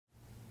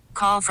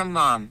call from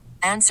mom.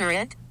 Answer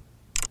it.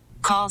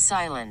 Call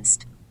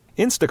silenced.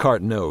 Instacart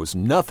knows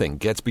nothing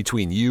gets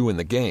between you and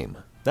the game.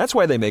 That's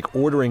why they make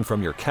ordering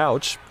from your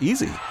couch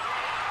easy.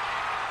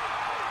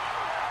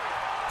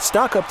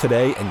 Stock up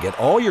today and get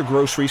all your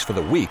groceries for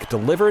the week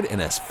delivered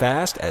in as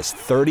fast as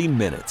 30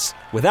 minutes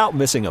without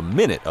missing a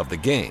minute of the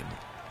game.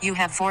 You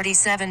have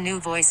 47 new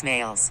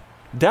voicemails.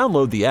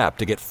 Download the app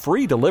to get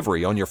free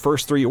delivery on your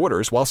first 3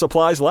 orders while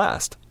supplies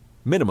last.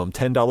 Minimum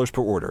 $10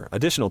 per order.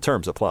 Additional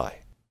terms apply.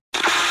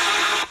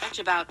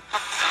 About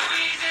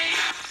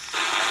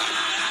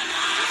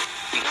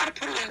you gotta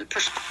put it in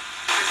perspective.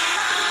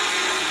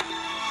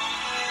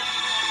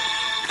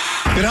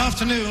 Good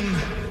afternoon,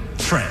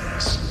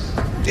 friends.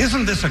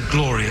 Isn't this a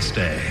glorious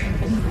day?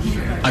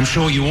 I'm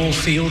sure you all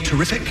feel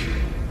terrific.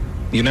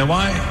 You know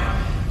why?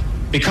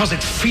 Because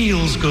it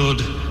feels good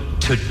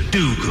to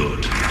do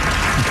good.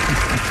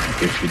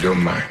 If you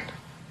don't mind,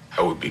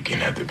 I will begin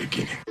at the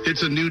beginning.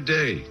 It's a new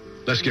day.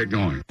 Let's get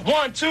going.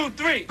 1, 2,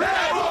 3.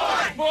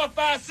 Bad boy. 4,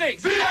 5,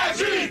 6.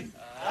 VIG.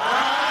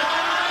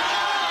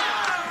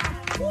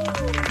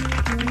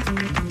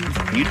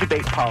 You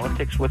debate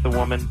politics with a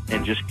woman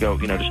and just go,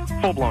 just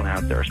full-blown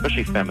out there,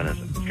 especially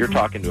feminism. If you're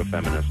talking to a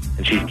feminist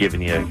and she's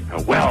giving you,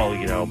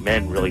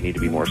 men really need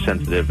to be more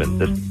sensitive and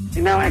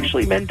this.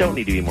 Actually, men don't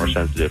need to be more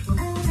sensitive.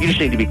 You just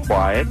need to be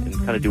quiet and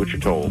kind of do what you're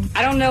told.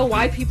 I don't know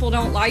why people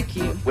don't like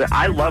you. Well,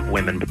 I love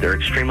women, but they're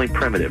extremely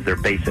primitive. They're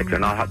basic. They're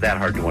not that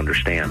hard to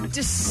understand.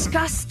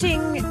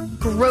 Disgusting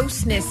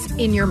grossness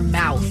in your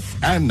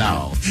mouth. And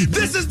now,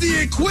 This is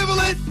the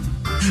equivalent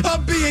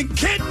of being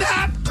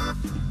kidnapped,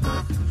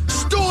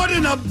 stored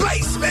in a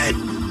basement,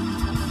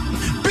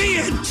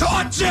 being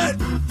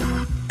tortured,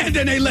 and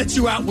then they let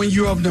you out when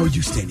you're of no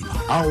use anymore.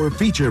 our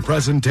feature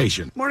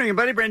presentation. Morning,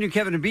 everybody. Brand new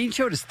Kevin and Bean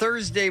Show. It is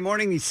Thursday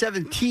morning, the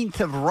 17th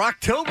of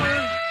October.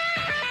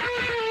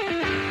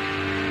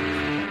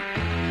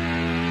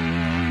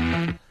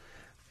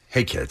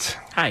 Hey, kids.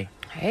 Hi.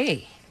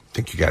 Hey. I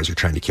think you guys are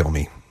trying to kill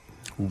me.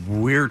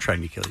 We're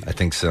trying to kill you. I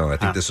think so. I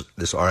think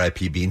this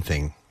RIP Bean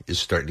thing is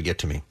starting to get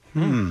to me.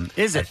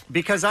 Is it?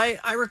 Because I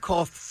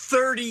recall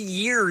 30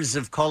 years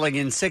of calling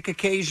in sick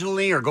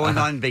occasionally or going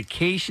on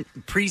vacation,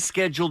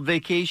 pre-scheduled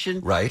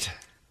vacation. Right.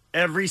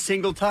 Every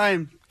single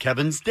time,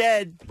 Kevin's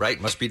dead. Right.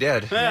 Must be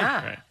dead.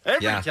 Yeah.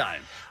 Every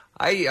time.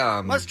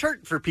 Must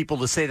hurt for people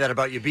to say that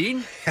about you,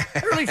 Bean. I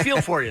really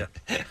feel for you.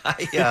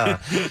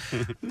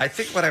 I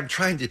think what I'm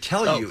trying to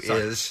tell you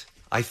is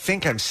I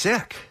think I'm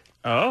sick.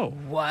 Oh.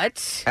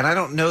 What? And I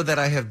don't know that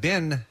I have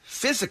been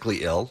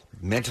physically ill,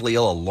 mentally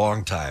ill a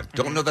long time.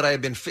 Don't know that I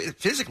have been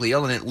physically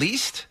ill in at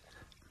least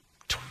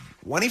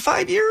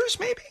 25 years,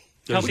 maybe?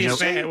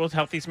 Healthiest man in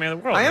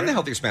the world. I am the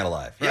healthiest man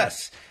alive,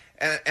 yes.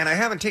 And I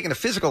haven't taken a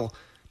physical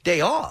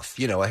day off,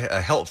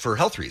 for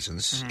health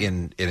reasons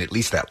in at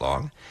least that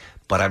long.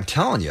 But I'm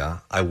telling you,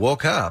 I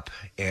woke up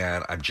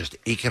and I'm just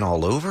aching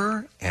all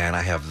over, and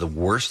I have the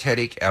worst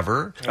headache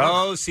ever.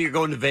 Oh, so you're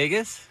going to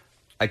Vegas?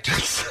 I took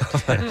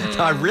some.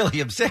 No, I really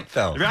am sick,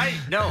 though. Right?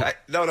 No.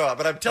 No,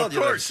 but I'm telling you.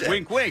 Of course.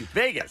 Wink, wink.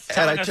 Vegas.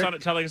 Telling us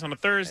on a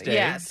Thursday.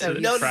 Yeah, so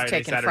no,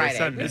 Friday, Saturday,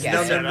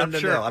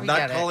 Sunday. No. I'm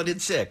not calling in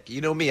sick. You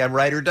know me. I'm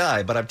ride or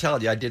die. But I'm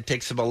telling you, I did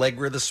take some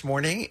Allegra this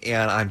morning,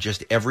 and I'm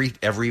just every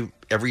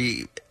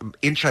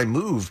inch I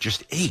move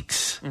just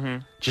aches.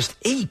 Just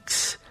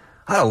aches.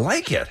 I don't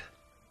like it.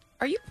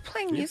 Are you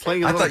playing music?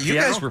 I thought you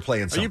guys were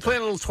playing something. Are you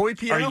playing a little toy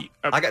piano?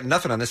 I got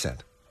nothing on this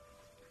end.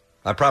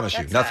 I promise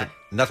you,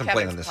 nothing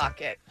playing on this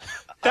pocket.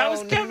 That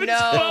was Kevin's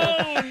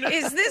phone.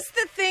 Is this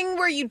the thing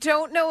where you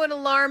don't know an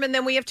alarm and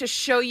then we have to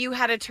show you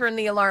how to turn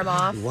the alarm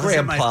off?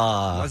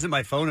 Grandpa. It wasn't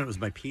my phone, it was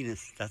my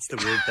penis. That's the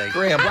weird thing.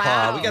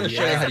 Grandpa, we got to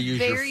show you how to use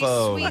your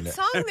phone. Very sweet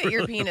song that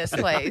your penis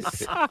plays.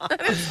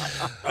 That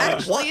is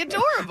actually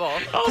adorable.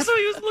 Also,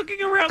 he was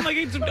looking around like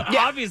it's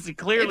obviously,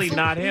 clearly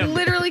not him.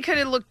 Literally could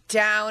have looked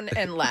down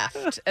and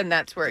left, and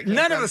that's where it came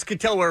None from. of us could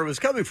tell where it was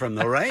coming from,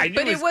 though, right?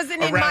 But it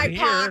wasn't in my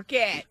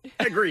pocket.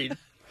 Agreed.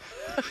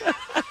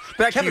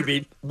 Back to you,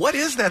 Bean. What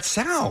is that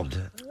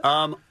sound?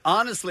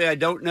 Honestly, I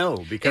don't know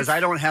because I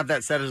don't have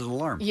that set as an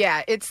alarm.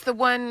 Yeah, it's the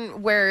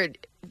one where,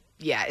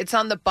 it's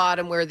on the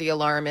bottom where the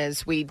alarm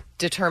is. We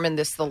determined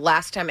this the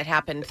last time it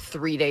happened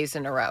 3 days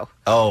in a row.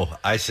 Oh,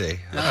 I see.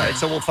 All right,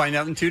 so we'll find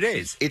out in 2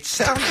 days. It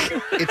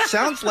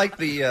sounds like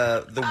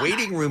the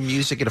waiting room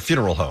music at a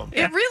funeral home.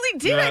 It really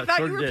did. Yeah, I thought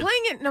you were did.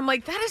 playing it, and I'm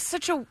like, that is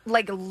such a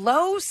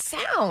low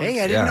sound.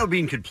 Hey, I didn't know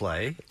Bean could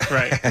play.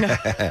 Right.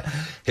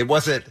 It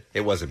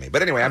wasn't me.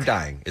 But anyway, I'm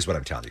dying, is what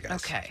I'm telling you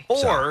guys. Okay.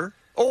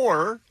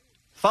 Or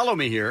follow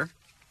me here.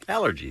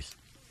 Allergies.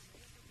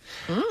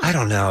 I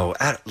don't know.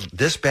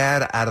 This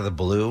bad out of the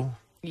blue?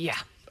 Yeah.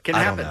 Can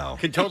I happen. don't know.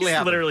 Can totally It's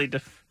happen. literally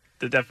the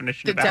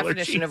definition of allergies. The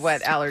definition of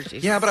what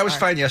allergies Yeah, but I was are.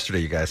 fine yesterday,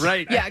 you guys.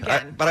 Right. Yeah,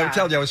 again. But I'm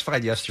telling you, I was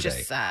fine yesterday.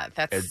 Just,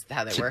 that's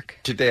how they work.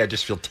 Today, I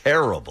just feel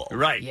terrible.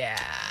 Right. Yeah.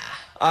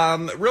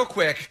 Real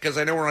quick, because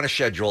I know we're on a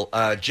schedule.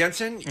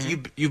 Jensen,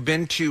 you've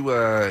been to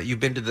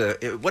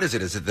the what is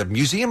it? Is it the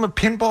Museum of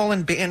Pinball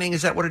and Banning?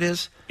 Is that what it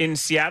is? In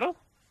Seattle?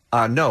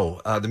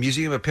 No, the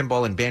Museum of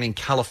Pinball in Banning,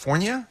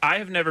 California. I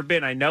have never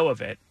been. I know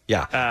of it.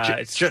 Yeah.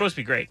 It's supposed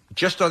to be great.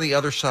 Just on the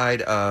other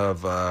side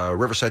of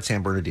Riverside,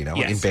 San Bernardino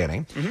in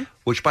Banning,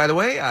 which, by the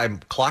way, I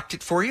clocked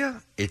it for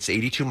you. It's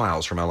 82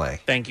 miles from L.A.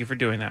 Thank you for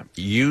doing that.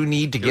 You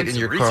need to get in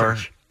your car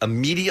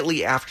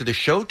immediately after the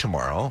show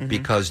tomorrow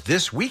because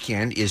this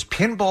weekend is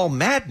Pinball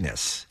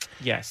Madness.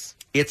 Yes.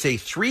 It's a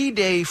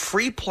 3-day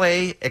free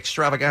play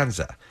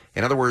extravaganza.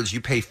 In other words,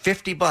 you pay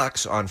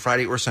 $50 on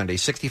Friday or Sunday,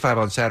 $65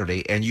 on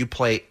Saturday, and you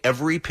play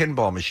every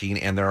pinball machine,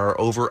 and there are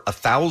over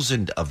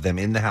 1,000 of them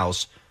in the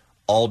house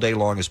all day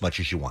long, as much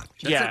as you want.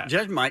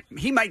 Judge might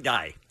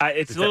die.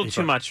 It's a little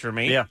too much for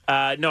me.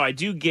 Yeah. No, I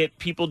do get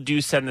people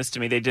do send this to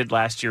me. They did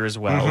last year as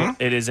well.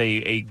 It is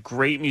a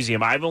great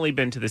museum. I've only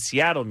been to the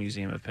Seattle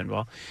Museum of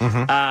Pinball.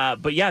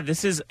 But yeah,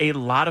 this is a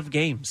lot of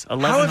games.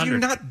 1,100. How have you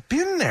not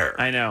been there?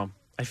 I know.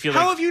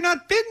 How have you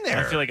not been there?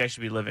 I feel like I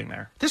should be living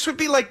there. This would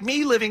be like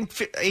me living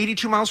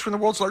 82 miles from the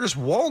world's largest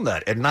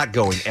walnut and not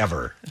going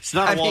ever. It's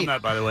not a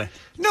walnut, by the way.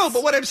 No,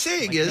 but what I'm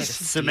saying is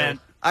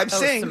cement. I'm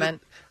saying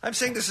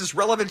this is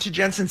relevant to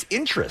Jensen's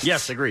interest.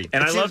 Yes, agreed.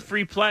 And I love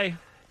free play.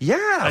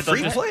 Yeah,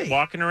 free play.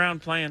 Walking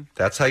around playing.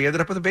 That's how you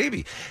ended up with a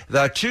baby.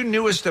 The two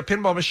newest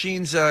pinball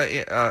machines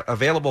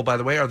available, by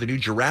the way, are the new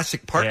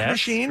Jurassic Park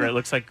machine. It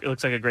looks like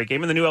a great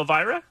game. And the new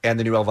Elvira. And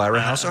the new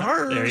Elvira House of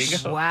Horrors. There you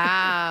go.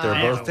 Wow.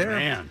 They're both there.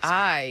 Man.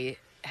 I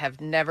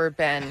have never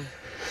been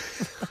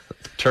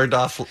turned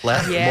off more?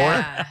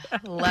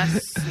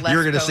 less You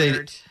were going to say...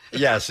 bonered.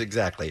 Yes,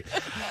 exactly.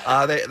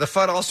 The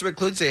fun also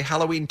includes a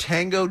Halloween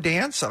tango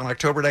dance on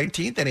October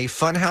 19th and a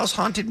Funhouse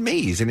haunted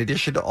maze in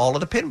addition to all of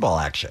the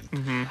pinball action.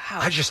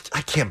 I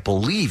can't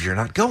believe you're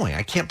not going.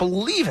 I can't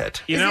believe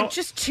it. Is it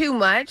just too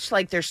much?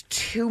 Like there's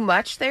too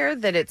much there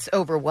that it's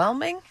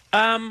overwhelming?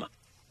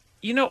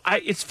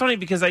 It's funny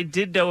because I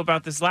did know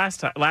about this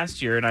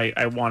last year, and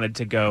I wanted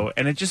to go,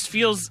 and it just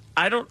feels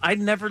I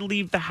never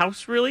leave the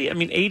house really. I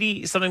mean,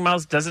 80-something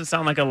miles doesn't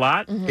sound like a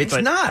lot. It's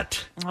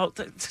not. Well,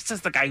 it's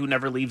just the guy who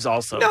never leaves.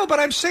 Also, no,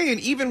 but I'm saying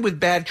even with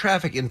bad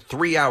traffic, in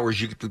 3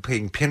 hours you could be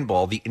playing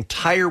pinball the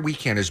entire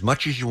weekend as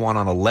much as you want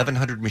on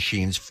 1,100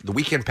 machines. The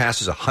weekend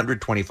pass is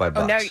 $125.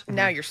 Oh,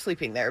 now you're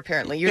sleeping there.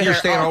 Apparently, you're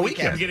staying all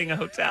weekend. I'm getting a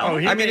hotel.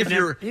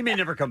 He may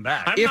never come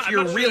back. I'm not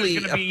sure there's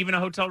going to be even a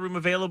hotel room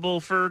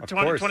available for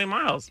 20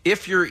 miles.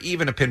 If you're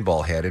even a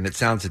pinball head, and it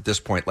sounds at this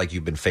point like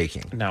you've been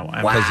faking. No,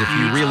 because if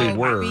you really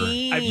were,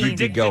 I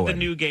predicted the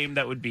new game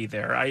that would be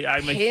there.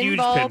 I'm a huge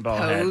pinball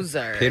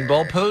poser. head.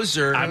 Pinball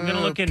poser. I'm going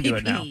to look into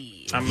it now.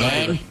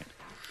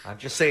 I'm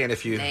just saying,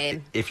 if you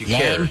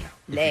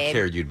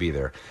cared, you'd be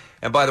there.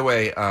 And by the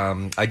way,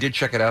 I did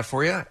check it out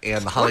for you.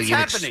 And the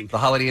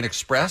Holiday Inn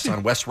Express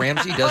on West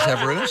Ramsey does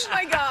have rooms. Oh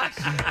my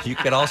gosh! You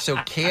can also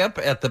camp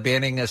at the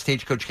Banning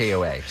Stagecoach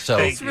KOA. So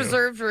it's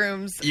reserved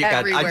rooms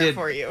everywhere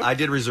for you. I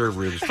did reserve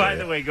rooms. By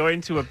the way,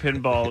 going to a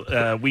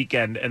pinball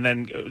weekend and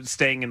then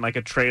staying in like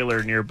a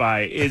trailer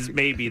nearby is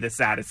maybe the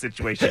saddest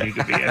situation you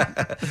could be in.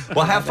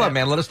 Well, have fun,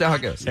 man. Let us know how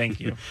it goes. Thank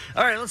you.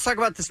 All right, let's talk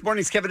about this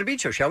morning's Kevin and Bean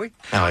show, shall we?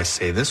 Now, I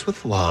say this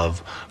with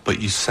love, but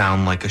you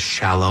sound like a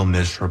shallow,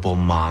 miserable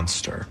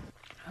monster.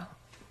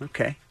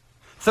 Okay.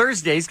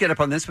 Thursdays, get up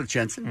on this with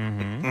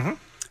Jensen.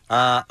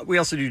 We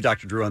also do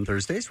Dr. Drew on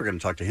Thursdays. We're going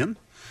to talk to him.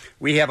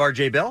 We have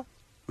RJ Bell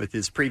with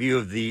his preview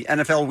of the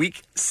NFL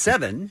Week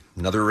 7.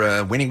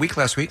 Another winning week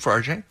last week for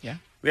RJ. Yeah.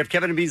 We have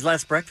Kevin and Bean's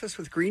Last Breakfast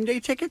with Green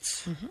Day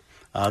tickets.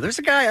 There's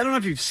a guy, I don't know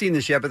if you've seen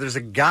this yet, but there's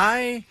a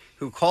guy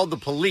who called the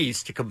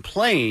police to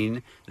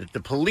complain that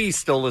the police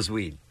stole his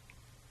weed.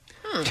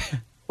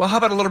 Well, how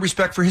about a little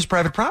respect for his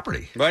private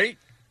property? Right?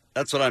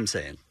 That's what I'm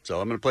saying. So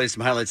I'm going to play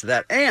some highlights of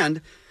that.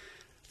 And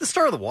the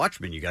star of The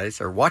Watchmen, you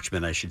guys, or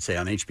Watchmen, I should say,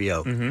 on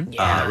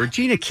HBO.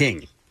 Regina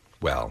King.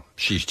 Well,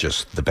 she's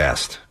just the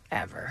best.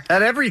 Ever.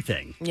 At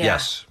everything. Yeah.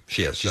 Yes,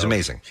 she is. She's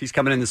amazing. She's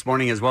coming in this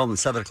morning as well in the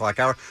 7 o'clock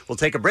hour. We'll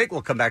take a break.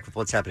 We'll come back with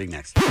what's happening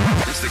next.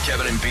 It's the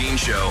Kevin and Bean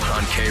Show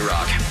on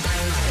K-Rock.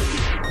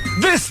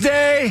 This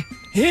day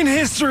in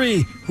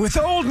history with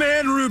Old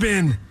Man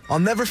Ruben. I'll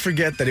never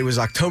forget that it was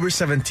October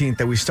 17th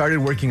that we started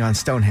working on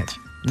Stonehenge.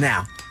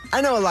 Now,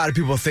 I know a lot of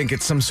people think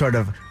it's some sort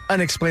of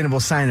unexplainable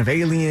sign of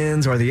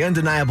aliens or the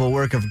undeniable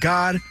work of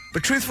God,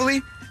 but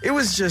truthfully, it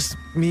was just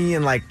me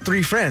and like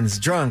 3 friends,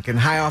 drunk and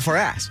high off our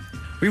ass.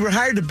 We were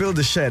hired to build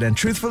a shed, and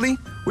truthfully,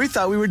 we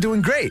thought we were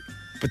doing great.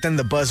 But then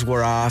the buzz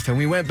wore off, and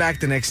we went back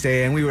the next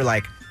day, and we were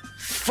like,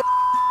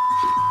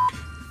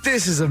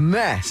 this is a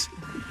mess.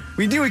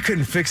 We knew we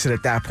couldn't fix it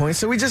at that point,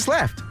 so we just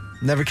left.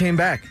 Never came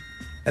back.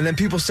 And then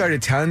people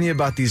started telling me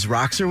about these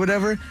rocks or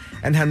whatever,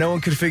 and how no one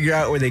could figure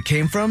out where they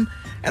came from,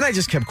 and I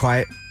just kept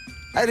quiet.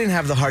 I didn't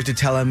have the heart to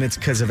tell them it's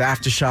because of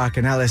aftershock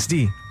and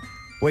LSD.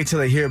 Wait till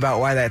they hear about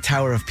why that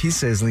Tower of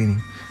Pisa is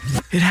leaning.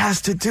 It has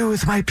to do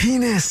with my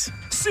penis.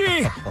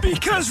 See,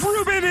 because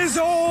Ruben is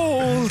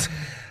old.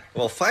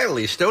 Well,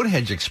 finally,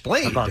 Stonehenge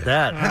explained. How about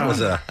that?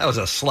 That was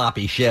a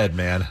sloppy shed,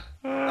 man.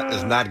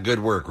 is not good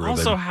work, Ruben.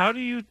 Also, how do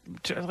you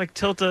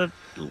tilt a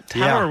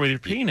tower with your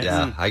penis?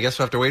 Yeah, I guess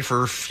we'll have to wait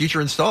for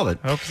future installment.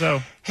 Hope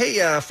so. Hey,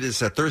 it's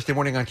Thursday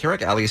morning on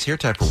K-Rock. Allie is here.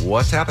 Time for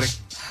What's Happening.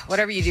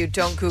 Whatever you do,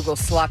 don't Google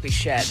sloppy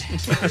shed.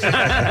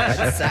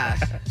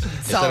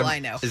 That's all I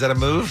know. Is that a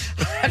move?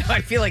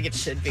 I feel like it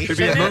should be. Should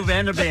be a move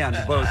and a band,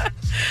 both.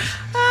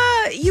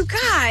 You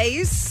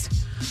guys.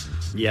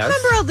 Yes.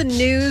 Remember all the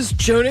news?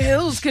 Jonah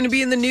Hill's going to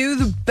be in the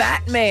new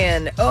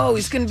Batman. Oh,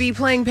 he's going to be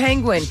playing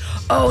Penguin.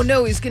 Oh,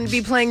 no, he's going to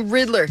be playing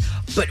Riddler.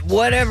 But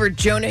whatever,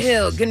 Jonah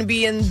Hill going to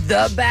be in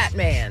the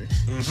Batman.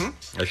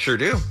 I sure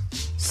do.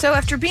 So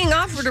after being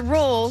offered a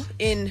role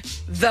in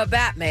the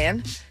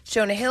Batman,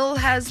 Jonah Hill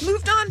has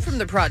moved on from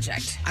the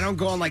project. I don't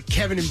go on like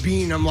Kevin and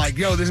Bean. I'm like,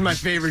 yo, this is my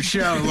favorite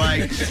show.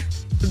 Like,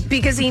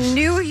 because he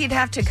knew he'd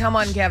have to come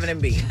on Kevin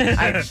and Bean.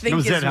 I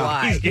think is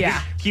why.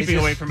 Keeping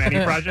away from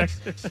any project.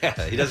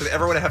 Yeah, he doesn't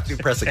ever want to have to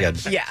do press again.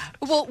 Yeah.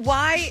 Well,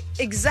 why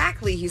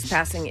exactly he's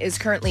passing is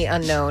currently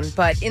unknown,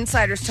 but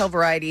insiders tell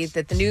Variety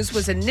that the news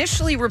was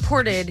initially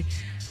reported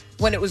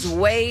when it was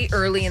way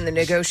early in the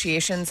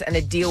negotiations and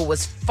a deal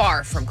was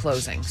far from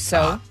closing.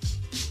 So,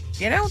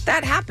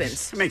 that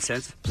happens. That makes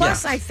sense.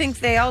 Plus, I think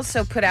they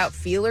also put out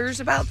feelers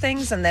about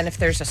things, and then if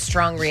there's a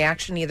strong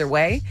reaction either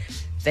way,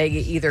 they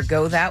either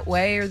go that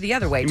way or the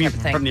other way type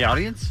of thing. From the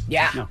audience?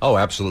 Yeah. No. Oh,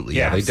 absolutely.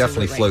 Yeah, they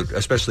absolutely. definitely float,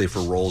 especially for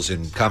roles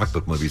in comic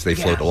book movies. They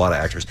float a lot of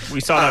actors.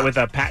 We saw that with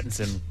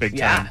Pattinson big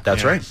time.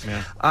 That's right.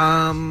 Yeah.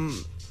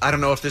 I don't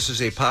know if this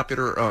is a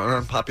popular or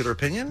unpopular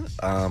opinion.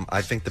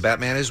 I think the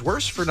Batman is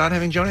worse for not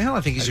having Jonah Hill.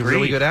 I think he's a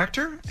really good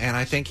actor, and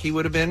I think he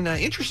would have been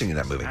interesting in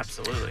that movie.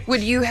 Absolutely.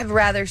 Would you have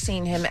rather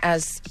seen him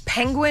as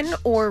Penguin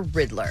or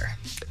Riddler?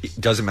 It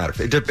doesn't matter.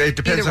 It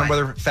depends on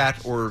whether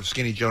fat or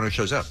skinny Jonah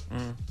shows up.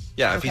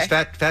 Yeah, if he's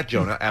fat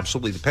Jonah,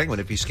 absolutely the Penguin.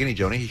 If he's skinny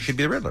Jonah, he should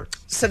be the Riddler.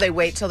 So they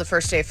wait till the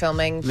first day of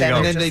filming,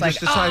 then then they just just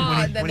decide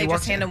when he then they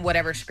walks just hand in. him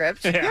whatever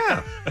script.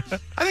 Yeah,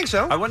 I think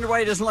so. I wonder why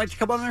he doesn't like to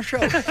come on our show.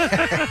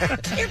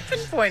 Can't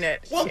pinpoint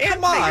it. Well, Can't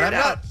come on. figure it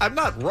out. I'm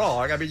not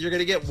wrong. I mean, you're going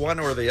to get one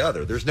or the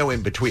other. There's no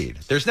in between.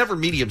 There's never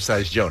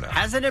medium-sized Jonah.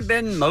 Hasn't it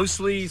been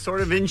mostly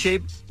sort of in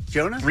shape,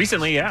 Jonah?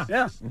 Recently, yeah.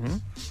 Yeah.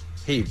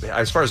 He,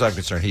 as far as I'm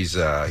concerned, he's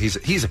a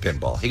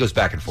pinball. He goes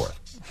back and forth.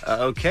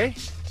 Okay.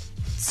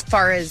 As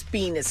far as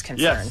Bean is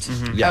concerned.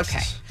 Yes.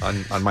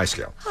 Okay. On my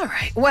scale. All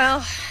right.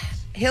 Well,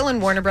 Hill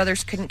and Warner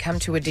Brothers couldn't come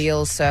to a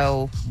deal,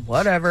 so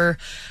whatever.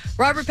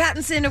 Robert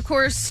Pattinson, of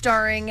course,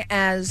 starring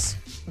as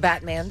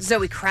Batman.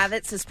 Zoe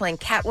Kravitz is playing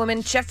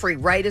Catwoman. Jeffrey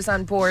Wright is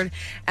on board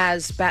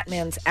as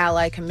Batman's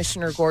ally,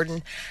 Commissioner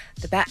Gordon.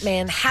 The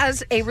Batman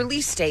has a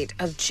release date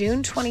of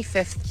June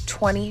 25th,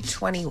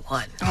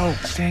 2021.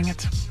 Oh, dang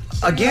it.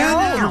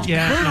 Again? No,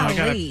 Yeah, no, I gotta.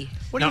 golly.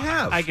 What do you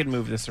have? I could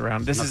move this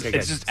around. It's good.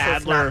 just So it's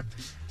Adler.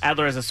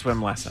 Adler has a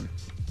swim lesson.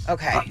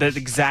 Okay. The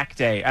exact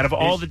day out of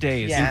all the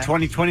days. Yeah. In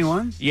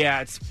 2021?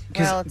 Yeah, it's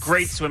because Well, it's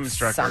great swim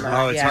instructor. summer,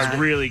 Oh, it's yeah. hard.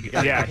 Really good.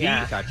 Yeah,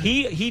 Yeah.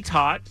 he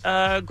taught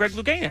Greg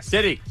Louganis.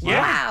 Did he? Yeah.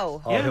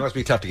 Wow. Oh, it must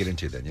be tough to get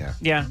into then, yeah.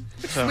 Yeah.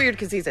 It's So- weird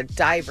because he's a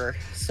diver,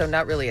 so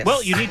not really a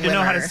Well, you need to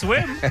know how to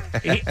swimmer. swim.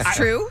 It's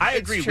true. I It's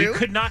agree. true. We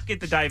could not get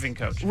the diving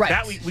coach. Right.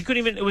 That we couldn't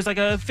even. It was like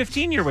a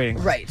 15-year waiting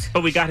list. Right.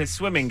 But we got his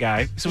swimming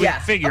guy, so we Yeah.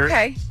 figured.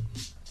 Okay.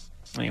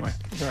 Anyway,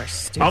 You're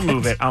stupid. I'll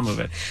move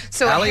it.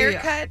 So Allie, a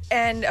haircut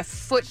and a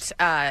foot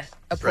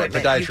appointment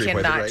you podiatry cannot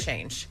appointment, right?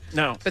 change.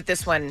 No, But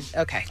this one,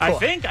 okay, I cool.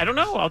 think I don't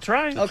know. I'll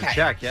try. Okay.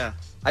 Check, yeah.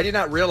 I did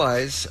not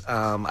realize,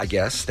 I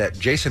guess, that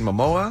Jason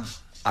Momoa,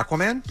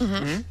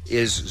 Aquaman,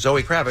 is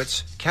Zoe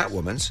Kravitz,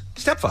 Catwoman's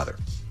stepfather.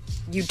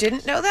 You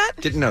didn't know that?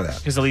 Didn't know that.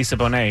 Because Elisa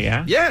Bonet,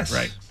 yeah. Yes.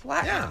 Right.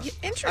 Wow. Yeah.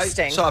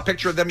 Interesting. I saw a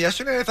picture of them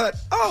yesterday and I thought,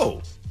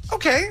 oh,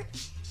 okay.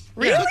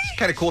 Really? Yeah, it's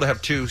kind of cool to have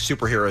two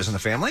superheroes in the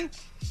family.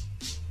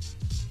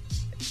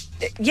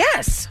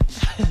 Yes.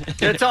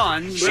 It's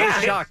on. Yeah.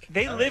 Shock.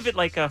 They live at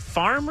like a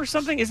farm or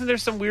something. Isn't there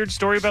some weird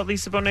story about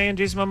Lisa Bonet and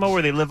Jason Momoa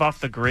where they live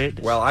off the grid?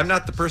 Well, I'm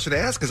not the person to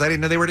ask because I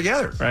didn't know they were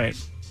together. Right.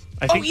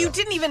 I Oh, think you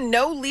didn't even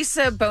know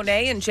Lisa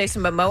Bonet and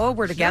Jason Momoa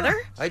were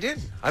together? I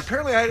didn't.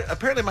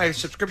 Apparently my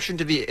subscription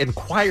to the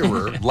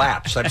Enquirer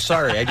lapsed. I'm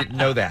sorry, I didn't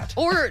know that.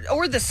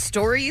 Or the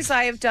stories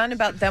I have done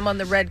about them on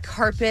the red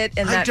carpet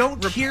and I that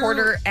don't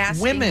reporter hear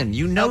asking women.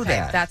 You know okay,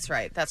 that. That's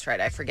right.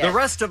 I forget. The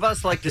rest of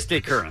us like to stay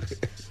current.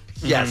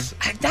 Yes.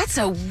 That's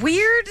a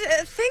weird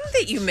thing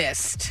that you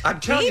missed.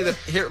 I'm telling you that.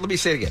 Here, let me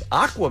say it again.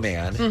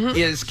 Aquaman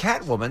is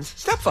Catwoman's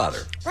stepfather.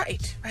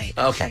 Right.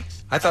 Okay.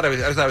 I thought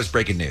I was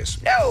breaking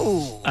news.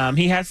 No.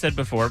 he has said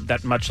before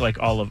that much like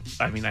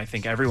I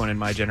think everyone in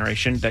my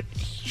generation, that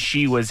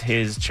she was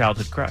his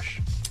childhood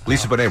crush.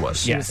 Lisa Bonet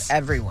was. She was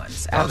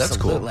everyone's. Oh, that's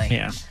cool. Absolutely.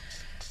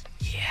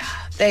 Yeah.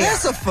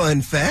 That's a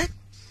fun fact.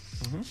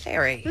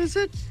 Very Is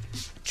it?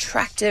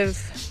 attractive,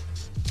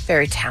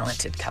 very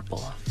talented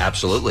couple.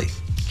 Absolutely.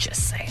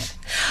 Just saying.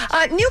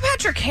 Neil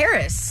Patrick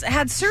Harris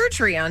had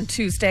surgery on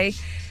Tuesday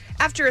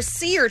after a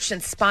sea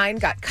urchin's spine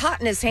got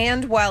caught in his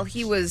hand while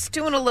he was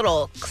doing a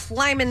little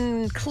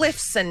climbing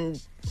cliffs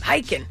and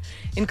hiking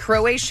in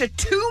Croatia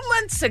 2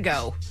 months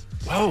ago.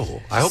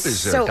 Whoa. I hope his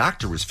So-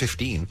 doctor was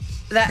 15.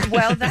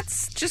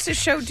 That's just to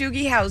show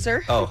Doogie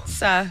Howser. Oh.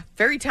 It's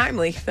very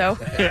timely, though.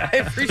 I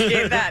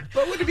appreciate that.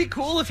 But would it be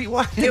cool if he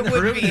walked in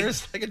the room and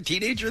there's like a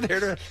teenager there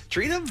to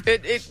treat him?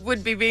 It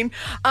would be mean.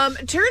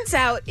 Turns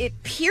out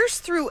it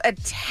pierced through a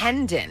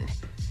tendon.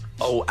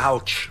 Oh,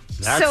 ouch.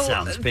 That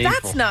sounds painful.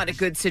 That's not a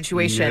good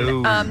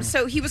situation. No.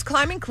 So he was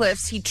climbing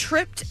cliffs. He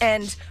tripped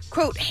and,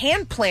 quote,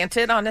 hand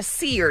planted on a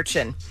sea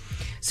urchin.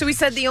 So he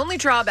said the only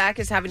drawback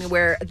is having to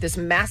wear this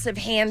massive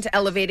hand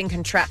elevating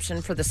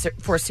contraption for the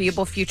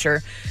foreseeable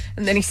future.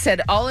 And then he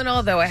said, all in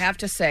all, though, I have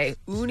to say,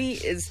 uni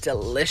is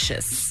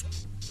delicious.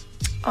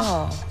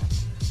 Oh,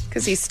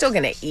 because he's still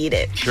going to eat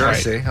it. Sure. I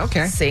see.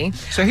 Okay. See?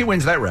 So he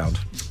wins that round.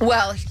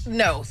 Well,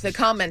 no, the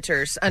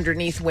commenters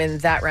underneath win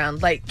that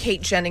round. Like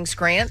Kate Jennings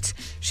Grant,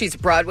 she's a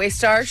Broadway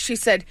star. She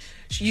said,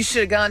 you should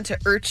have gone to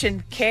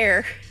urchin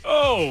care.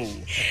 Oh.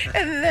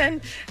 And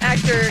then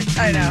actor,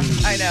 I know.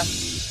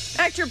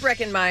 Actor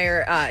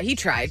Breckenmeyer, he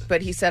tried,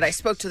 but he said, I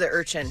spoke to the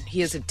urchin.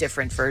 He is a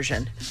different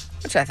version,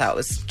 which I thought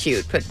was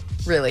cute, but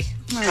really.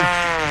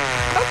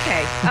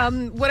 Okay.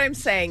 What I'm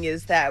saying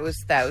is that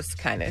was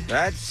kind of...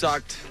 That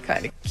sucked.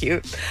 Kind of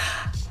cute.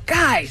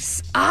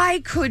 Guys,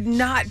 I could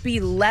not be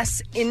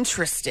less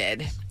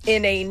interested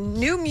in a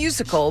new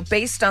musical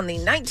based on the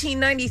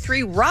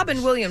 1993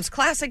 Robin Williams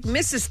classic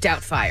Mrs.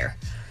 Doubtfire.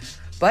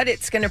 But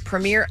it's going to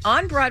premiere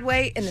on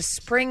Broadway in the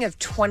spring of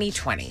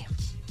 2020.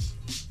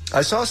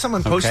 I saw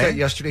someone post that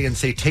yesterday and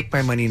say, take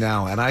my money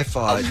now. And I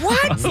thought...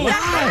 What's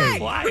that?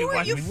 Why? Who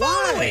are you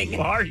following?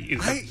 Who are you?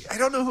 I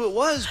don't know who it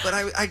was, but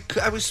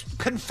I was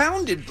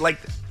confounded, like,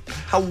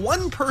 how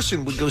one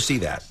person would go see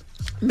that.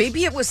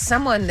 Maybe it was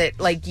someone that,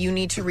 like, you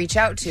need to reach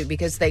out to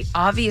because they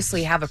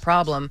obviously have a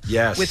problem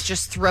with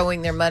just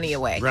throwing their money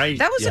away. Right.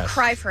 That was a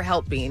cry for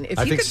help, Bean.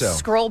 If you could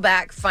scroll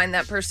back, find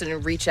that person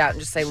and reach out and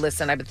just say,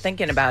 listen, I've been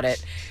thinking about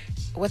it.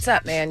 What's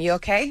up, man? You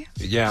okay?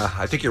 Yeah,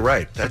 I think you're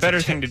right. The better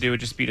thing to do would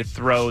just be to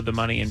throw the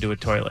money into a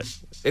toilet.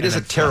 It is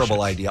a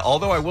terrible idea.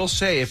 Although I will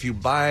say, if you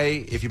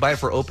buy it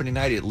for opening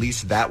night, at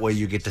least that way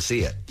you get to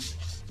see it.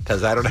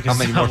 Because I don't know how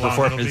many more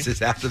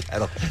performances after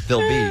that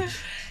there'll be.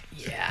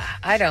 Yeah,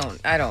 I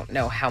don't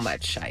know how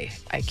much I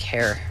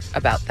care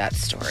about that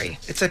story.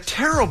 It's a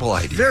terrible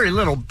idea. Very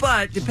little,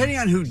 but depending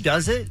on who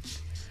does it,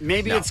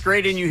 maybe it's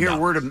great and you hear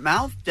word of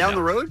mouth down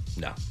the road.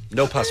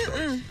 No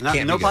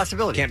possibility. No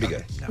possibility. Can't be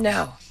good.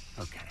 No.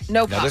 Okay.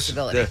 No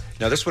possibility.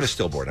 This one is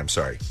stillborn. I'm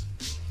sorry.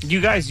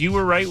 You guys, you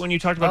were right when you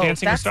talked about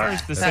Dancing with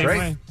Stars the same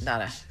way.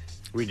 Not a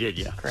We did,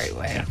 yeah. great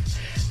way.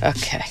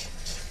 Okay.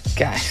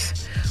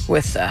 Guys,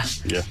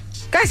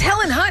 Guys,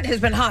 Helen Hunt has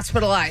been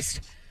hospitalized.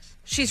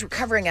 She's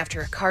recovering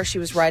after a car she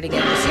was riding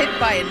in was hit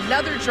by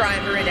another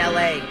driver in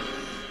L.A.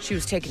 She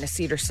was taken to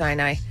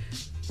Cedars-Sinai,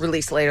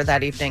 released later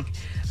that evening.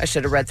 I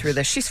should have read through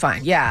this. She's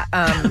fine. Yeah.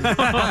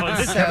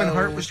 Kevin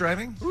Hart was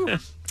driving?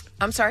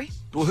 I'm sorry?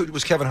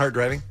 Was Kevin Hart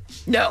driving?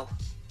 No.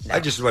 I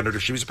just wondered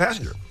if she was a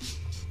passenger.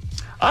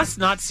 Us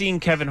not seeing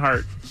Kevin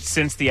Hart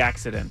since the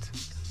accident.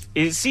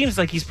 It seems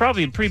like he's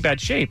probably in pretty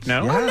bad shape,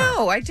 no? Oh,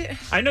 no. I did.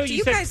 I know Do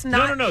you said... guys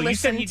not No. You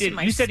said he listen did. to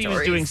my You said he was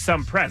stories? doing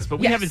some press, but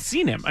we Yes. haven't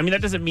seen him. I mean,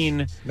 that doesn't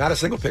mean... Not a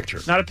single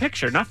picture. Not a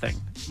picture, nothing.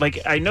 Like,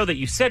 I know that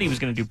you said he was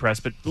going to do press,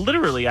 but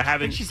literally I I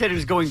haven't... think she said he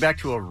was going back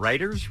to a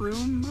writer's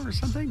room or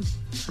something,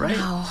 right?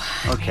 No.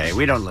 Okay,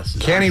 we don't listen.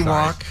 Can he I'm sorry.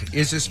 walk?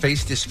 Is his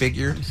face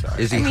disfigured?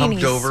 Is he I mean, humped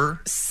he's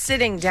over?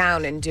 sitting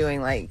down and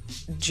doing like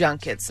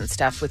junkets and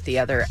stuff with the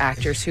other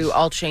actors who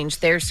all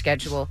changed their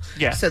schedule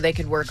so they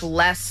could work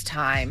less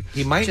time.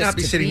 He might just not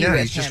be to sitting be down.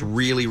 with He's just him.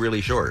 really, really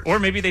short. Or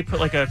maybe they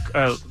put like a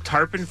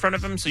tarp in front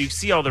of him so you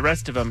see all the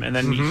rest of him, and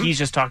then he's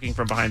just talking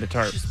from behind the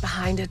tarp. Just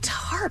behind a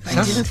tarp. I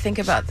Sounds- didn't think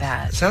about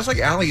that. Sounds like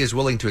Allie is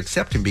willing to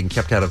accept him being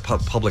kept out of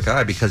public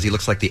eye because he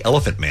looks like the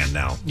Elephant Man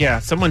now. Yeah,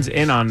 someone's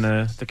in on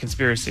the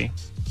conspiracy.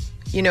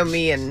 You know,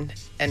 me and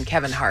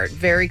Kevin Hart,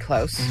 very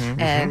close.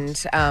 And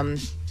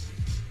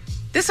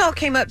this all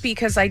came up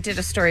because I did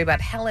a story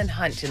about Helen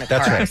Hunt in a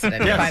That's car right.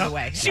 accident, Yes. by the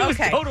way. She was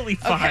totally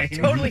fine. Okay,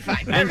 totally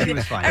fine. And she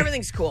was fine.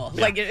 Everything's cool.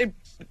 Like, it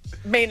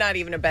may not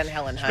even have been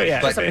Helen Hunt.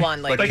 Yeah, just a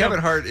blonde lady. But Kevin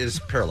Hart is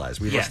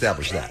paralyzed. We've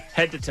established that.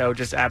 Head to toe,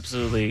 just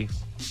absolutely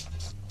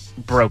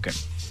broken.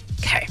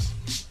 Okay.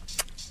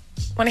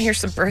 Want to hear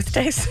some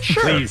birthdays?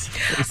 Sure. Please.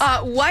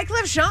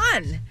 Wyclef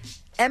Jean,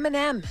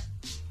 Eminem,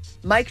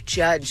 Mike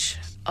Judge.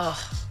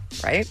 Oh,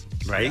 right?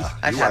 Right?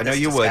 I've I had know this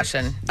you would.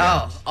 discussion.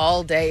 Oh,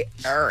 all day,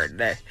 every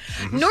day.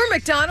 Norm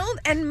Macdonald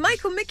and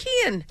Michael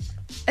McKeon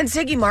and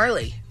Ziggy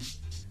Marley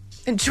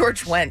and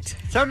George Wendt.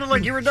 Sounded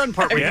like you were done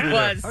partway It through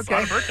was. that. A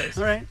lot of birthdays.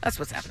 All right. That's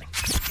what's happening.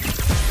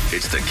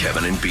 It's the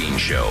Kevin and Bean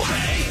Show.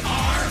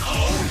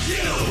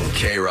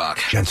 K-Rock.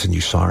 Jensen,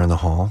 you saw her in the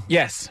hall?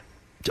 Yes.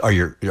 Are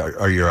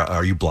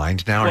you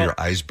blind now? Well, are your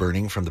eyes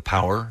burning from the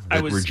power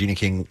that Regina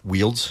King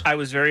wields? I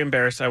was very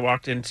embarrassed. I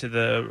walked into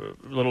the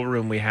little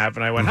room we have,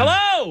 and I went,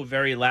 "Hello!"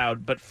 very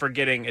loud, but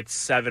forgetting it's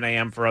 7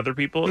 a.m. for other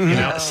people, you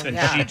know. And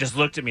she just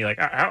looked at me like,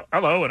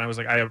 "Hello," and I was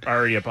like, "I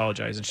already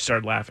apologize," and she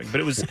started laughing.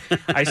 But it was,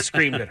 I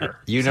screamed at her.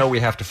 You know we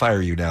have to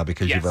fire you now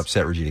because you've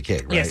upset Regina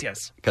King, right?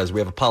 Yes. Because we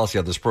have a policy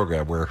on this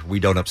program where we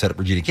don't upset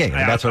Regina King,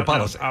 and that's our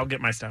policy. I'll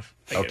get my stuff.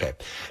 Okay.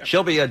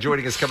 She'll be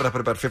joining us coming up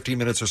in about 15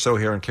 minutes or so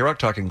here on K-Rock,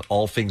 talking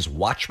all things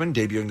Watchmen,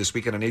 debuting this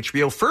weekend on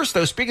HBO. First,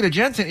 though, speaking of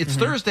Jensen, it's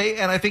Thursday,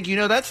 and I think you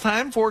know that's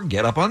time for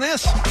Get Up on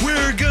This.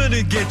 We're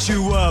gonna get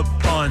you up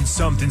on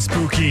something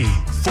spooky.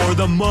 For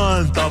the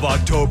month of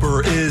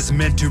October is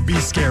meant to be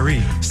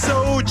scary.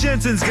 So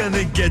Jensen's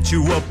gonna get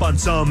you up on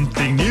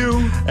something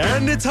new.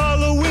 And it's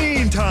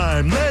Halloween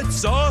time.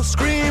 Let's all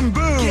scream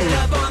boo. Get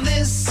up on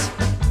this.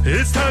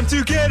 It's time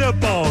to get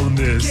up on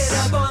this.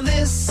 Get up on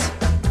this.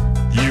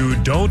 You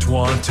don't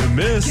want to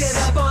miss.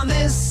 Get up on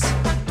this.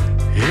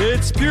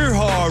 It's pure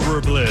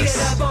horror bliss.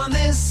 Get up on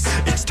this.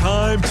 It's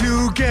time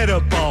to get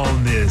up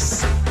on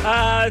this.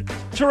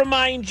 To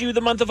remind you,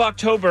 the month of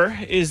October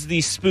is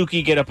the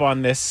spooky Get Up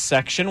on This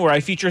section where I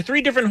feature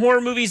 3 different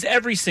horror movies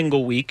every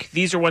single week.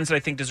 These are ones that I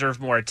think deserve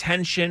more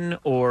attention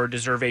or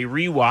deserve a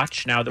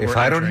rewatch now that If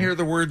I don't hear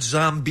the word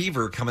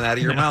zombeaver coming out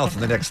of your mouth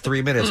in the next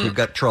 3 minutes, we've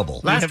got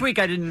trouble. Last week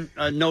I didn't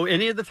know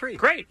any of the 3.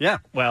 Great. Yeah.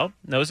 Well,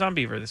 no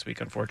zombeaver this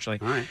week,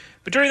 unfortunately. All right.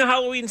 But during the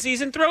Halloween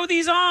season, throw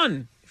these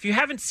on. If you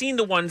haven't seen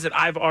the ones that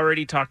I've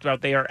already talked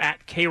about, they are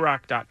at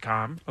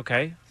krock.com,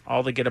 okay?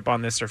 All the Get Up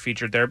on This are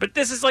featured there. But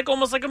this is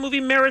almost like a movie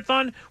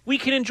marathon we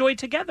can enjoy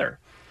together.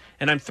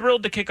 And I'm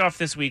thrilled to kick off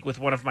this week with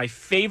one of my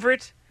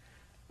favorite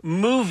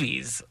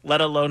movies,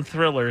 let alone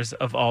thrillers,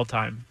 of all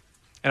time.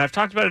 And I've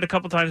talked about it a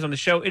couple times on the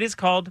show. It is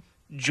called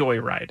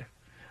Joyride.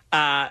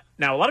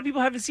 Now, a lot of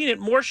people haven't seen it.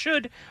 More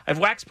should. I've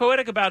waxed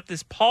poetic about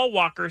this Paul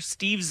Walker,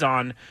 Steve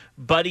Zahn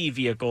buddy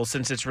vehicle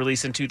since its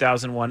release in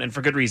 2001, and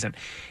for good reason.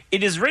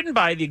 It is written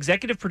by the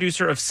executive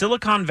producer of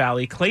Silicon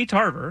Valley, Clay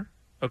Tarver,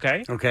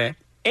 okay? Okay.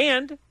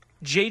 And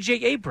J.J.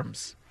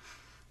 Abrams.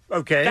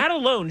 Okay. That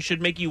alone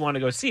should make you want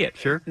to go see it.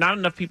 Sure. Not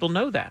enough people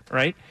know that,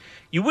 right?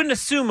 You wouldn't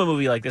assume a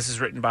movie like this is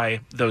written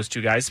by those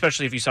two guys,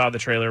 especially if you saw the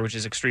trailer, which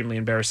is extremely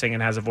embarrassing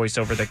and has a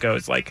voiceover that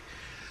goes like,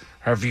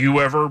 "Have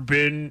you ever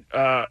been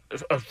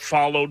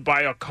followed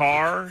by a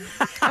car?"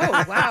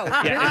 Oh, wow.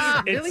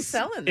 Yeah, really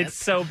selling this. It's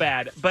so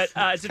bad. But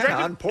it's directed,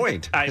 on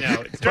point. I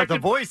know. It's But the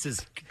directed, voice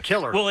is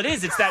killer. well, it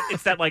is. It's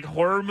that like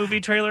horror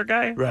movie trailer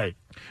guy. Right.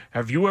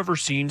 Have you ever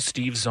seen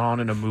Steve Zahn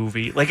in a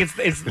movie? Like,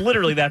 it's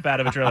literally that bad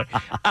of a trailer.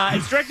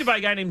 It's directed by a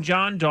guy named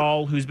John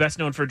Dahl, who's best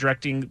known for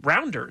directing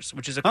Rounders,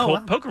 which is a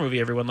cult poker movie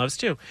everyone loves,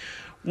 too.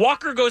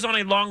 Walker goes on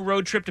a long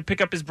road trip to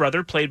pick up his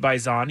brother, played by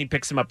Zahn. He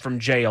picks him up from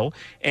jail.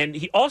 And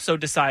he also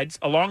decides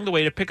along the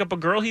way to pick up a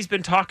girl he's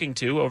been talking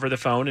to over the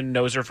phone and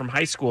knows her from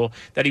high school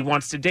that he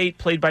wants to date,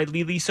 played by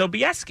Lily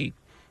Sobieski.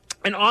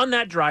 And on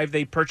that drive,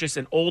 they purchase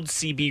an old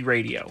CB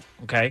radio,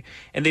 okay?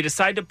 And they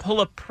decide to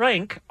pull a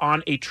prank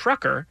on a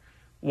trucker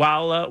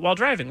while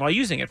driving, while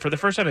using it. For the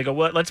first time, they go,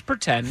 well, let's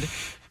pretend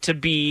to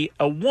be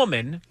a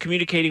woman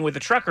communicating with a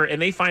trucker,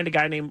 and they find a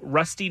guy named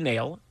Rusty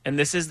Nail, and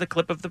this is the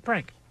clip of the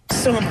prank.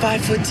 So I'm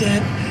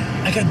 5'10".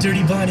 I got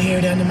dirty blonde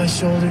hair down to my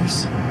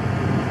shoulders.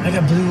 I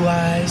got blue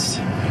eyes,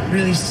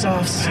 really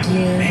soft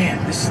skin.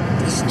 Man, this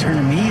is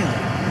turning me on.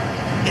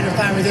 And if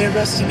I were there,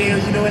 Rusty Nail,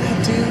 you know what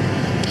I'd do?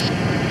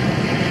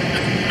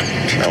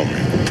 Tell me.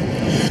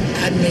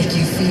 I'd make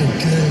you feel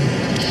good.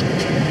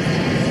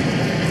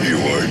 You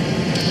would?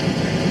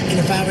 And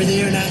if I were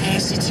there and I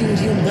asked you to, would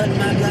you unbutton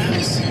my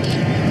blouse?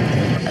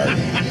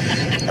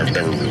 I've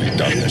never really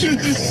done this before.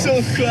 This is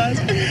so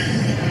classic. Did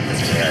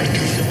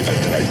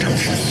I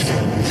touch this?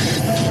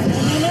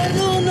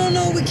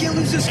 No, we can't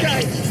lose this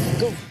guy.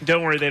 Go.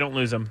 Don't worry, they don't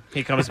lose him.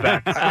 He comes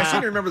back. I seem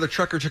to remember the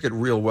trucker took it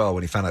real well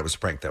when he found out it was a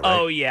prank, though, right?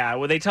 Oh, yeah.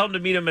 Well, they tell him to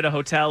meet him at a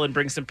hotel and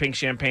bring some pink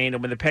champagne.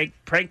 And when the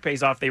prank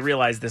pays off, they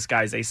realize this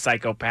guy's a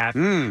psychopath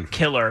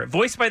killer.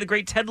 Voiced by the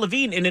great Ted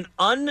Levine in an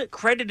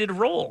uncredited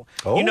role.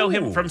 Oh. You know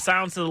him from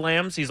Silence of the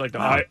Lambs? He's like,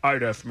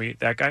 I'd F me,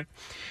 that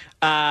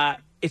guy.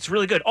 It's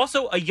really good.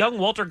 Also, a young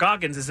Walter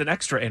Goggins is an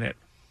extra in it.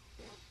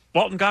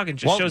 Walton Goggins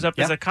just shows up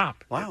as a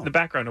cop in the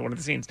background of one of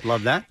the scenes.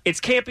 Love that.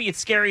 It's campy, it's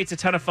scary, it's a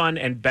ton of fun,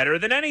 and better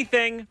than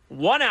anything,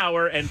 1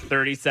 hour and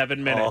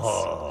 37 minutes.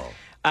 Oh.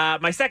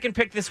 My second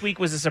pick this week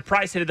was a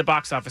surprise hit at the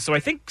box office. So I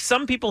think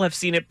some people have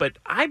seen it, but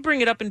I bring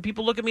it up and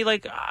people look at me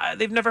like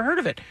they've never heard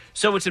of it.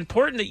 So it's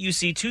important that you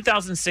see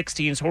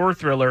 2016's horror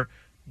thriller,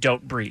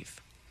 Don't Breathe.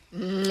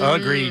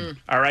 Agreed.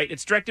 All right.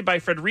 It's directed by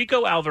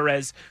Federico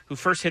Alvarez, who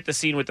first hit the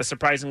scene with the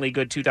surprisingly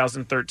good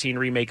 2013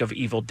 remake of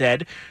Evil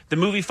Dead. The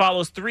movie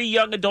follows 3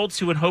 young adults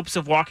who, in hopes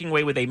of walking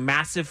away with a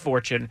massive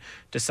fortune,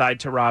 decide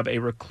to rob a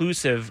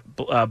reclusive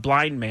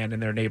blind man in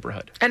their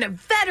neighborhood. And a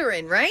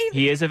veteran, right?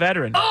 He is a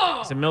veteran.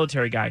 He's a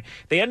military guy.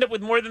 They end up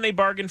with more than they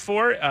bargained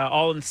for,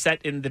 all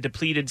set in the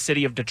depleted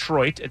city of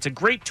Detroit. It's a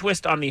great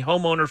twist on the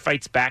homeowner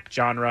fights back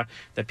genre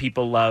that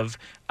people love.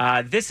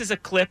 This is a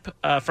clip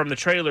from the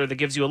trailer that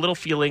gives you a little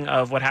feeling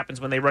of what happens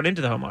when they run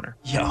into the homeowner.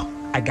 Yo,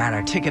 I got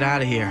our ticket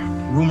out of here.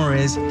 Rumor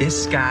is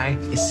this guy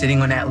is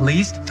sitting on at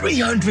least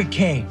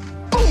 $300K.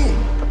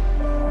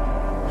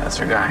 Boom! That's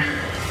our guy.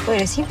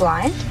 Wait, is he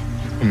blind?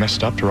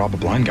 Messed up to rob a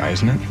blind guy,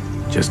 isn't it?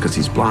 Just because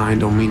he's blind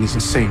don't mean he's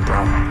insane,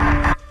 bro.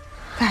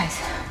 Guys,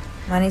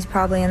 money's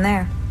probably in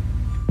there.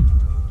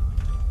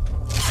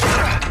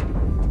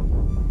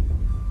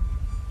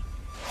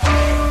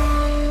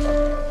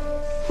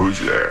 Who's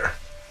there?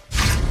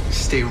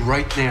 Stay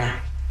right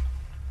there.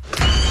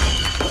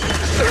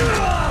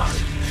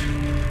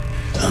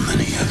 How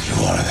many of you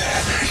are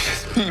there?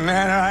 Hey,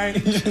 man, all right?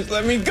 Just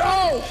let me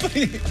go,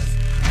 please.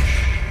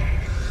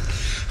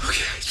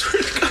 Okay, I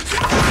swear to God.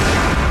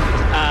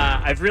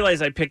 I've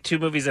realized I picked two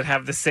movies that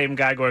have the same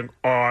guy going,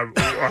 how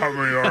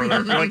many are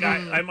there? Like,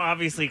 I'm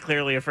obviously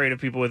clearly afraid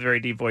of people with very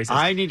deep voices.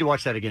 I need to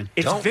watch that again.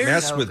 Don't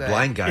mess with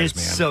blind guys, man.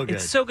 It's so good.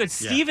 It's so good.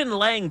 Stephen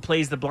Lang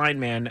plays the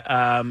blind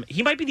man.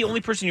 He might be the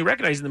only person you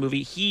recognize in the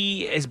movie.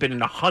 He has been in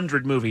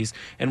 100 movies,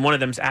 and one of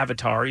them's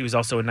Avatar. He was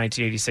also in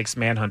 1986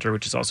 Manhunter,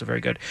 which is also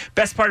very good.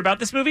 Best part about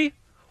this movie?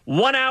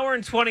 1 hour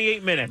and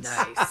 28 minutes.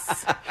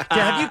 Nice.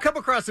 Have you come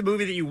across a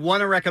movie that you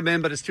want to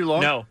recommend, but it's too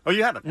long? No. Oh,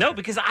 you haven't? No,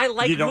 because I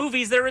like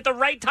movies that are at the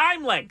right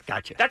time length.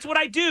 Gotcha. That's what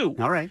I do.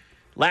 All right.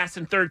 Last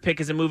and third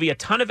pick is a movie a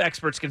ton of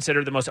experts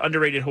consider the most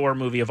underrated horror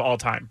movie of all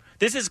time.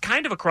 This is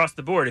kind of across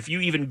the board. If you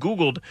even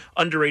Googled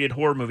underrated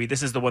horror movie,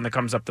 this is the one that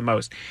comes up the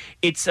most.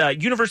 It's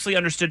universally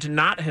understood to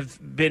not have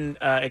been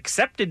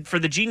accepted for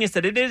the genius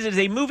that it is. It is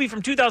a movie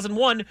from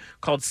 2001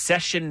 called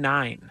Session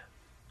 9.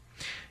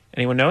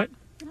 Anyone know it?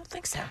 I don't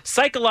think so.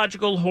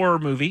 Psychological horror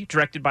movie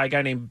directed by a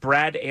guy named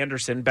Brad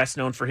Anderson, best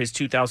known for his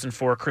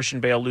 2004 Christian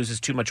Bale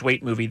Loses Too Much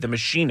Weight movie, The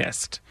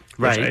Machinist,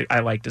 which Right. I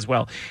liked as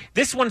well.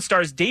 This one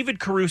stars David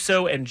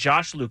Caruso and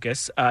Josh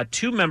Lucas,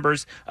 two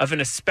members of an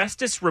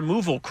asbestos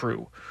removal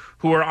crew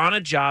who are on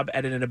a job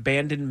at an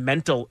abandoned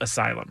mental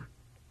asylum.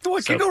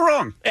 What could go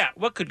wrong? Yeah,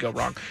 what could go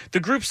wrong? The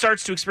group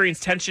starts to experience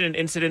tension and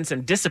incidents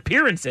and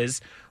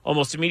disappearances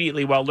almost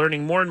immediately while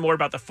learning more and more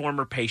about the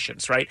former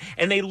patients, right?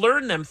 And they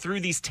learn them through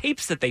these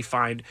tapes that they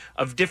find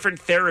of different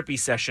therapy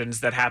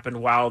sessions that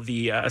happened while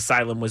the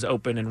asylum was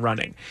open and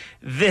running.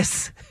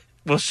 This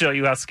will show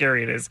you how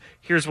scary it is.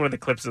 Here's one of the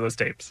clips of those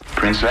tapes.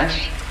 Princess,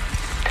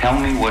 tell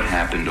me what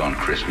happened on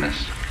Christmas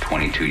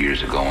 22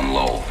 years ago in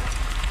Lowell.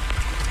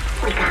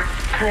 We got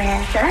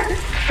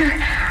presents.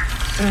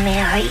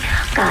 Mary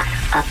got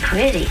a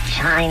pretty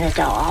china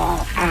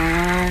doll,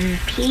 and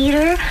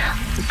Peter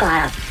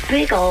got a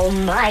big old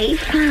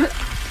knife.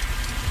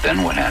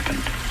 Then what happened?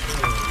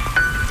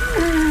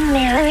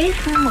 Mary's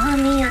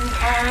mommy and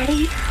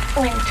daddy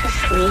went to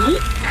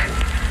sleep,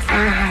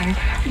 and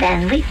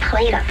then we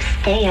played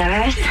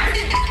upstairs.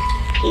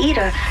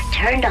 Peter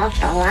turned off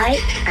the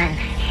light and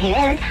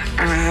hid,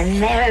 and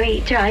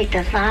Mary tried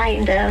to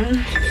find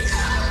him.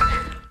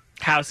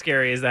 How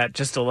scary is that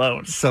just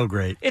alone? So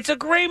great. It's a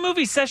great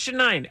movie, Session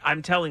 9.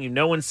 I'm telling you,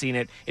 no one's seen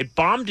it. It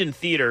bombed in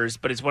theaters,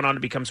 but it's went on to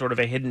become sort of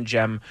a hidden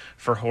gem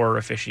for horror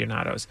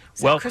aficionados.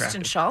 Is that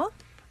Kristen Shaw?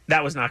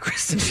 That was not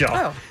Kristen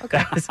Shaw. Oh,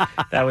 okay.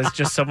 That was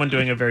just someone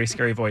doing a very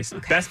scary voice.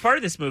 Okay. Best part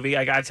of this movie,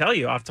 I gotta tell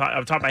you, off the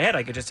top of my head,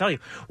 I could just tell you,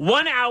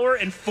 1 hour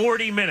and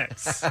 40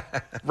 minutes,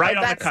 right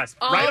on the cusp.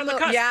 Right on the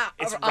cusp. Yeah,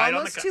 it's almost right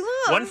on the cusp. too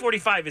long.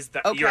 145 is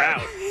the Okay. you're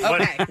out.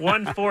 Okay.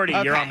 140,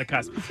 you're on the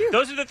cusp.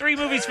 Those are the three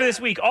movies for this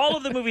week. All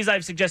of the movies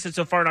I've suggested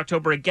so far in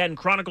October, again,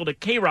 chronicled at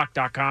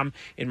krock.com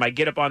in my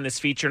Get Up On This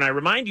feature. And I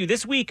remind you,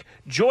 this week,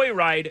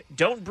 Joyride,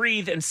 Don't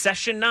Breathe, and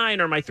Session 9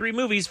 are my three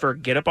movies for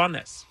Get Up On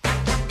This.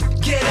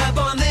 Get up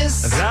on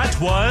this. That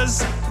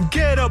was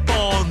Get Up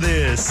On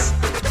This.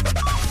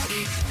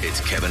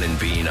 It's Kevin and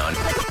Bean on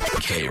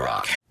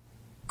K-Rock.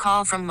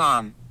 Call from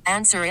mom.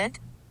 Answer it.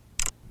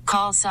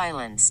 Call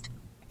silenced.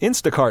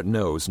 Instacart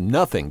knows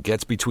nothing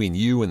gets between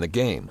you and the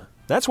game.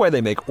 That's why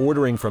they make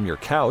ordering from your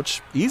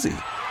couch easy.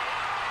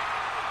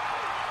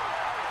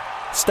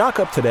 Stock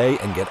up today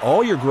and get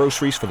all your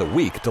groceries for the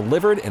week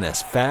delivered in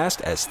as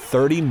fast as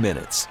 30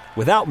 minutes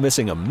without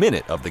missing a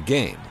minute of the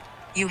game.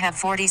 You have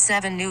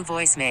 47 new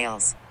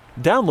voicemails.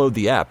 Download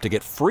the app to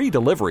get free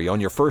delivery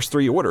on your first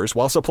three orders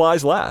while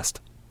supplies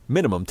last.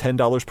 Minimum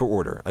 $10 per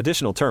order.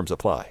 Additional terms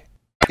apply.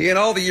 In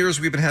all the years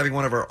we've been having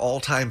one of our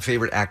all-time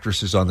favorite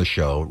actresses on the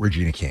show,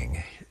 Regina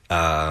King.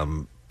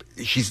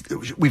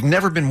 We've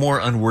never been more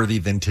unworthy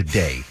than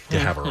today to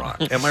have her on.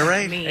 Am I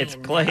right? It's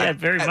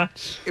very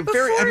much.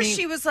 Before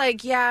she was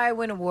like, yeah, I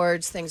win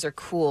awards, things are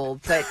cool.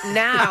 But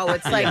now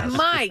it's like, Yes.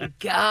 my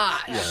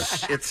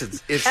gosh.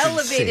 Yes, it's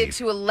elevated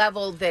insane. to a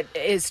level that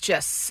is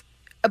just...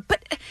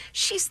 But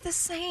she's the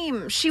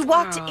same. She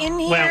walked in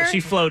here. Well, she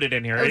floated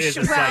in here. It is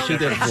a slight she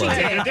did difference. float.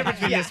 There's a difference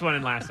between this one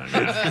and last time.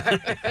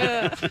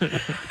 Yeah.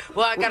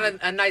 Well, I got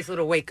a nice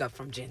little wake up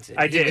from Jensen.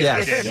 I did.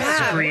 Yes. I did.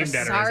 Yeah, Screamed we're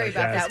at her sorry as I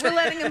about passed. that. We're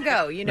letting him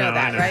go. You know No, I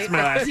that, know. right? It's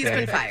my last He's day.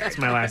 been fired. It's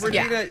my last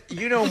day. Regina,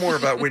 you know more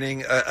about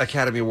winning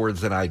Academy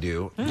Awards than I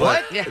do.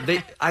 What?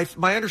 But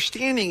my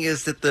understanding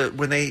is that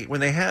when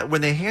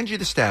they hand you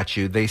the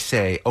statue, they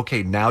say,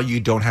 "Okay, now you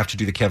don't have to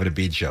do the Kevin and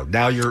Bean show.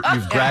 Now you've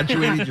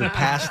graduated. You're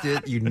past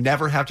it. You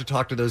never have to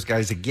talk to those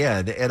guys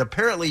again." And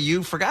apparently,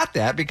 you forgot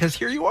that because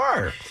here you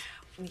are.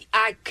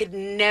 I could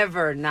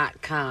never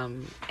not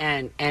come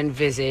and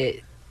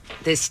visit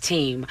this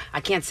team.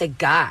 I can't say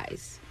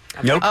guys.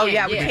 Nope. Oh,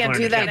 yeah, we can't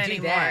do that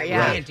anymore. Yeah.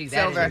 We can't do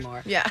that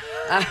anymore. Yeah.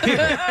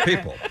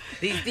 People.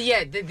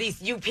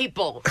 These you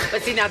people.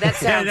 But see, now that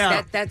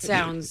sounds that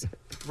sounds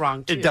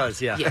wrong too. It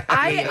does, yeah.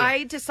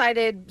 I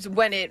decided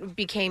when it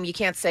became you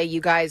can't say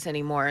you guys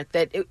anymore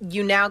that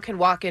you now can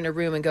walk in a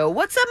room and go,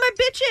 "What's up, my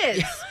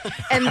bitches?"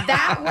 And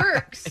that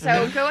works.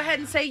 So go ahead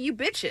and say you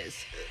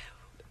bitches.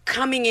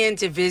 Coming in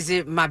to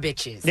visit my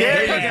bitches.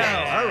 There you go.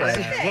 All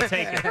right. We'll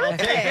take it. We'll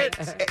take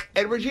it.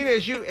 And Regina,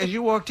 as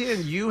you walked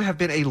in, you have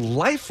been a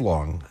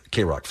lifelong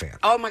K-Rock fan.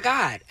 Oh my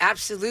God,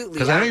 absolutely.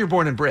 Because I know you're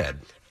born and bred.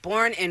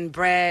 Born and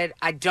bred.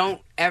 I don't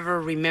ever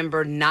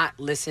remember not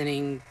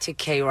listening to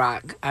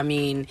K-Rock. I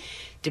mean,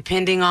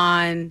 depending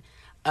on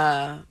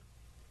the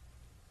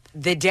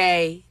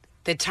day,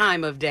 the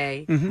time of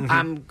day,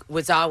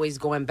 was always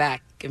going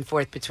back and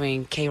forth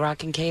between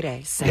K-Rock and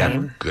K-Day.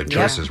 Yeah, good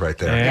choices right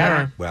there.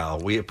 Yeah.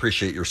 Well, we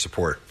appreciate your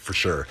support for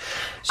sure.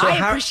 So I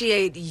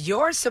appreciate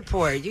your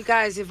support. You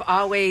guys have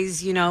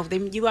always, you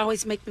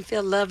always make me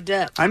feel loved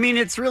up. I mean,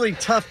 it's really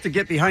tough to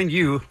get behind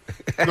you.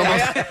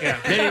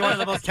 Maybe one of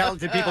the most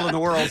talented people in the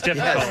world. It's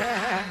difficult.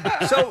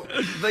 So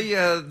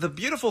the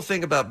beautiful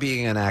thing about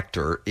being an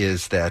actor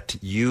is that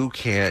you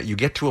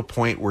get to a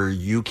point where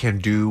you can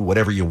do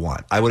whatever you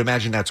want. I would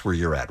imagine that's where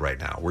you're at right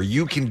now, where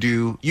you can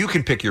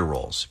pick your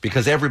roles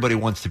because everybody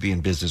wants to be in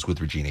business with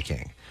Regina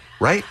King,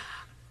 right?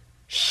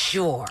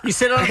 Sure. You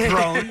sit on a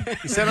throne.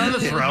 You sit on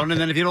the throne,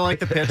 and then if you don't like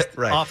the pitch,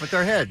 off with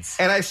their heads.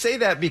 And I say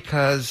that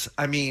because,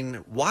 I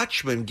mean,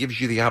 Watchmen gives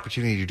you the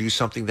opportunity to do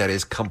something that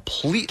is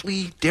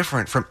completely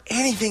different from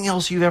anything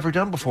else you've ever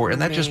done before.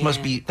 And that just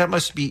must be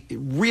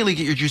really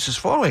get your juices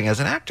flowing as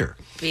an actor.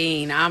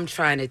 Bean, I'm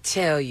trying to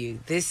tell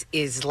you, this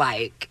is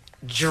like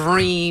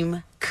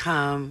dream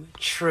come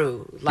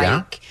true.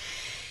 Like,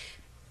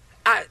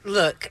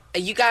 look,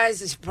 you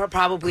guys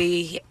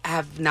probably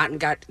haven't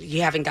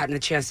gotten a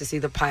chance to see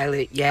the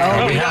pilot yet.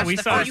 Oh, yeah, we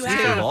saw it. You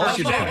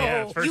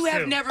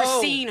have never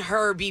seen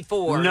her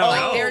before. No.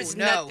 Like, there's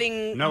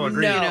nothing. No,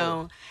 agreed. You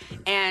know.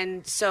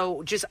 And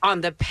so, just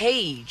on the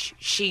page,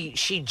 she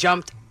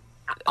jumped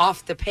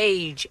off the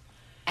page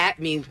at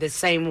me the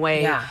same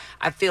way. Yeah.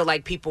 I feel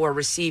like people are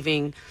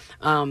receiving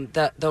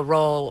the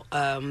role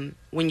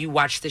when you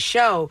watch the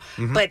show.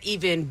 But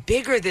even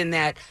bigger than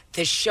that,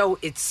 the show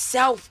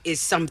itself is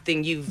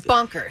something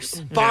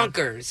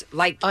bonkers.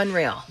 Like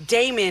unreal.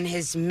 Damon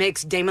has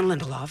mixed Damon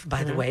Lindelof,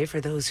 by the way,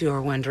 for those who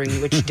are wondering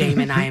which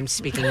Damon I am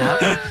speaking of.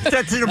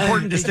 That's an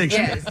important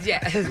distinction.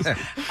 Yes.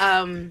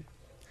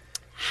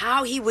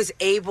 How he was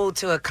able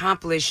to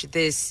accomplish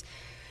this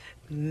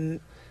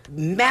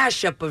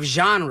mashup of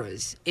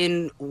genres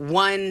in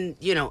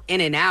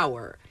in an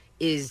hour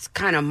is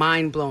kind of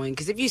mind-blowing.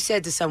 Because if you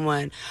said to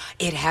someone,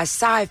 it has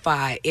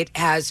sci-fi, it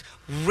has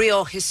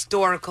real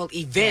historical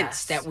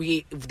events that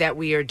we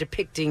are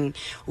depicting,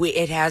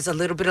 it has a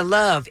little bit of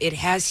love, it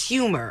has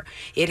humor,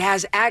 it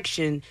has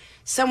action,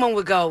 someone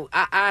would go,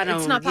 I don't...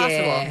 It's not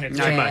possible. It's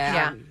too much.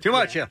 Yeah. Too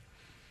much, yeah.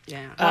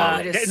 Yeah.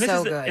 It is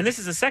so good. And this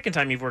is the second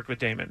time you've worked with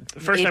Damon. The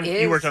first time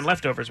you worked on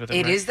Leftovers with him.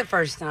 It right? is the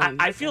first time.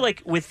 I feel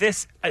like with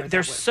this,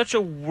 there's such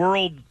a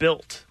world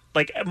built.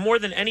 Like, more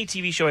than any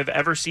TV show I've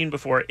ever seen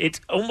before, it's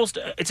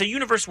a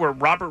universe where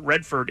Robert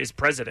Redford is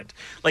president.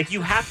 Like,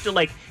 you have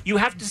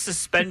to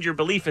suspend your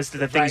belief as to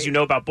the things you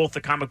know about both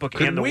the comic book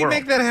and the world. Can we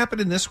make that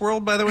happen in this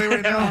world, by the way,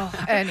 right now?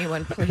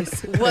 Anyone,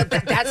 please. Well,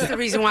 that's the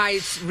reason why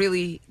it's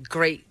really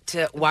great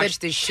to watch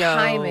this show.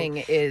 Timing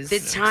is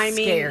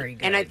scary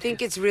good. And I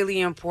think it's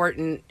really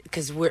important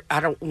because I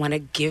don't want to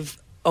give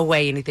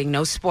away anything,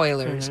 no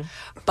spoilers,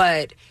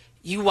 but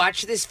you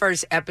watch this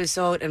first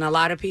episode and a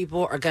lot of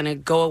people are going to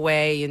go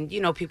away and,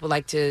 people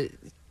like to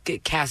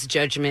cast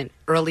judgment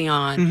early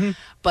on.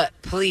 But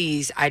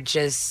please, I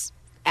just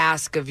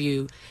ask of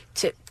you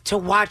to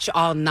watch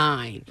all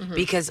 9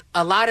 because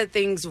a lot of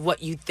things,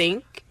 what you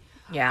think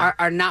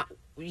are not,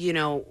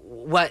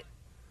 what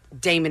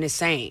Damon is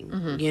saying,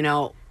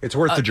 It's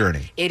worth the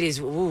journey. It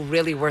is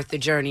really worth the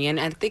journey. And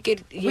I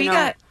think we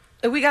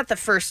got the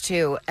first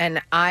 2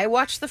 and I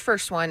watched the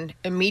first one,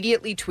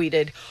 immediately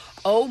tweeted,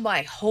 "Oh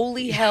my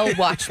holy hell,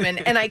 Watchmen."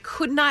 And I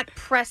could not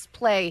press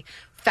play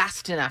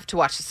fast enough to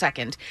watch the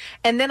second.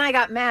 And then I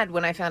got mad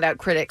when I found out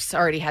critics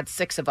already had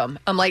 6 of them.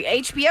 I'm like,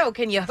 HBO,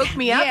 can you hook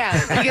me up?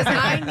 Yeah. Because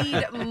I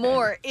need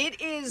more.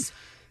 It is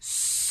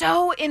so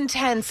so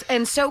intense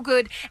and so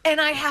good, and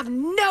I have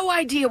no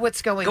idea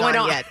what's going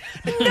on yet.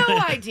 No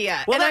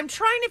idea. Well, and I'm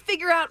trying to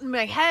figure out in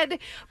my head,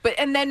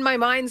 and then my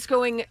mind's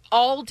going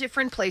all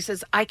different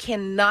places. I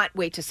cannot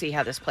wait to see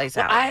how this plays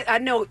out. I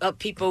know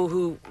people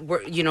who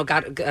were,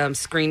 got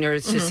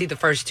screeners to see the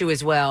first two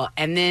as well,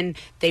 and then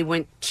they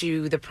went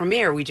to the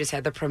premiere. We just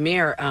had the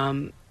premiere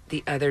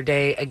the other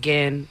day.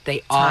 Again,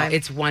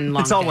 it's one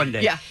long. It's all day. one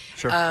day. Yeah,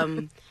 sure.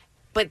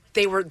 But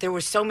there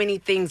were so many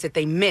things that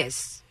they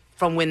missed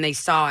from when they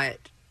saw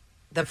it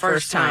the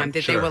first time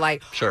that they were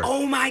like,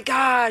 oh my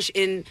gosh.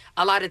 And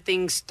a lot of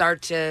things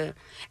start to,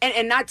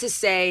 and not to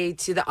say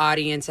to the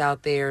audience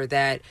out there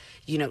that,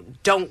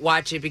 don't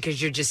watch it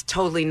because you're just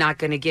totally not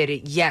going to get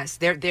it. Yes,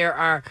 there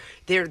are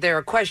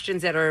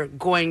questions that are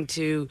going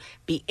to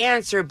be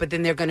answered, but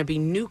then there are going to be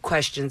new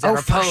questions that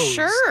are posed.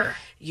 For sure.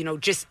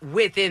 Just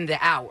within the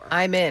hour.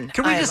 I'm in.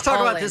 Can we just talk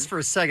about this for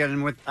a second?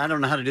 And I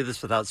don't know how to do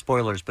this without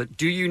spoilers, but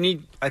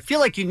I feel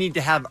like you need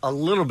to have a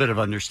little bit of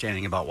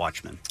understanding about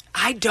Watchmen.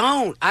 I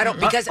don't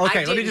because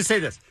okay, let me just say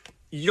this.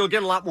 You'll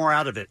get a lot more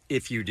out of it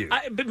if you do.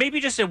 But maybe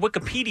just a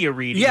Wikipedia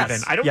read. Yes,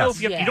 even. I don't know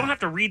if you don't have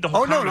to read the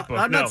whole comic book.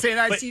 I'm not saying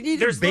that. You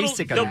need a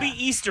basic. There'll be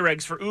Easter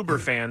eggs for Uber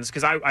fans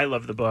because I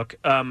love the book.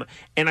 And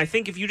I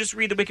think if you just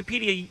read the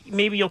Wikipedia,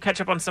 maybe you'll catch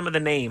up on some of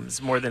the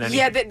names more than anything.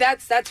 Yeah,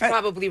 that's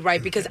probably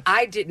right because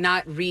I did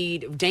not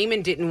read.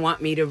 Damon didn't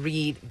want me to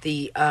read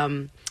the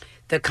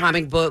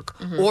comic book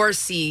or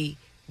see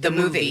the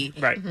movie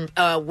right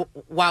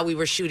while we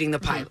were shooting the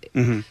pilot.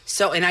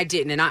 So, and I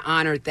didn't, and I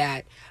honored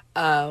that.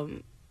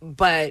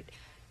 But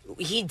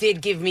he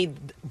did give me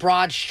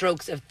broad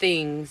strokes of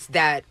things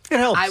that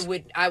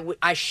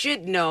I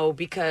should know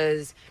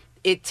because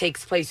it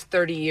takes place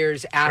 30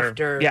 years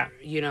after the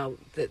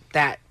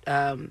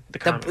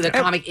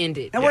comic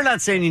ended. And we're not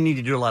saying you need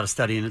to do a lot of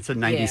studying. It's a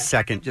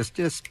 90-second. Just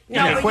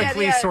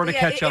quickly sort of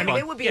catch up on.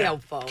 It would be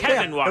helpful.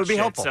 Kevin watched it, would be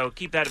helpful. So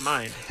keep that in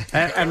mind.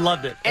 And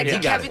loved it. And to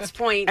Kevin's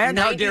point, and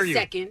how dare you?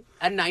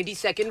 A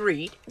 90-second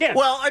read. Yeah.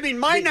 Well, I mean,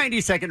 my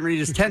 90-second read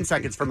is 10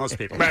 seconds for most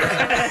people. Which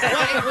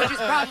is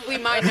probably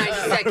my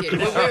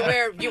 90-second.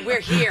 We're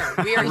here.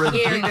 We are here,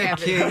 Regina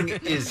Kevin. King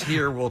is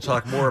here. We'll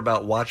talk more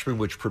about Watchmen,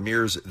 which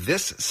premieres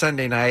this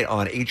Sunday night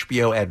on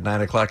HBO at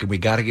 9 o'clock. And we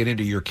got to get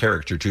into your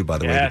character, too, by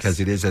the way,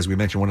 because it is, as we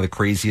mentioned, one of the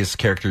craziest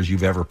characters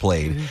you've ever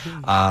played.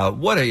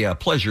 What a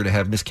pleasure to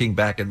have Miss King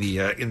back in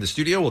the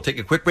studio. We'll take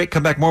a quick break,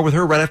 come back more with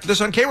her right after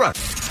this on K-Rock.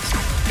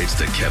 It's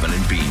the Kevin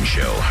and Bean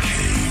Show.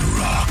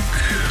 K-Rock.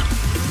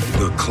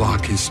 The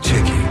clock is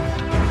ticking.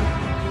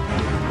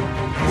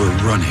 We're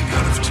running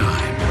out of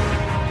time.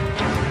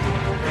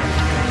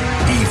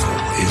 Evil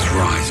is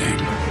rising.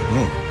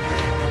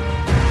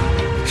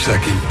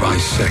 Second by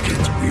second,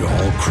 we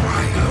all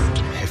cry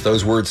out. If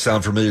those words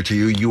sound familiar to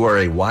you, you are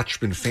a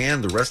Watchmen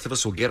fan. The rest of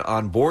us will get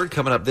on board.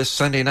 Coming up this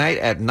Sunday night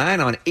at 9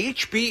 on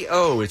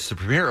HBO. It's the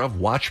premiere of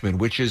Watchmen,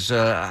 which is,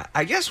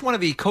 I guess, one of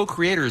the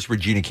co-creators,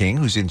 Regina King,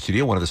 who's in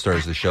studio, one of the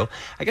stars of the show.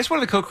 I guess one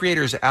of the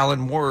co-creators,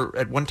 Alan Moore,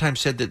 at one time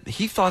said that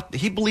he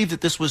believed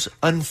that this was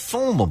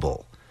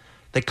unfilmable.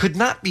 That could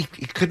not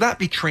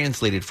be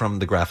translated from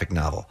the graphic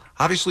novel.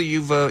 Obviously,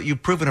 you've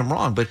proven him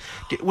wrong. But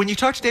when you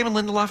talked to Damon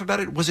Lindelof about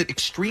it, was it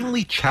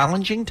extremely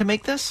challenging to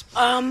make this?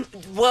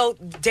 Well,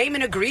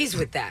 Damon agrees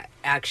with that.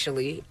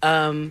 Actually,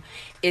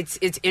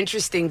 it's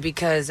interesting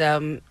because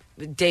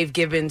Dave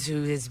Gibbons,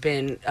 who has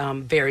been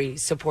very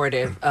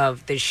supportive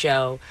of the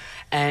show,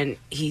 and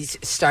he's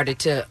started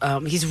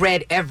to he's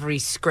read every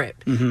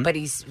script, but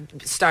he's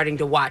starting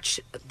to watch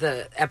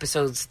the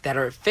episodes that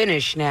are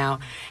finished now.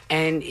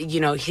 And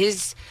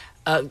his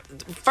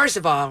first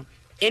of all,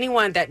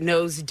 anyone that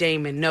knows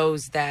Damon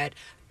knows that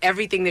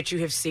everything that you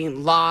have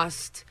seen,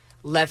 Lost,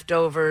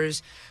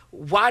 Leftovers,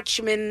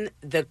 Watchmen,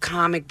 the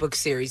comic book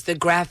series, the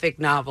graphic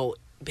novel,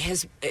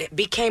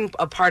 became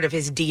a part of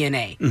his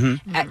DNA.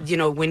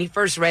 When he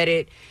first read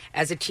it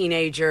as a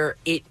teenager,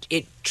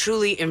 it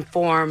truly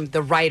informed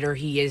the writer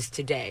he is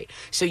today.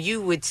 So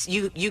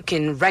you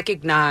can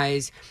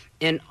recognize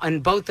in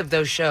both of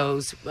those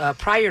shows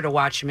prior to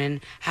Watchmen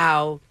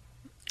how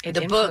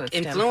the book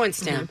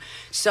influenced him.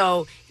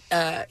 So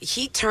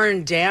he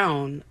turned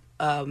down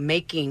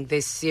making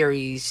this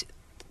series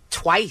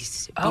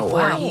twice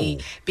before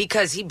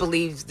because he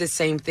believes the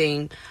same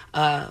thing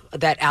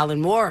that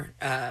Alan Moore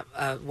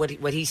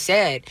what he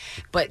said.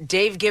 But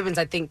Dave Gibbons,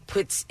 I think,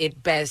 puts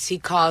it best. He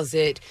calls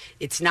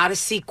it's not a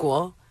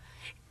sequel,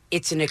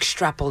 it's an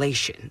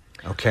extrapolation.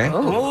 Okay.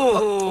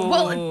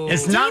 Well,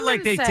 it's not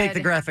like they take the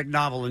graphic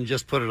novel and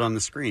just put it on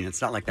the screen.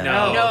 It's not like that.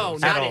 No,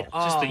 not at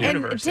all. Just the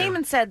universe. And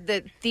Damon said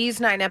that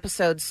these 9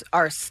 episodes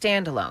are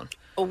standalone.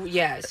 Oh,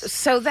 yes.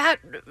 So that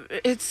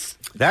begs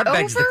over?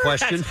 the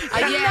question.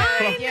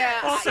 Yeah.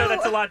 Also,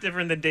 that's a lot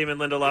different than Damon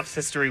Lindelof's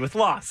history with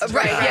Lost.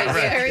 Right,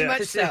 very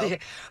much so.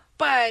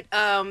 But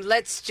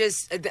let's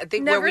just, I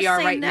think Never where we are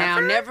say right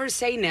never? now, never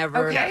say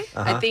never. Okay.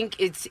 I think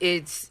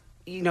it's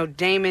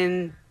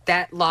Damon,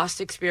 that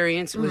Lost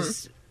experience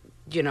was,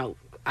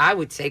 I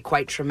would say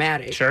quite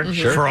traumatic. Sure.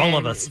 For all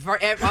of us.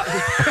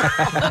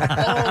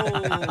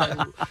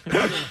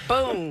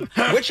 Boom.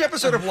 Which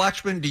episode of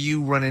Watchmen do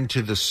you run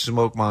into the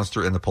smoke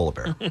monster and the polar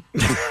bear?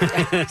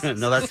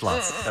 No, that's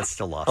Lost. That's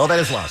still Lost. Oh, that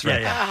is Lost,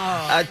 right?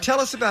 Yeah. Tell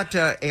us about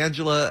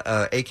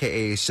Angela,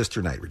 a.k.a.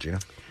 Sister Knight, Regina.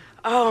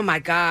 Oh, my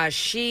gosh.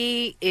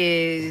 She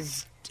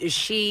is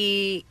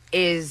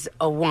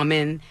a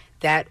woman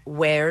that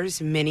wears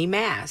many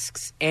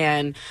masks.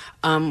 And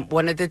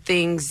one of the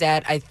things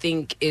that I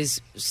think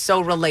is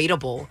so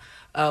relatable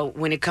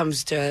when it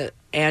comes to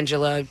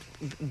Angela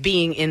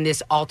being in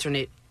this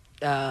alternate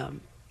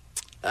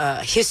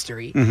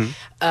history,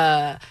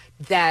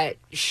 that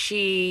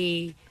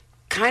she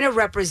kind of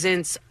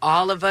represents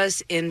all of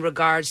us in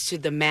regards to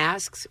the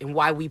masks and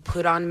why we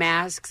put on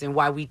masks and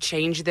why we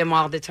change them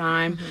all the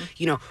time.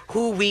 You know,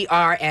 who we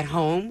are at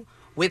home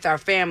with our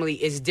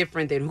family is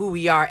different than who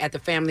we are at the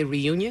family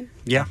reunion.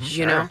 Yeah.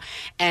 You know,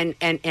 and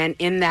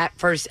in that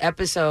first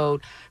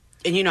episode,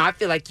 and, you know, I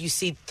feel like you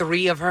see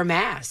 3 of her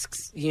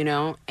masks, you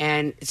know,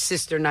 and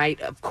Sister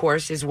Knight, of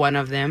course, is one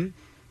of them.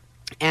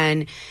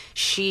 And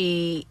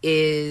she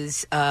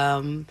is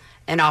an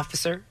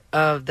officer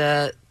of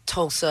the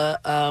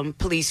Tulsa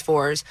police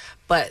force,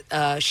 but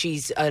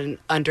she's an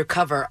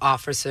undercover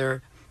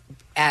officer,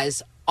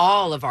 as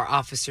all of our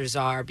officers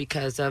are,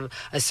 because of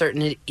a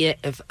certain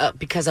event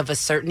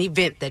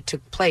that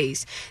took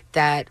place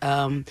that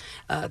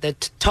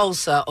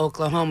Tulsa,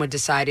 Oklahoma,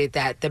 decided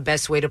that the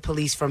best way to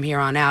police from here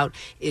on out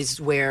is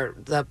where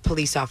the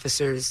police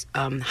officers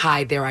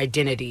hide their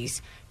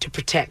identities to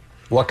protect.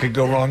 What could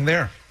go wrong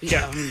there?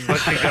 Yeah,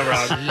 what could go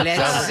wrong?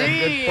 Let's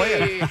see.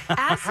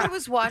 As I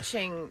was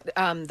watching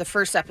the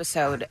first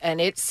episode, and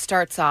it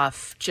starts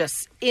off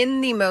just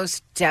in the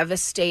most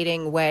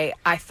devastating way,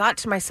 I thought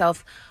to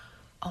myself,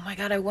 oh my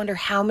God, I wonder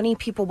how many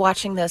people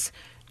watching this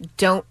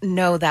don't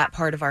know that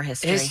part of our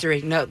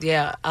history. No,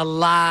 yeah, a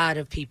lot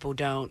of people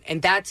don't.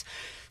 And that's,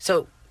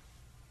 so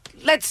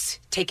let's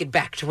take it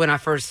back to when I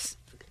first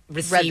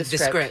received the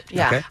script.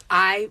 Yeah. Okay.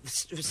 I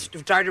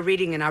started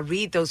reading, and I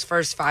read those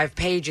first 5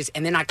 pages,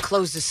 and then I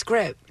close the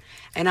script,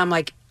 and I'm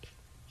like,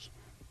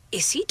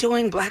 is he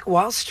doing Black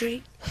Wall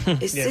Street?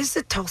 Is this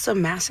the Tulsa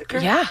Massacre?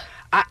 Yeah.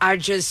 I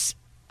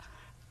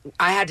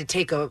had to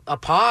take a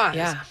pause.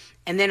 Yeah.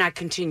 And then I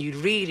continued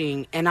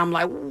reading, and I'm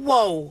like,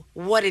 whoa,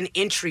 what an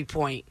entry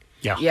point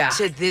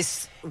to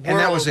this world.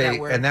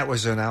 And that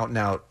was an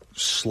out-and-out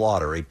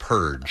slaughter, a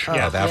purge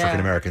of African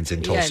Americans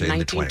in Tulsa in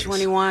the 20s.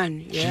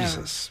 1921. Yeah.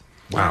 Jesus.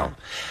 Wow.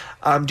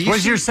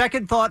 Was your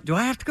second thought, do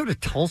I have to go to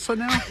Tulsa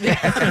now?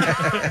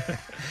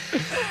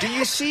 Do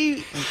you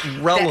see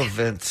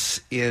relevance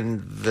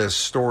in the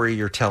story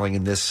you're telling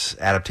in this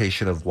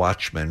adaptation of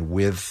Watchmen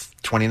with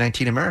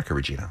 2019 America,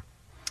 Regina?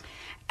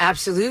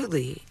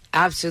 Absolutely.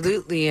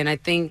 And I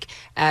think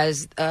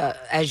as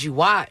you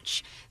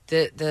watch,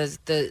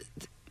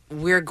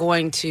 we're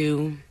going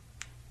to,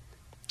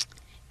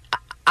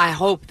 I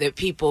hope that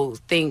people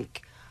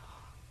think,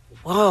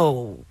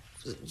 whoa,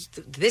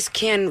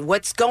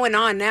 what's going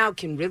on now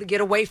can really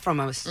get away from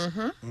us.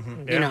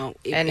 You know,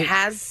 it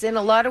has in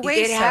a lot of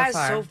ways. It has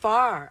so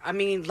far. I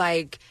mean,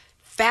 like,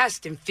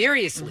 fast and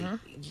furiously.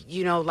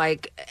 You know,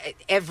 like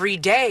every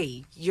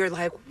day, you're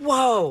like,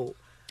 whoa.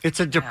 It's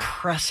a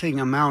depressing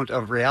amount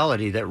of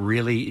reality that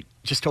really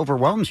just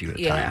overwhelms you at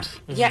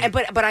times. Yeah,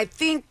 but I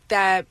think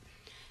that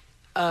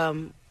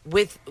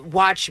with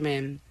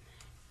Watchmen,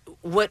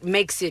 what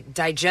makes it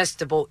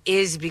digestible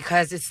is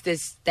because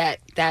it's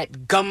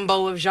that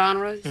gumbo of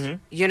genres,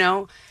 you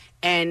know,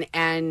 and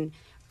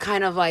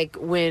kind of like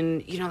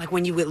when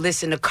you would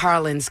listen to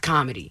Carlin's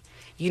comedy,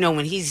 you know,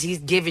 when he's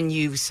giving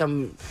you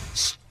some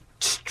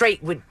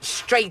straight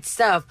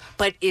stuff,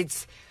 but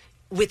it's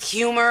with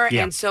humor,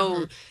 and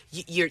so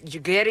you're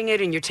getting it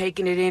and you're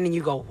taking it in, and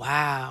you go,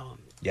 wow.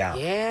 Yeah.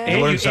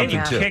 And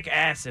you kick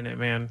ass in it,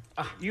 man.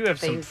 You have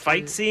some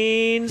fight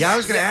scenes. Yeah, I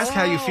was going to ask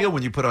how you feel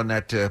when you put on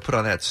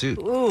that suit.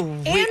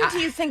 Ooh. Do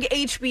you think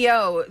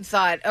HBO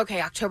thought, okay,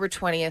 October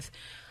 20th,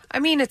 I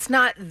mean, it's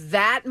not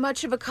that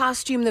much of a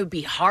costume that would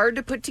be hard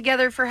to put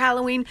together for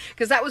Halloween,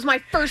 because that was my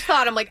first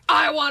thought. I'm like,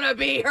 I want to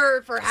be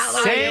her for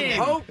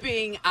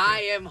Halloween.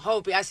 I am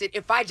hoping. I said,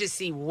 if I just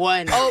see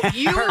one. Oh,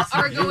 you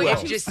are going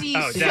to just see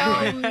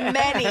so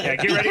many.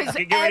 Get ready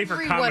for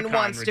everyone Comic-Con,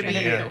 wants to be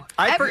Virginia.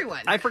 you.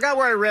 Everyone. I forgot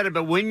where I read it,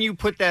 but when you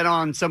put that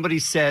on, somebody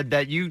said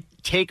that you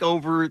take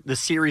over the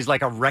series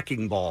like a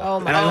wrecking ball. Oh,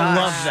 my and I gosh.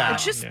 love that.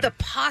 Just the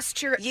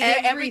posture,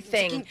 everything.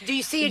 everything. Do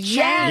you see it?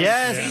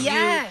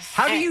 Yes.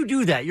 How do you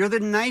do that? You're the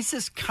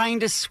nicest,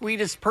 kindest,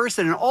 sweetest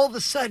person, and all of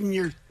a sudden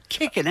you're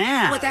kicking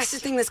ass. Well, that's the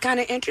thing that's kind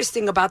of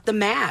interesting about the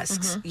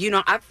masks. You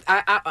know,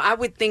 I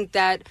would think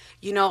that,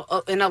 you know,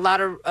 in a lot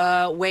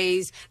of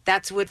ways,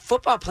 that's what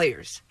football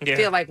players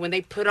feel like when they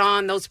put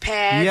on those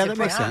pads. Yeah, that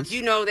makes sense.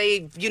 You know,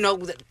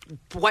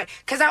 what?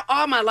 Because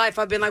all my life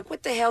I've been like,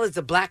 what the hell is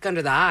the black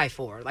under the eye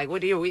for? Like,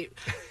 what do you?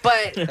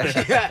 But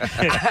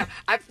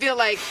I feel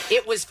like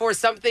it was for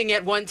something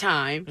at one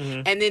time,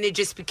 and then it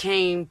just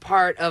became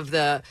part of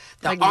the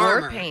like armor.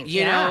 war paint,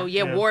 you know,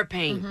 war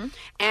paint,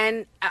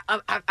 and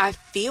I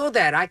feel feel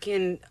that. I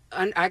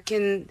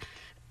can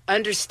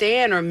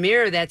understand or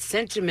mirror that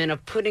sentiment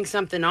of putting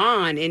something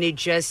on, and it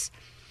just...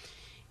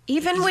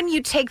 Even when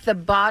you take the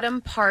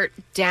bottom part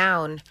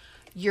down,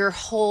 your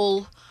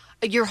whole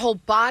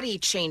body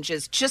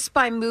changes just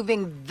by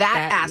moving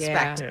that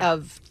aspect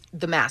of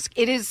the mask.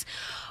 It is...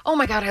 Oh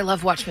my God, I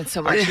love Watchmen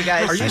so much, you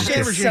guys. Are you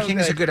saying Regina King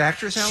is a good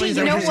actress, Allie?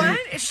 You know what?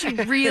 She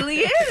really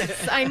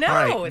is. I know. All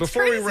right, it's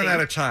before crazy. we run out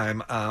of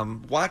time,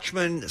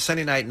 Watchmen,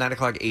 Sunday night, 9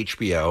 o'clock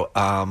HBO.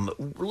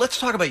 Let's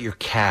talk about your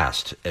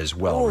cast as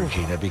well,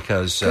 Regina,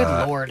 because Good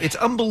Lord. It's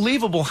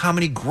unbelievable how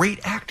many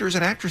great actors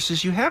and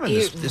actresses you have in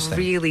this thing. It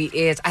really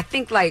is. I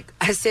think, like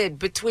I said,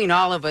 between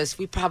all of us,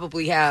 we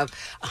probably have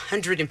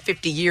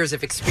 150 years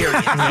of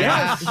experience.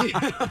 Yes. You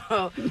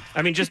know?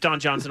 I mean, just Don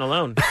Johnson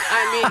alone.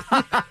 I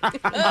mean,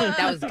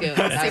 that was good.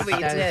 See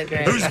what you did.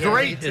 Who's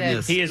great in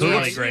this? He is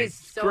really great.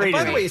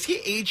 By the way, is he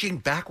aging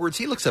backwards?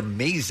 He looks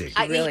amazing.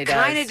 He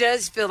kind of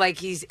does feel like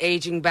he's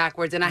aging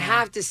backwards, and I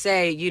have to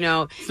say, you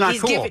know,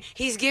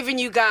 he's giving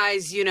you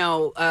guys, you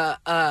know,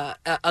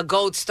 a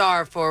gold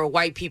star for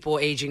white people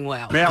aging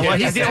well. Yeah, well,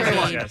 he's the only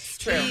one.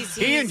 Yes.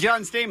 He and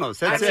John Stamos.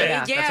 That's it.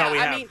 Yeah, That's all we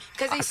have. I mean,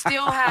 because they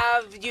still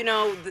have, you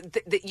know,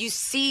 you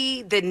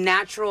see the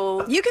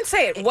natural. You can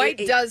say it. White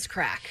does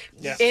crack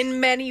in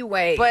many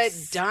ways, but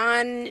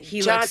Don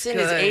Johnson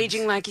is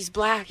aging like he's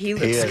black. He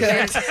looks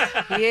good.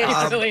 He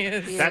is. Really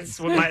is. That's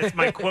what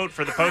my quote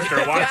for the poster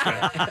of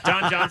Watchmen.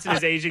 Don Johnson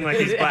is aging like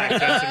he's black.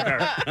 That's her.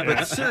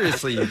 But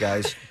seriously, you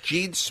guys,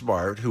 Gene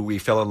Smart, who we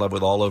fell in love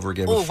with all over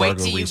again with Fargo wait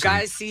till you recently.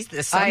 guys see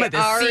some of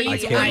the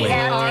scenes.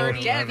 I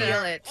already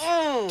feel it.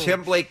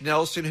 Tim Blake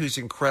Nelson, who's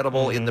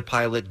incredible in the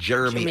pilot.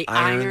 Jeremy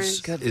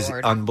Irons is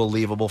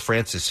unbelievable.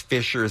 Francis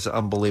Fisher is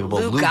unbelievable.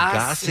 Lou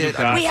Gossett.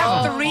 We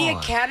have 3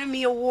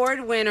 Academy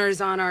Award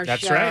winners on our show.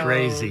 That's right.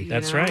 Crazy.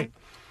 That's right.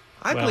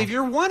 I believe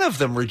you're one of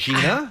them,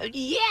 Regina.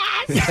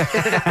 Yes.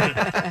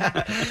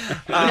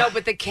 No,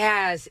 but the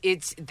cast,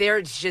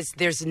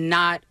 there's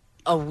not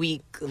a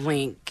weak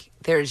link.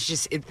 There's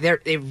just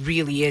it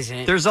really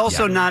isn't. There's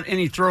also not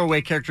any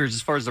throwaway characters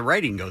as far as the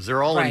writing goes.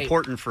 They're all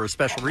important for a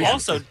special reason.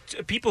 Also,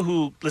 people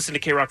who listen to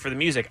K-Rock for the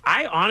music,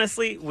 I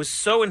honestly was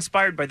so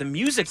inspired by the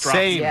music drops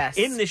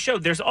in this show.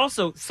 There's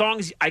also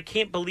songs I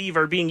can't believe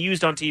are being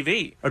used on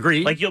TV.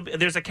 Agreed. Like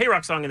there's a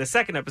K-Rock song in the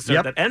second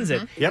episode that ends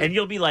it, and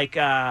you'll be like,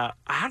 how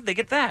did they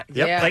get that?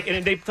 Like,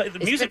 and they play the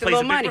music plays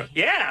a big role.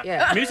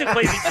 Yeah, music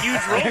plays a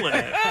huge role in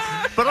it.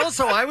 But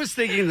also, I was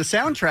thinking the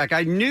soundtrack.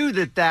 I knew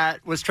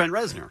that was Trent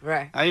Reznor.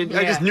 Right.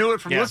 I just knew it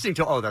from listening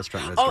to. That's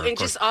Trent Reznor. Oh, and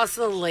just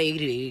also,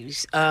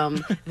 ladies,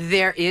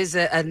 there is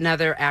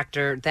another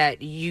actor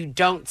that you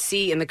don't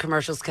see in the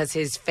commercials because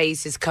his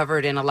face is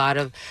covered in a lot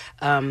of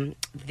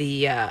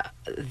the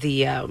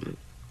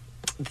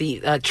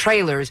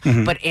trailers.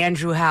 But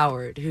Andrew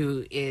Howard,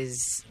 who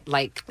is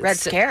like Red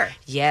Scare,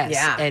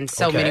 and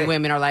so many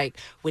women are like,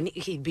 when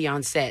he'd be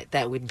on set,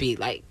 that would be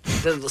like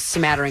the little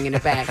smattering in the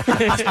back.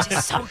 He's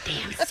just so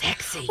damn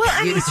sexy. Well,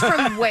 and he's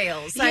from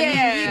Wales. I mean, you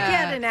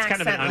get an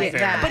accent kind of like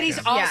that. But he's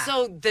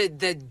also the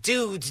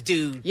dude's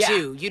dude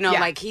too. You know,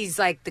 like he's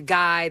like the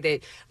guy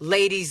that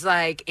ladies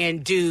like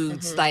and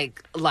dudes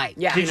like.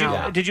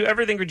 Did you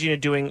ever think, Regina,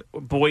 doing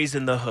Boys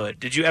in the Hood?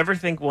 Did you ever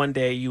think one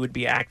day you would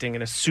be acting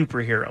in a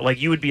superhero?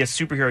 Like you would be a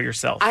superhero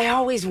yourself? I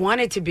always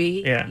wanted to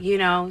be. You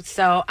know,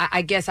 so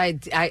I guess I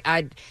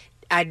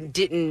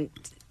didn't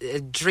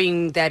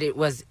dream that it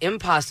was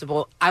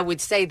impossible. I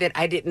would say that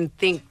I didn't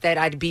think that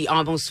I'd be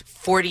almost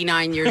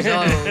 49 years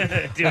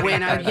old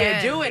when I'm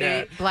doing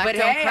it. Black but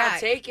don't hey, crack. I'll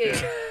take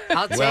it.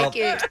 I'll take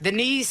it. The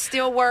knees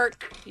still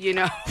work, you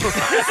know.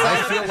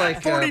 I feel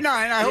like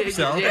 49. I hope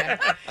so.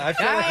 I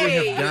feel like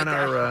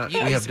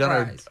we have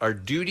done our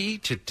duty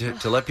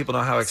to let people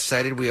know how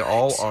excited we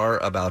all are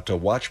about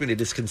Watchmen.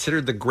 It is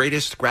considered the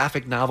greatest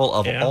graphic novel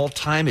of all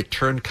time. It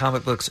turned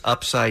comic books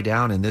upside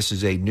down, and this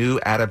is a new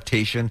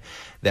adaptation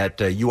that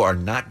you are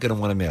not going to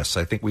want to miss.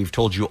 I think we've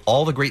told you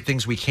all the great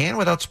things we can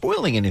without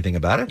spoiling anything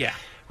about it. Yeah.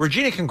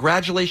 Regina,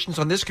 congratulations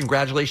on this.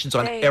 Congratulations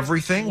on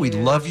everything. We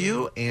love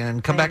you,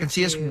 and come back and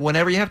see us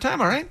whenever you have time,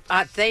 all right?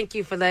 Thank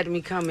you for letting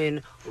me come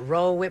and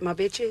roll with my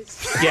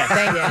bitches. Yeah.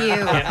 Thank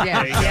you.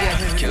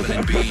 Kevin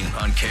and Bean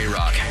on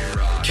K-Rock.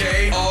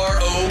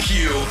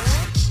 KROQ.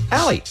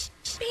 Allie.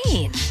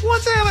 Bean.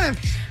 What's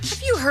happening?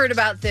 Have you heard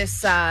about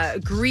this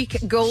Greek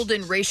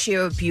golden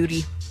ratio of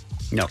beauty?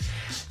 No.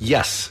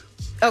 Yes.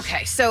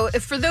 Okay, so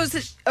for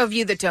those of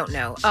you that don't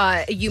know,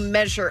 you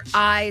measure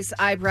eyes,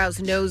 eyebrows,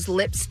 nose,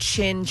 lips,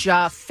 chin,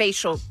 jaw,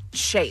 facial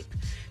shape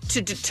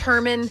to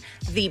determine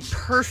the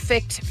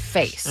perfect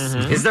face.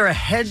 Is there a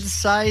head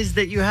size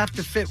that you have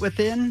to fit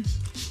within?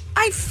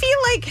 I feel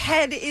like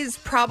head is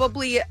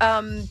probably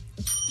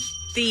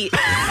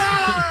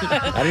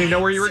I didn't even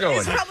know where you were going.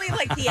 It's probably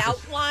like the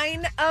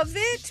outline of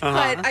it,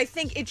 but I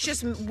think it's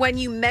just when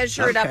you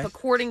measure it up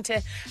according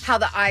to how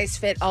the eyes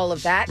fit, all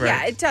of that. Right.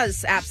 Yeah, it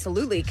does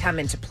absolutely come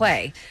into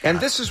play. And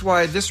this is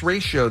why this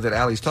ratio that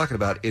Allie's talking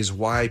about is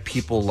why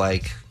people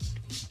like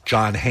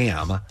John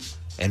Hamm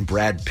and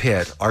Brad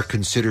Pitt are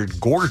considered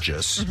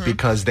gorgeous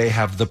because they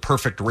have the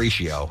perfect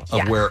ratio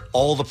of where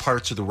all the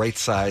parts are the right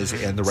size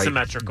and the right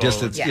Symmetrical.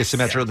 distance, Yes.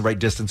 symmetrical and the right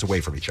distance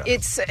away from each other.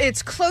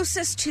 It's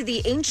closest to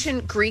the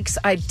ancient Greeks'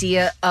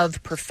 idea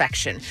of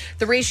perfection.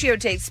 The ratio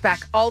dates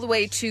back all the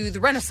way to the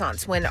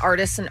Renaissance when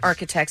artists and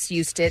architects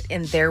used it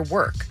in their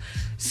work.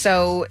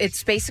 So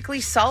it's basically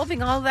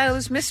solving all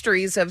those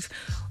mysteries of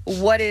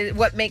what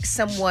makes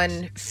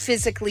someone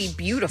physically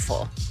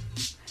beautiful.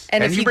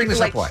 And if you bring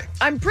this up, why?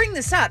 I'm bringing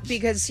this up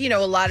because, a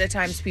lot of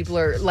times people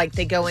are like,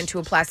 they go into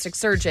a plastic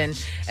surgeon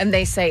and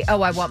they say,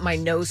 oh, I want my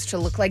nose to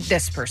look like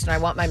this person. I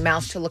want my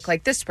mouth to look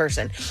like this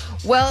person.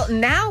 Well,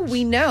 now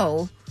we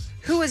know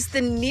who is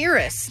the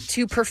nearest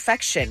to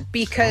perfection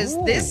because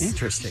this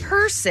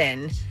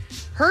person,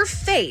 her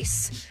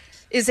face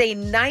is a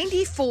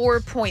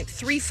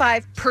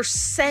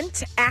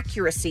 94.35%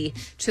 accuracy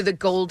to the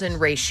golden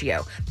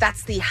ratio.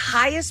 That's the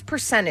highest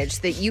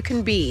percentage that you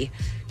can be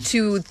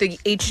to the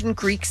ancient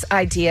Greeks'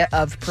 idea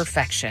of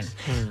perfection.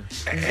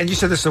 And you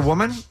said this is a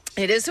woman?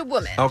 It is a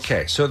woman.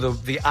 Okay, so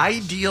the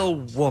ideal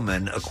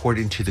woman,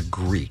 according to the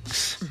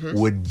Greeks,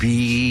 would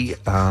be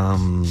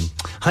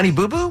Honey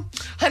Boo Boo?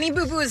 Honey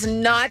Boo Boo is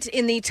not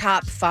in the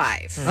top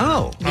 5.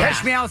 Oh.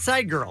 Catch me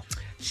outside, girl.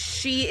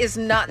 She is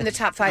not in the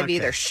top 5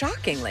 either,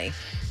 shockingly.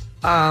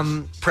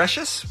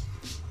 Precious?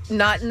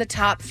 Not in the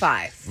top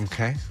 5.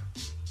 Okay.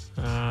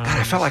 God,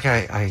 I felt like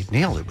I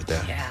nailed it with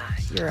that.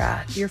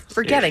 Yeah, you're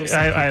forgetting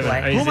something.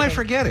 Who am I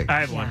forgetting? I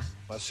have one.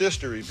 My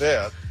sister,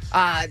 Yvette.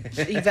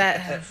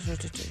 Yvette.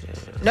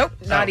 Nope,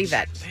 not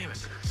Yvette. Damn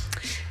it.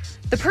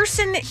 The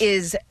person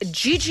is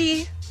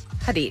Gigi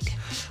Hadid.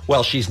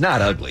 Well, she's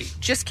not ugly.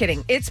 Just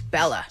kidding. It's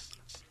Bella.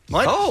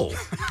 What? Oh.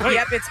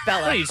 Yep, it's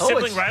Bella. Wait,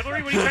 sibling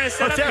rivalry? What are you trying to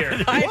set up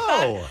here? I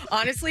thought,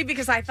 honestly,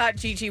 because I thought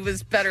Gigi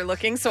was better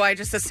looking, so I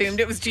just assumed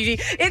it was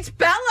Gigi. It's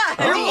Bella.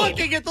 You're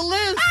looking at the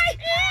list. I am.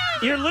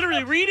 You're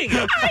literally reading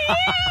it. I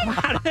am.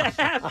 How did that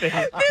happen?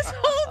 This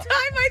whole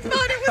time I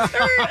thought it was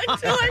her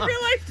until I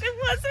realized it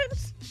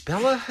wasn't.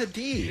 Bella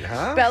Hadid,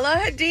 huh? Bella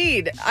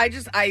Hadid.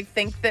 I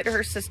think that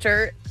her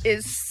sister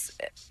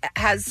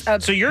has a...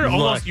 So you're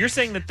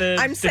saying that the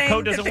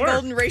code doesn't work. The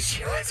golden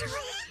ratio is wrong.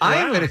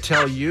 I'm going to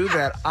tell you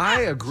that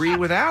I agree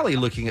with Allie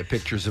looking at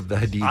pictures of the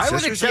Hadid I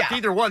would sisters. accept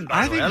either one.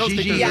 I think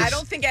Gigi I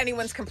don't think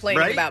anyone's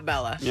complaining about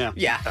Bella.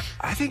 Yeah.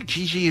 I think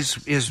Gigi is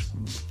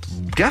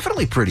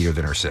definitely prettier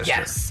than her sister.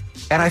 Yes.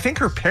 And I think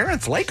her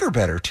parents like her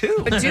better,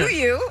 too. Do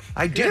you?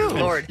 I do. Good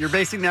Lord. You're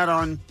basing that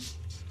on...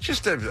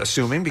 Just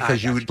assuming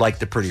because you would like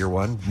the prettier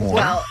one more.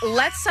 Well,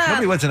 let's...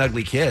 Nobody wants an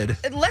ugly kid.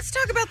 Let's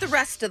talk about the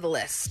rest of the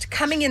list.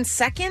 Coming in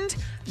second,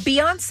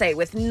 Beyonce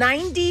with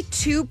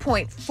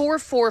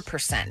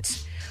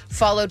 92.44%.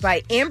 Followed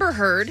by Amber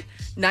Heard,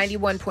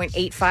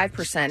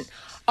 91.85%.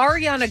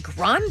 Ariana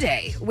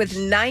Grande with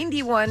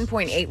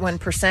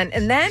 91.81%.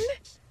 And then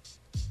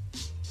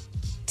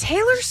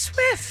Taylor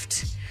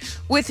Swift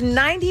with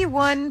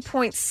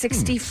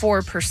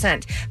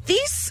 91.64%.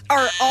 These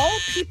are all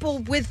people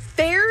with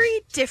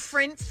very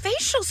different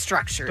facial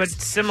structures. But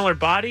similar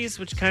bodies,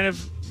 which kind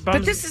of...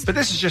 But this is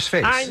just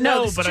face. I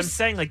know, but I'm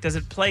saying, does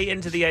it play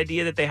into the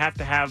idea that they have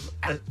to have...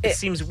 it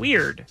seems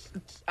weird.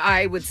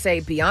 I would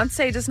say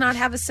Beyonce does not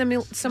have a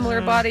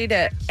similar body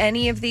to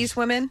any of these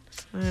women.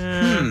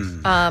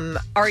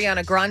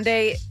 Ariana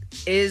Grande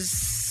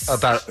is...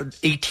 About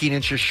 18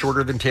 inches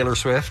shorter than Taylor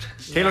Swift.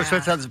 Taylor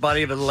Swift has the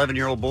body of an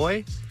 11-year-old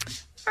boy.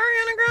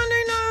 Ariana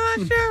Grande,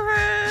 not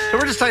sure. So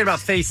we're just talking about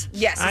face.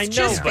 Yes, it's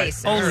just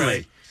faces.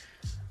 Only.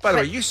 By the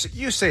way, you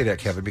say that,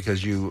 Kevin,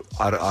 because you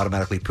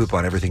automatically poop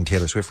on everything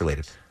Taylor Swift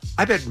related.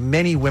 I bet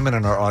many women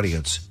in our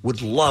audience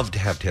would love to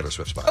have Taylor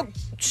Swift's body.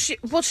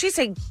 Oh, she's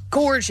a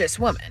gorgeous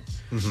woman.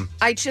 Mm-hmm.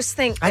 I just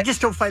think... I just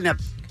don't find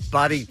that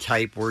body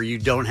type where you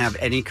don't have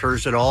any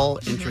curves at all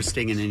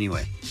interesting in any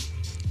way.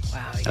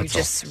 Wow, you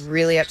just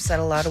really upset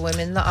a lot of women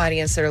in the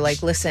audience that are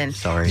like, listen,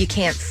 Sorry. you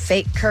can't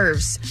fake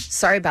curves.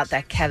 Sorry about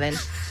that, Kevin.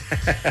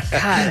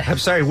 God. I'm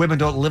sorry, women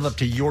don't live up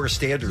to your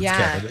standards,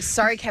 Yeah, Kevin.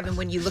 sorry, Kevin.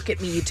 When you look at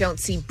me, you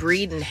don't see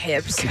breed and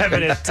hips.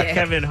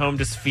 Kevin home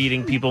just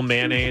feeding people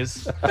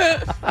mayonnaise.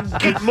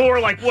 Get more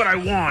like what I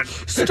want.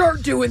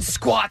 Start doing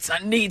squats. I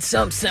need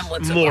some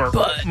semblance of More a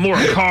butt. More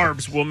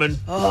carbs, woman.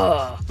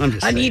 Oh,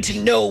 I need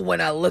to know when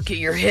I look at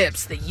your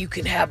hips that you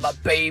can have my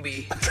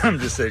baby. I'm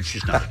just saying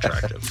she's not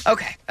attractive.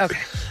 Okay.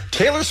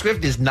 Taylor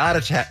Swift is not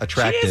attractive.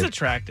 She is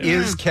attractive.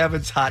 Is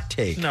Kevin's hot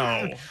take.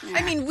 No.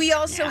 I mean, we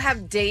also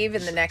have Dave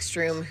in the next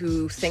room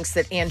who thinks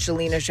that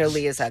Angelina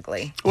Jolie is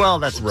ugly. Well,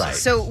 that's right.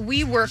 So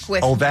we work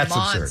with that's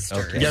monsters.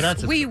 absurd. Okay. Yeah,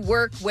 that's we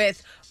work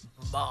with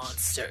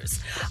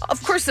monsters.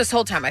 Of course, this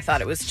whole time I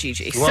thought it was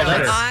Gigi. Well, so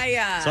that is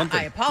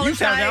I apologize. You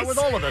found out with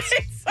all of us.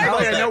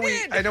 Allie,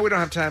 I know we don't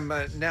have time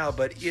now,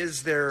 but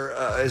is there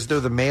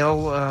the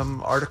male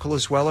article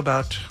as well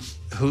about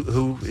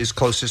who is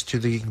closest to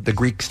the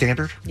Greek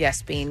standard?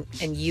 Yes, Bean,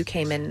 and you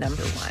came in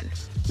number one.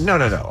 No.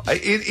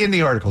 In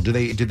the article, did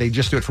they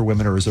just do it for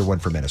women, or is there one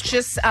for men as well?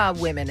 Just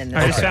women in the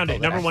I just found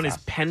it. Number one is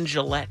Penn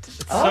Gillette.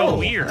 It's so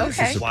weird.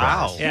 Okay.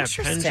 Wow. Yeah,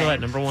 Penn Gillette,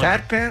 number one.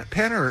 Fat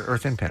pen or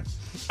thin pen?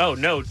 Oh,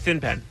 no,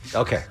 thin pen.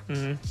 Okay.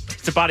 Mm-hmm.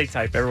 It's a body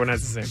type. Everyone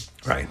has the same.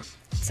 Right.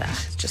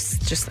 It's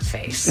just the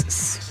face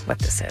is what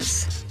this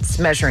is. It's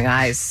measuring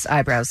eyes,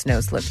 eyebrows,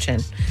 nose, lip, chin,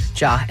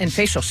 jaw, and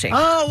facial shape.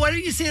 Oh, why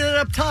didn't you see that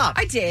up top?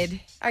 I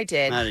did. I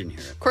didn't hear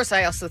it. Of course,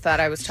 I also thought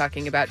I was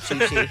talking about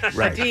Gigi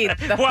Right.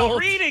 Hadid the While whole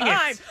reading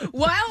time. it.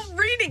 While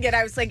reading it,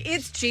 I was like,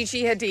 it's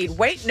Gigi Hadid.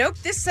 Wait, nope,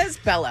 this says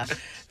Bella.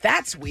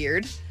 That's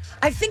weird.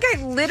 I think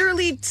I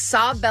literally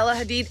saw Bella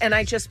Hadid and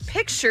I just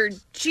pictured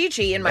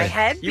Gigi in my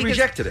head. You because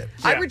rejected it.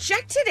 I Yeah.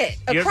 rejected it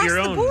You have across your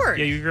the own, board.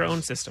 Yeah, you have your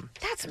own system.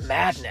 That's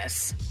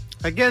madness.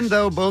 Again,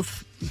 though,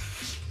 both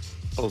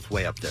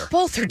way up there.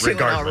 Both are doing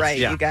all Regardless, right,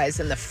 yeah. you guys,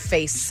 in the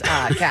face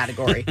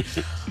category.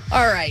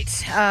 All right.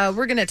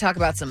 We're going to talk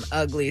about some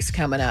uglies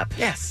coming up.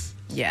 Yes.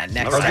 Yeah,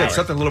 next Oh, good. hour.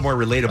 Something a little more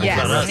relatable for the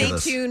Yeah, rest stay of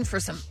us. tuned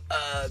for some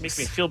Makes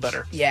me feel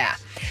better. Yeah.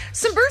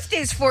 Some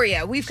birthdays for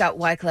you. We've got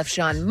Wyclef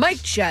Jean,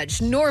 Mike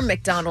Judge, Norm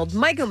MacDonald,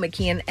 Michael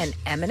McKeon, and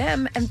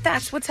Eminem, and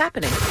that's what's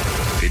happening.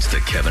 It's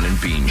the Kevin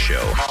and Bean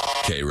Show.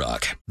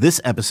 K-Rock.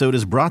 This episode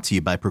is brought to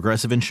you by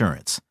Progressive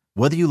Insurance.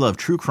 Whether you love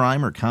true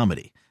crime or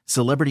comedy,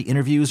 celebrity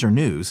interviews or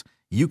news,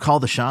 you call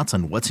the shots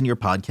on what's in your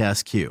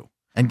podcast queue.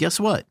 And guess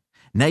what?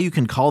 Now you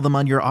can call them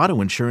on your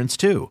auto insurance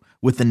too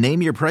with the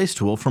Name Your Price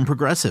tool from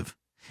Progressive.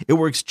 It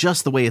works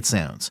just the way it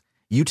sounds.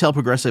 You tell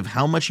Progressive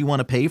how much you want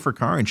to pay for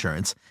car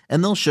insurance,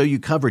 and they'll show you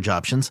coverage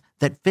options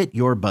that fit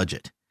your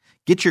budget.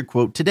 Get your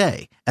quote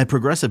today at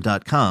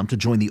Progressive.com to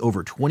join the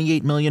over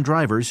 28 million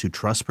drivers who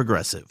trust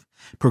Progressive.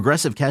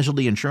 Progressive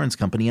Casualty Insurance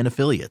Company and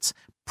Affiliates.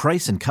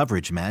 Price and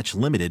coverage match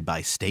limited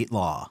by state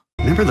law.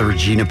 Remember the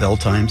Regina Bell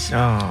times?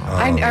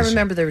 I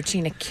remember the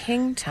Regina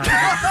King time.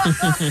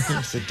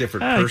 It's a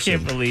different I person.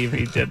 can't believe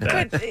he did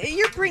that. But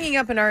you're bringing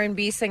up an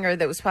R&B singer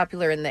that was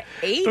popular in the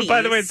 80s. But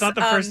by the way, it's not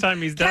the first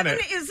time he's done Kevin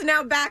it. is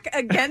now back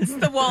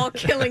against the wall,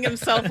 killing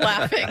himself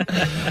laughing.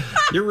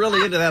 You're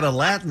really into that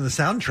Aladdin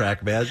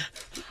soundtrack, man.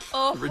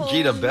 Oh,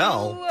 Regina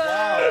Bell.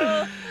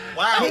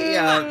 Wow. Hey,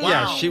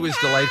 yeah, she was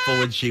delightful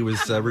when she was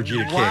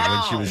Regina King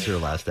when she was here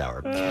last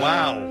hour.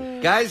 Wow.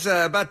 Guys,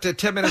 about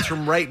 10 minutes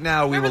from right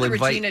now, we Remember will the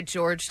invite Regina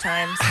George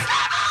times?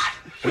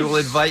 we will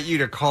invite you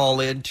to call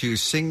in to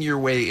sing your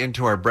way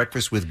into our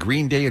breakfast with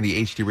Green Day in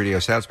the HD Radio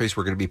Soundspace.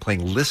 We're going to be playing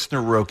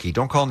Listeneroke.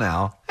 Don't call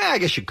now. I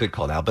guess you could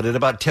call now, but in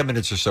about 10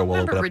 minutes or so, we'll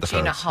Remember open up the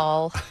Regina phones.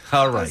 Hall?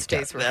 All right, Those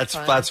days were that's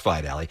fun.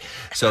 fine, Allie.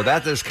 So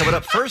that is coming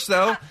up first,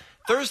 though.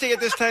 Thursday at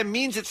this time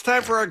means it's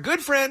time for our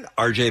good friend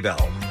RJ Bell.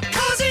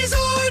 'Cause he's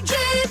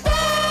RJ Bell.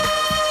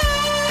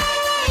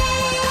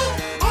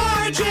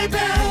 RJ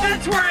Bell.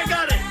 That's where I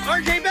got it.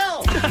 RJ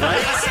Bell.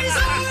 Right? He's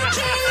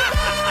RJ Bell.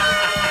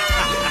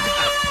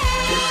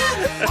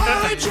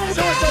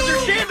 So it's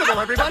understandable,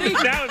 everybody.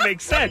 Now it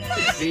makes sense.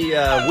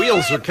 The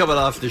wheels are coming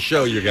off the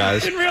show, you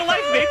guys. In real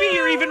life, maybe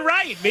you're even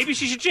right. Maybe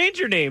she should change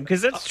her name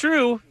because that's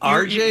true.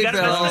 RJ got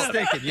Bell messed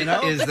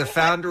up. is the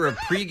founder of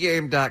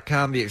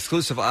pregame.com, the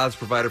exclusive odds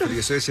provider for the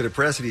Associated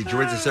Press, and he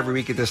joins us every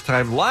week at this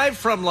time, live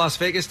from Las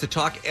Vegas to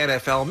talk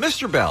NFL.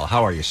 Mr. Bell,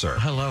 how are you, sir?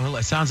 Hello.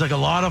 Sounds like a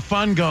lot of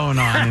fun going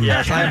on. in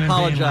Yes, I Kevin and Bean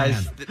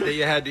apologize land. that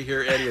you had to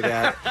hear any of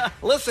that.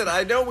 Listen,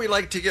 I know we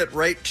like to get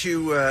right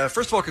to,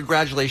 first of all,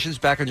 congratulations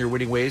back on your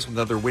winning ways with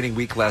another winning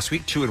week last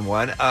week, 2-1.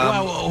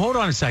 Well, hold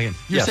on a second.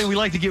 You're yes. saying we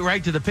like to get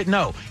right to the pit?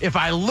 No. If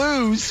I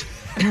lose,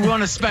 you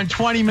want to spend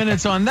 20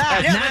 minutes on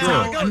that. Yeah, that's how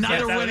it Now, goes. another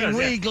Yes, that's winning how it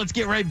goes, week. Let's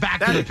get right back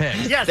to the pit.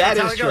 Yes, That that's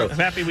how is it goes. true. I'm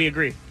happy we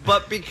agree.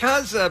 But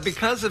because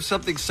of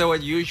something so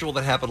unusual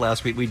that happened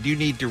last week, we do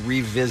need to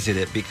revisit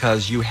it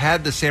because you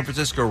had the San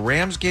Francisco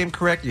Rams game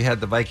correct. You had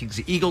the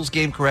Vikings-Eagles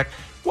game correct.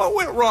 What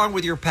went wrong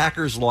with your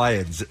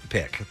Packers-Lions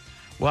pick?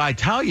 Well, I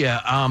tell you,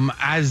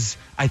 as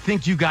I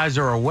think you guys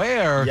are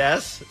aware,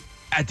 Yes.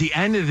 at the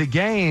end of the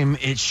game,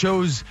 it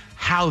shows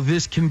how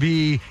this can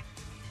be,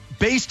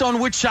 based on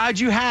which side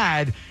you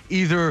had,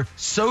 either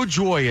so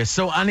joyous,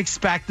 so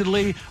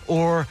unexpectedly,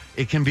 or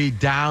it can be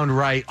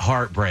downright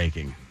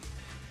heartbreaking.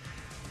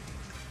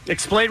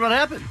 Explain what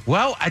happened.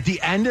 Well, at the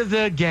end of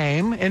the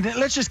game, and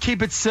let's just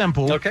keep it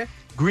simple. Okay.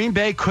 Green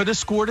Bay could have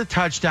scored a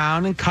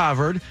touchdown and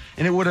covered,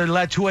 and it would have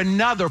led to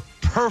another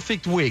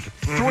perfect week,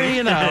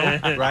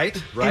 3-0.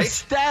 Right.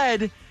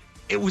 Instead,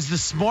 it was the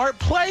smart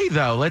play,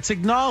 though. Let's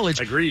acknowledge.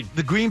 Agreed.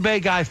 The Green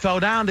Bay guy fell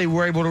down. They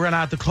were able to run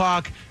out the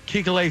clock,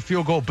 kick a late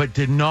field goal, but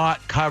did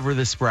not cover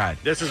the spread.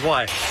 This is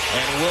why.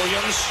 And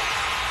Williams.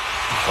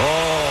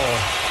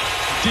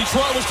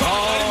 Detroit was trying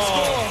to let him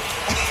score.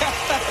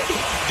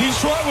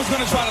 Detroit was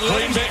going to try to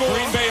let him score.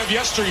 Green Bay of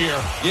yesteryear.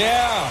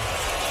 Yeah.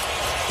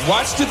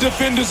 Watch the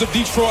defenders of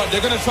Detroit. They're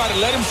going to try to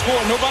let him score.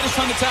 Nobody's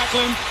trying to tackle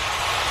him.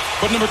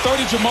 But number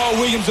 30, Jamal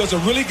Williams, does a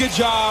really good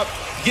job,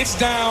 gets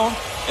down,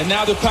 and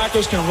now the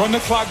Packers can run the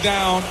clock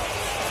down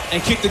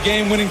and kick the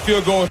game-winning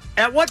field goal.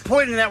 At what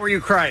point in that were you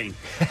crying?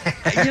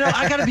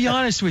 I got to be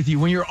honest with you.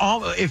 When you're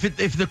if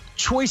the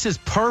choice is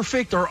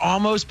perfect or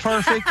almost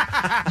perfect,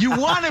 you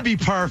want to be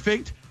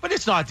perfect, but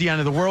it's not the end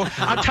of the world.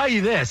 I'll tell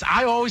you this.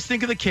 I always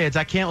think of the kids.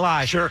 I can't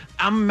lie. Sure.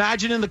 I'm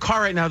imagining the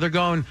car right now. They're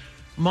going,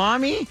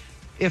 Mommy,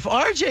 if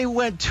RJ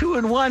went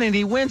 2-1 and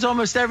he wins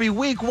almost every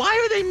week, why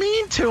are they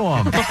mean to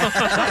him?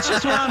 That's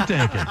just what I'm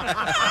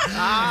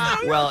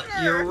thinking. Well,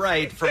 you're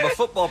right. From a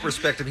football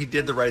perspective, he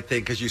did the right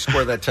thing because you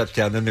score that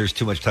touchdown, then there's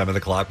too much time on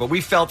the clock. But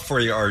we felt for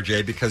you,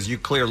 RJ, because you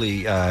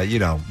clearly,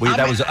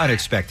 that was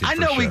unexpected. I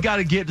know we got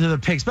to get to the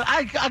picks, but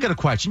I got a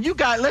question. You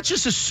guys, let's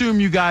just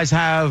assume you guys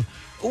have,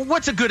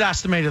 what's a good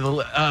estimate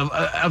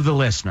of the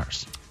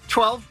listeners?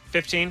 12,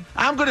 15.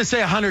 I'm going to say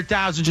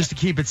 100,000 just to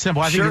keep it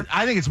simple. I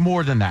think it's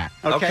more than that.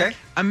 Okay.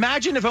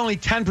 Imagine if only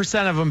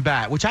 10% of them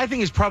bet, which I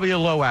think is probably a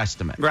low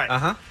estimate. Right.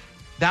 Uh-huh.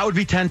 That would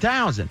be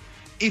 10,000.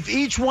 If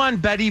each one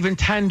bet even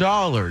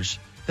 $10,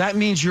 that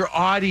means your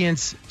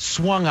audience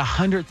swung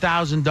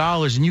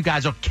 $100,000, and you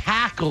guys are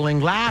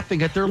cackling,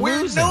 laughing at their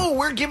losing. No,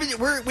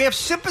 we have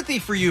sympathy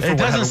for you. For it what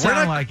doesn't happened.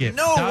 sound like it.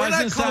 No, we're doesn't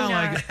not sound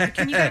calling like it.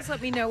 Can you guys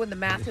let me know when the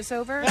math is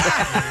over?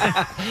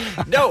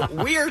 No,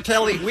 we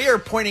are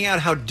pointing out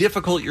how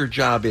difficult your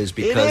job is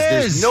because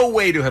there's no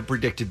way to have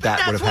predicted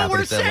that would have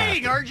happened. That's what we're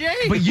saying,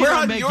 RJ. But we're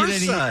on your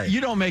side.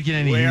 You don't make it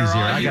any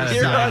easier.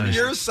 You're on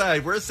your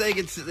side. We're saying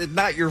it's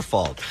not your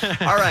fault.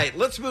 All right,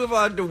 let's move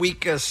on to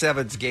Week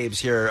 7's games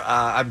here.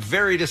 I'm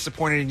very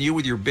disappointed in you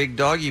with your big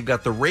dog. You've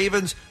got the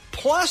Ravens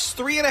plus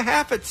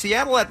 3.5 at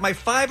Seattle at my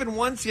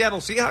 5-1 Seattle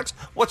Seahawks.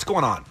 What's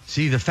going on?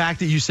 See, the fact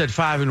that you said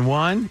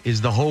 5-1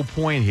 is the whole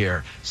point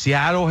here.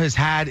 Seattle has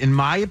had, in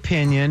my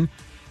opinion,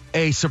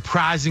 a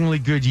surprisingly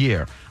good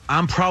year.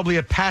 I'm probably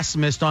a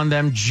pessimist on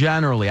them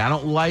generally. I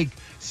don't like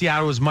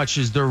Seattle as much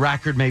as their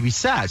record maybe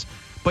says,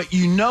 but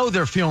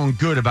they're feeling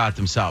good about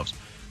themselves.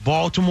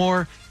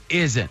 Baltimore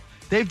isn't.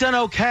 They've done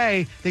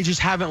okay. They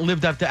just haven't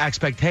lived up to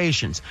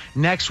expectations.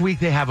 Next week,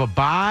 they have a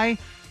bye.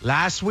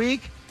 Last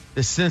week,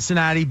 the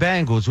Cincinnati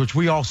Bengals, which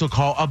we also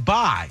call a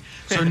bye.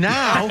 So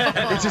now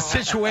it's a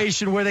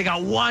situation where they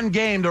got one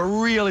game to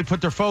really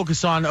put their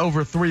focus on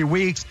over 3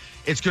 weeks.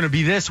 It's going to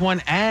be this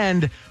one,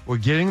 and we're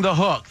getting the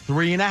hook.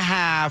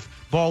 3.5,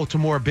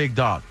 Baltimore big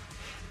dog.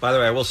 By the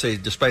way, I will say,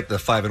 despite the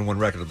 5-1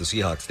 record of the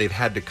Seahawks, they've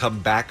had to come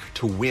back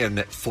to win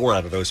 4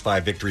 out of those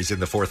 5 victories in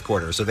the fourth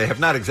quarter. So they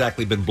have not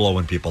exactly been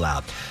blowing people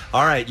out.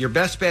 All right, your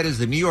best bet is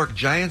the New York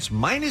Giants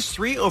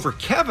 -3 over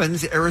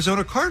Kevin's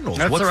Arizona Cardinals.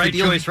 That's the right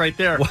choice right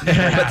there. What's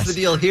the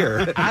deal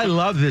here? I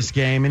love this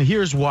game, and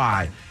here's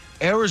why.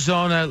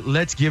 Arizona,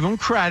 let's give them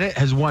credit,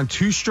 has won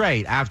 2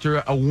 straight after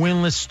a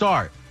winless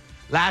start.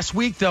 Last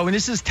week, though, and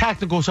this is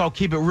technical, so I'll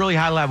keep it really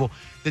high level,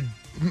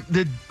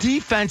 the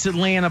defense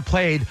Atlanta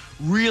played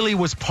really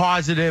was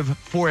positive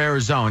for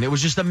Arizona. It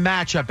was just a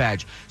matchup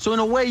edge. So in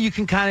a way, you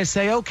can kind of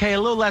say, okay, a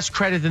little less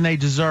credit than they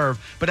deserve,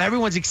 but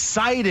everyone's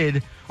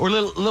excited, or a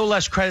little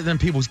less credit than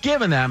people's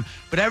giving them,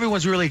 but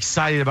everyone's really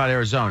excited about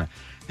Arizona.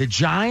 The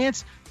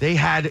Giants, they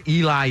had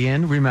Eli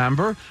in,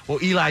 remember? Well,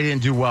 Eli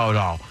didn't do well at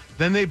all.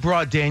 Then they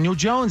brought Daniel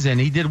Jones in.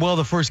 He did well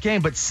the first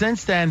game, but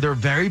since then, their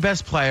very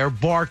best player,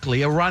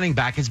 Barkley, a running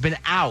back, has been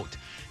out.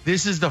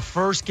 This is the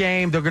first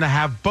game they're going to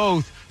have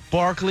both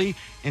Barkley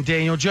and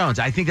Daniel Jones.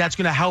 I think that's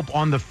going to help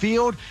on the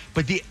field,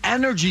 but the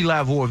energy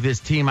level of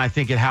this team, I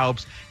think it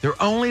helps. They're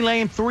only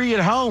laying 3 at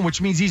home, which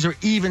means these are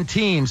even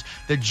teams.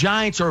 The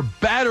Giants are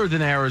better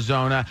than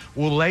Arizona.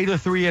 We'll lay the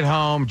 3 at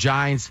home.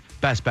 Giants,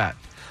 best bet.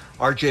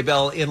 RJ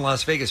Bell in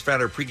Las Vegas,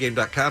 founder of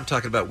pregame.com,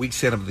 talking about week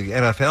 7 of the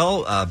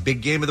NFL.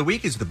 Big game of the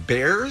week is the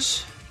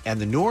Bears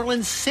and the New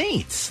Orleans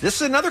Saints.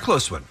 This is another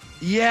close one.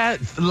 Yeah,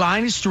 the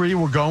line is 3.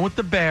 We're going with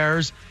the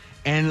Bears,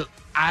 and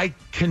I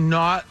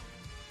cannot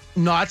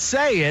not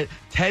say it.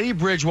 Teddy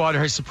Bridgewater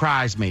has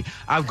surprised me.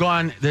 I've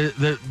gone,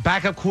 the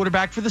backup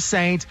quarterback for the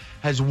Saints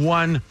has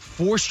won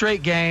 4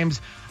 straight games.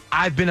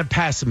 I've been a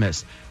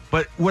pessimist.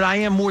 But what I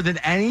am more than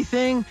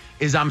anything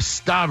is I'm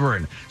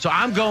stubborn. So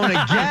I'm going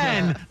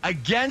again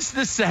against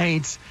the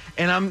Saints,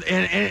 and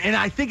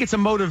I think it's a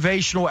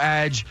motivational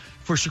edge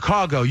for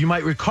Chicago. You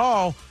might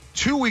recall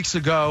 2 weeks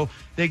ago,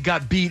 they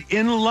got beat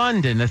in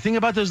London. The thing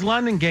about those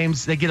London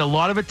games, they get a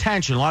lot of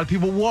attention. A lot of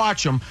people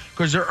watch them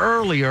because they're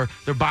earlier,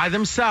 they're by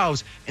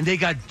themselves, and they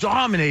got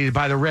dominated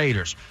by the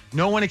Raiders.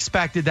 No one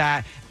expected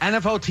that.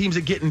 NFL teams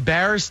that get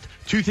embarrassed,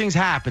 2 things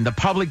happen. The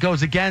public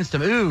goes against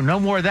them. Ooh, no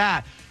more of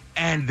that.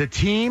 And the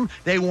team,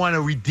 they want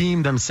to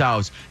redeem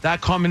themselves.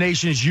 That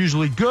combination is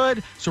usually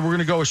good, so we're going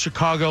to go with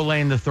Chicago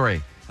laying the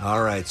 3.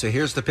 All right, so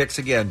here's the picks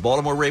again.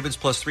 Baltimore Ravens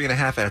plus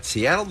 3.5 at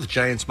Seattle. The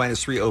Giants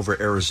 -3 over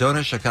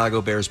Arizona.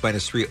 Chicago Bears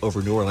 .3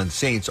 over New Orleans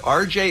Saints.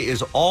 RJ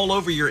is all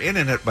over your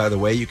internet, by the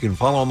way. You can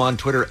follow him on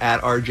Twitter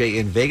at RJ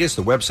in Vegas.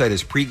 The website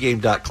is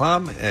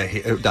pregame.com.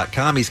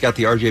 He's got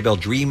the RJ Bell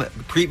Dream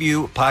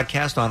Preview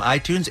podcast on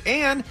iTunes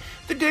and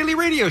the daily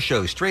radio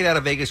show Straight Out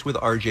of Vegas with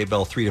RJ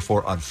Bell 3 to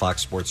 4 on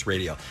Fox Sports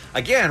Radio.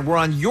 Again, we're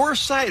on your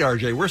side,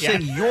 RJ. We're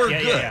saying you're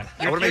good. Yeah.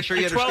 I want to make sure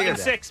you understand 12 and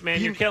 6, man.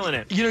 You're killing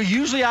it. You know,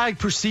 usually I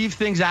perceive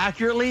things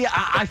accurately.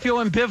 I feel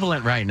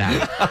ambivalent right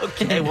now.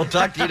 Okay, we'll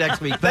talk to you next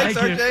week. Thanks,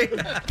 Thank RJ.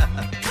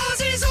 Cause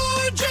he's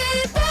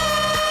RJ Bell.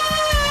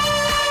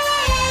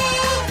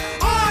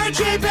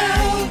 RJ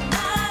Bell.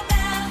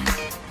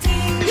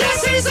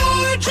 Yes, he's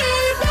RJ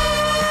Bell.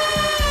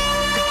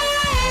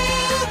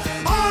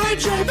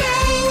 RJ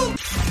Bell.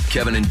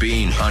 Kevin and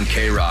Bean on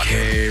K-Rock.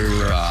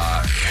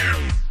 K-Rock.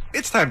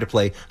 It's time to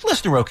play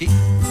Listeneroke.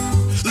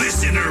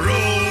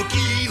 Listeneroke,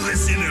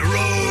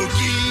 Listeneroke.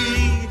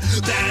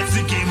 That's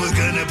the game we're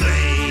gonna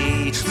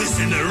play.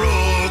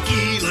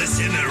 Listeneroke,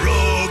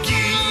 Listeneroke.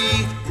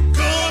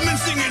 Come and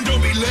sing and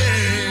don't be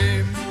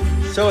lame.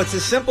 So it's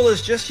as simple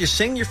as just you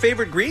sing your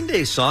favorite Green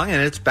Day song,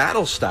 and it's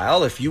battle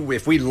style. If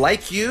we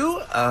like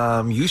you,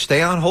 you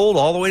stay on hold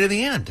all the way to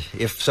the end.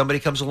 If somebody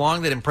comes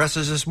along that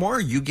impresses us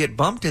more, you get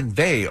bumped, and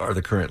they are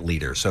the current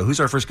leader. So who's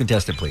our first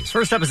contestant, please?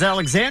 First up is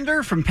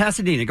Alexander from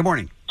Pasadena. Good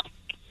morning.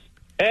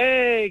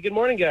 Hey, good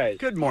morning, guys.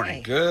 Good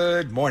morning.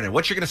 Good morning.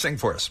 What you going to sing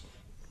for us?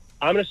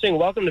 I'm going to sing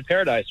Welcome to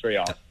Paradise for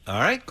y'all. All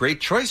right, great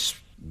choice.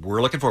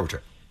 We're looking forward to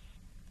it.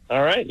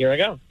 All right, here I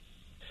go.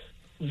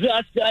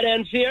 The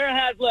sudden fear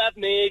has left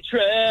me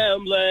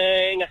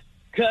trembling,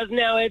 'cause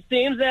now it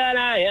seems that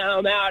I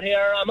am out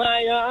here on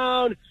my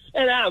own,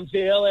 and I'm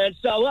feeling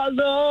so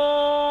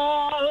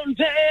alone.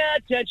 Pay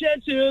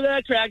attention to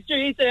the cracked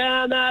streets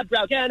and the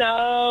broken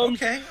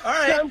homes. Okay, all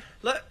right.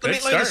 Let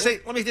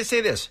me just say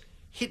this.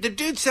 The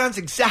dude sounds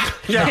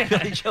exactly like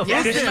Billy Joe.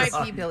 Yes, this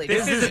might be Billy Joe.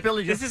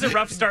 This is a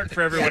rough start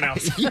for everyone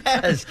else.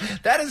 Yes,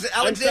 that is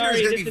Alexander's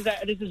going to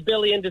be. This is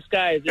Billy in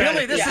disguise.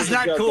 Billy, this is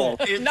not cool.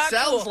 It Not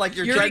sounds cool. like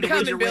you're You're trying to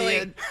win becoming your way Billy.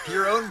 in to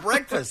your own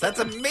breakfast.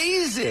 That's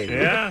amazing.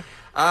 Yeah.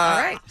 All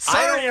right.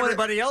 Sorry,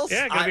 everybody else.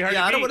 Yeah, gonna be hard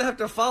to I don't beat. want to have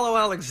to follow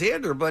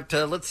Alexander, but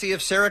let's see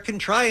if Sarah can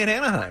try in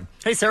Anaheim.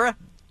 Hey, Sarah.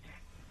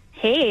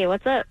 Hey,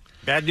 what's up?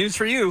 Bad news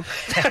for you.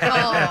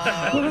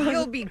 Oh,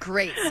 you'll be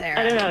great, Sarah.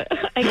 I don't know.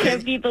 I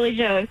can't beat Billy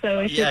Joe, so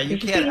it's Yeah, just, you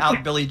can't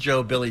out Billy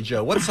Joe, Billy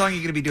Joe. What song are you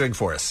going to be doing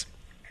for us?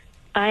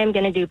 I'm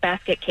going to do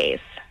Basket Case.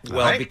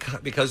 Well,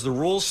 because the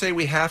rules say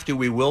we have to,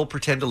 we will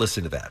pretend to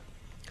listen to that.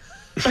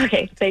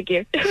 Okay, thank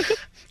you.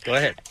 Go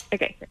ahead.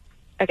 Okay.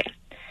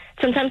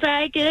 Sometimes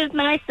I give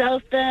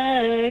myself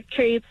the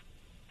creeps.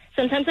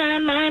 Sometimes my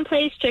mind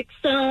plays tricks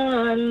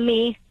on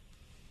me.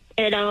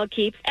 It all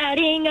keeps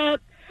adding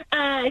up.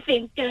 I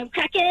think I'm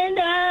cracking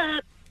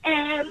up.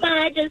 Am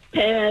I just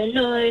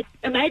paranoid?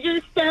 Am I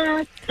just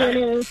I'm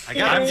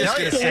just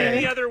going to say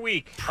Any other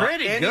week.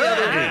 Pretty Any good.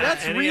 other week.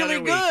 That's Any really other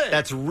week. good.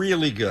 That's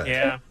really good.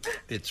 Yeah.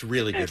 It's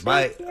really good.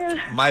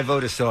 My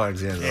vote is still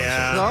Alexander.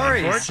 Yeah. Sorry,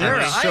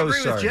 Unfortunately. Sarah. I So agree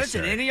sorry, with Jensen.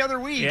 Sarah. Any other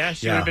week. Yeah,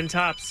 she would have been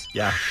tops.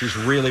 Yeah, she's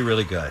really,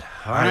 really good.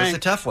 All right, it's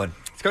a tough one.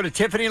 Let's go to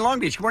Tiffany in Long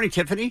Beach. Good morning,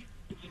 Tiffany.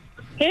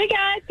 Hey,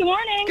 guys. Good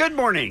morning. Good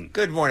morning.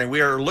 Good morning.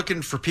 We are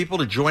looking for people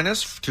to join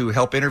us to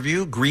help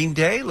interview Green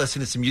Day. Listen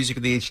to some music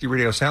in the HD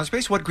Radio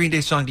Soundspace. What Green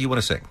Day song do you want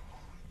to sing?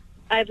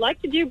 I'd like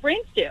to do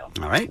Brain Stew.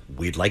 All right.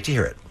 We'd like to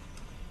hear it.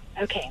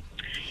 Okay.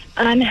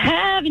 I'm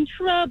having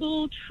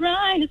trouble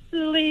trying to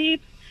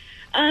sleep.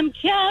 I'm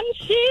counting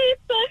sheep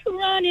but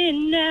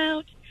running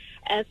out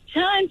as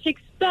time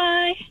ticks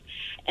by,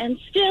 and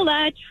still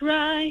I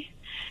try.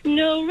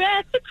 No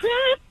rest or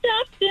cry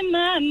stops in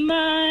my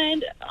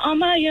mind. On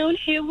my own,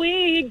 here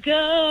we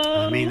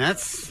go. I mean,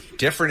 that's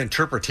different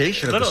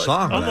interpretation of the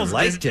song. But I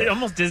liked it.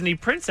 Almost Disney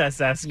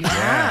princess-esque.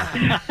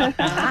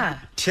 Yeah.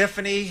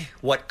 Tiffany,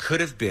 what could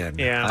have been.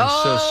 Yeah.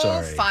 I'm so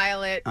sorry.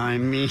 File it. I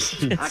mean, Come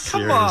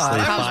seriously, on.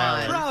 I file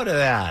was it. proud of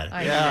that.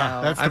 I know.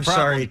 That's the I'm problem.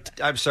 sorry.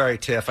 I'm sorry,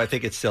 Tiff. I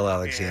think it's still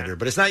Alexander,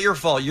 but it's not your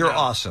fault. You're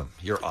awesome.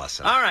 You're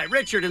awesome. All right,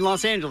 Richard in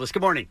Los Angeles.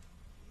 Good morning.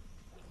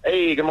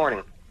 Hey, good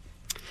morning.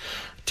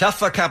 Tough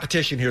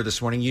competition here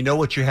this morning. You know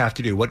what you have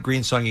to do. What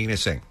Green song are you going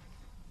to sing?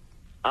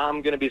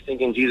 I'm going to be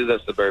singing Jesus of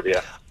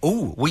Suburbia.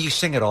 Ooh, will you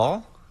sing it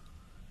all?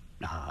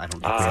 No, I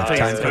don't think we have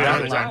time for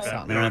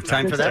that. We don't have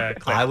time for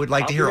that. I would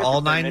like to hear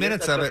all 9 10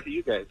 minutes That's of up it. to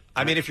you guys.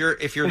 I mean, if you're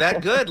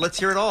that good, let's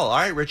hear it all. All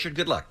right, Richard,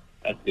 good luck.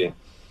 That's it.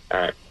 All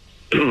right.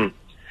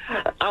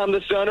 I'm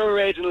the son of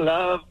raging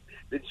love,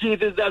 the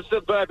Jesus of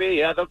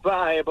Suburbia, the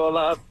Bible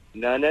of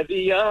none of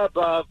the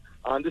above.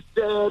 On the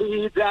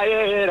steady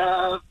diet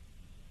of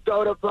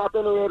soda pop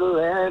and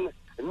Ritalin.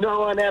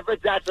 No one ever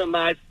died for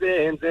my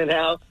sins in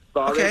hell.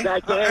 Far Okay, as I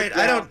all can right.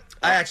 tell.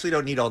 I actually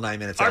don't need all 9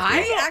 minutes.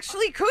 I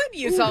actually could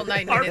use all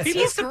 9 minutes. Are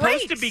people He's supposed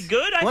great. to be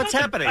good? What's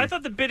happening? I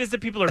thought the bit is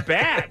that people are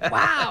bad.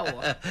 Wow.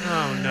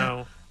 Oh,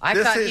 no. I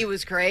thought he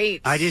was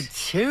great. I did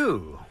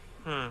too.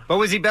 But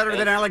was he better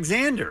than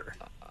Alexander?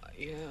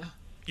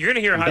 You're going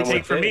to hear a hot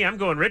take from me. I'm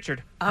going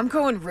Richard. I'm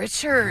going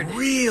Richard.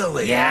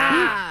 Really?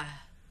 Yeah.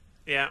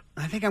 Yeah.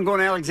 I think I'm going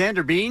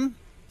Alexander Bean.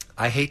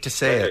 I hate to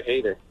say it.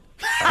 Hater.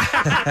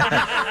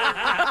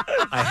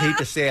 I hate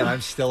to say it. I'm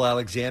still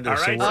Alexander. All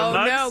right, so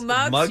Oh,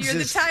 no, Muggs, you're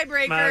the is-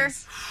 tiebreaker.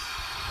 Muggs.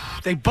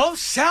 They both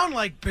sound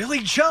like Billy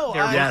Joe.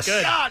 They're both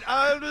good. God,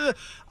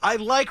 I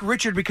like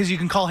Richard because you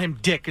can call him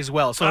Dick as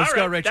well. So All let's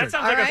go, right, Richard. that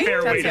sounds like a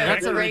fair way to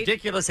That's a go.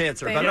 ridiculous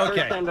answer, Thank but you. First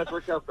okay. time that's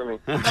worked out for me.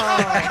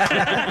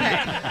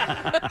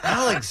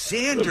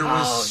 Alexander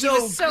was he so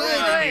was so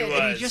good, good.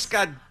 and he just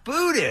got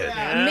booted.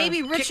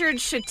 Maybe Richard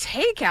should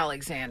take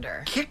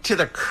Alexander. Kicked to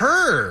the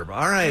curb.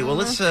 All right. Well,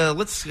 let's. Do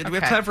we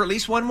have time for at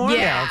least one more?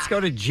 Yeah. Let's go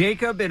to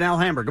Jacob in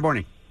Alhambra. Good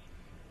morning.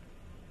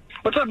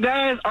 What's up,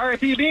 guys?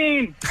 R.I.P.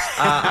 Bean.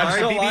 I'm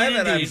still RIP alive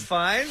and I'm indeed.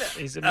 fine.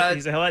 He's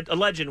a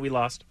legend we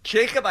lost.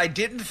 Jacob, I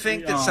didn't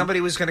think that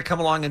somebody was going to come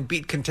along and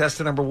beat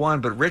contestant number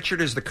one, but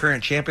Richard is the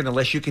current champion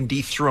unless you can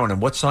dethrone him.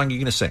 What song are you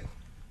going to sing?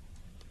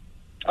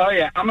 Oh,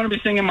 yeah. I'm going to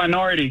be singing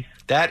Minority.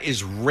 That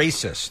is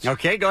racist.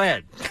 Okay, go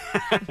ahead.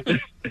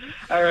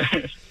 All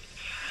right.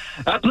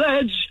 I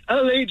pledge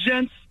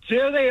allegiance to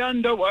the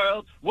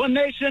underworld, one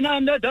nation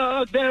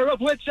underdog, there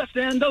of which I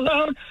stand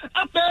alone.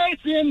 A face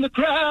in the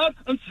crowd,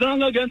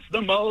 unsung against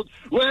the mold,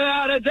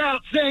 without a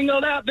doubt,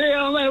 singled out the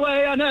only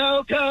way I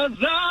know, 'cause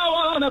I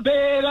want to be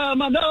the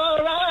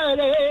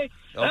minority.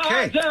 Okay.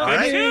 All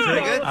right.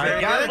 Very good.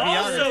 Very good.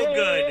 Also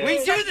good. We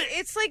do.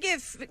 It's like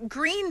if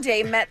Green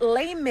Day met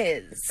Les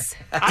Mis.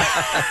 This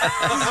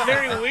is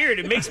very weird.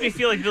 It makes me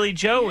feel like Billy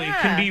Joe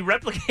can be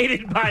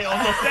replicated by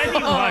almost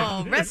anyone.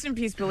 Oh, rest in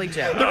peace, Billy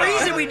Joe. The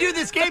reason we do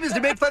this game is to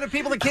make fun of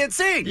people that can't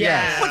sing.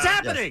 Yeah. What's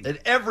happening? Yes. And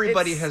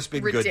everybody has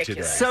been good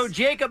today. So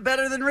Jacob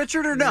better than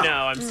Richard or no? No,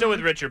 I'm still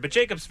with Richard, but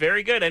Jacob's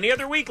very good. Any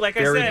other week, like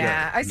Very I said. good.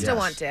 Yeah, I still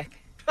want Dick.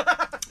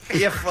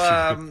 If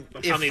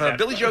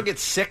Billy Joe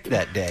gets sick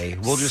that day,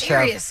 we'll just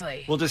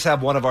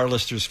have one of our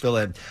listeners fill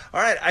in.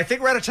 All right, I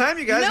think we're out of time,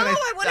 you guys. No, and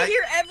I want to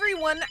hear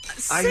everyone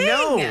sing.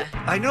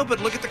 I know, but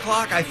look at the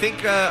clock. I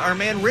think our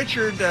man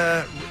Richard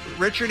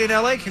in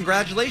LA,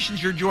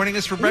 congratulations, you're joining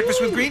us for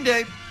Breakfast with Green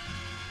Day.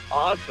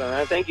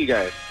 Awesome. Thank you,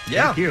 guys.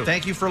 Yeah,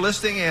 thank you for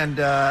listening, and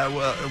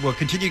we'll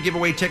continue to give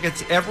away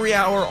tickets every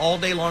hour, all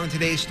day long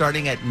today,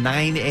 starting at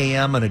 9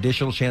 a.m. An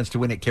additional chance to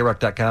win at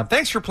KROC.com.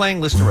 Thanks for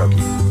playing Listeneroke.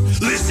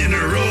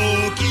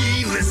 Listeneroke,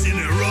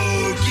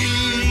 Listeneroke.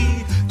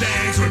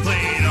 Thanks for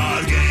playing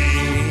our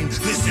game.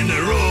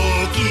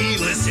 Listeneroke,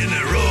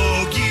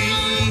 Listeneroke.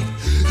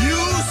 You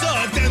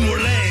sucked and were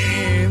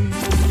lame.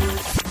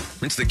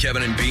 It's the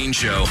Kevin and Bean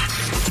Show.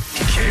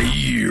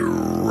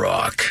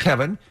 K-Rock.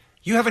 Kevin,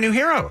 you have a new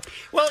hero.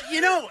 Well,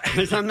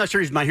 I'm not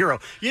sure he's my hero.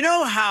 You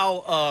know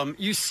how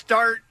you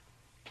start,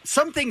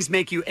 some things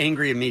make you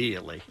angry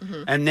immediately,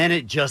 and then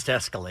it just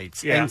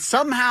escalates. Yeah. And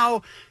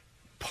somehow,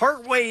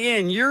 partway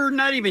in, you're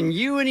not even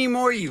you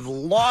anymore. You've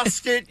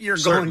lost it. You're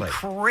going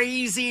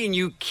crazy, and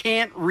you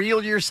can't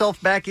reel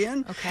yourself back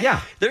in. Okay.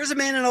 Yeah. There's a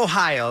man in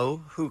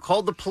Ohio who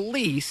called the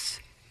police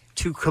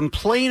to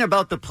complain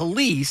about the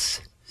police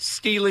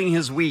stealing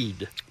his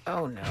weed.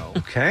 Oh, no.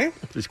 Okay.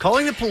 He's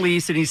calling the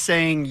police, and he's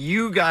saying,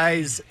 you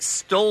guys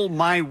stole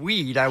my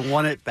weed. I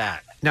want it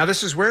back. Now,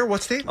 this is where?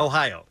 What state?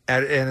 Ohio.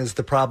 And is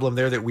the problem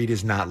there that weed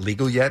is not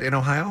legal yet in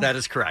Ohio? That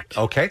is correct.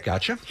 Okay,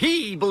 gotcha.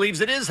 He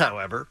believes it is,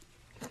 however.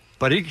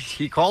 But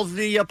he calls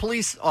the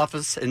police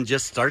office and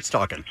just starts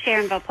talking.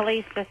 Sharonville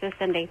Police, this is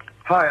Cindy.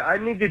 Hi, I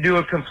need to do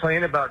a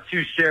complaint about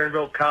two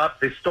Sharonville cops.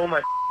 They stole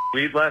my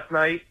weed last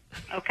night.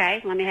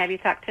 Okay, let me have you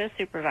talk to a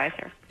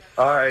supervisor.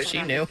 All right.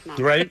 She knew.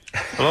 Right?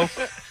 Hello?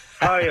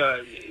 Hi,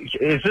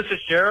 is this a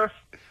sheriff?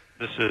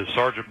 This is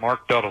Sergeant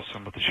Mark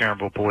Duddleson with the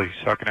Sharonville Police.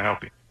 How can I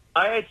help you?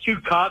 I had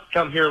two cops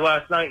come here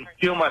last night and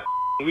steal my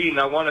weed, and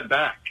I want it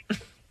back.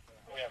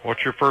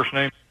 What's your first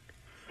name?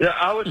 Yeah,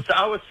 I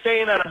was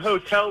staying at a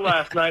hotel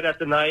last night at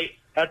the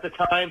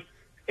time,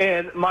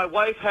 and my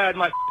wife had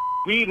my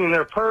weed in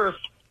her purse,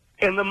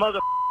 and the mother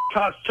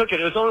cops took it.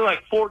 It was only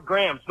like 4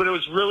 grams, but it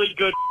was really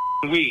good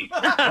weed.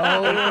 And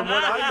from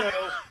what I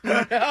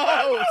know,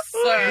 No,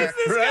 sir.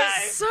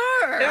 Right?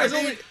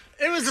 Sir.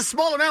 It was a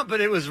small amount, but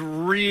it was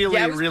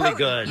really, really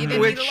good. You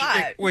didn't need a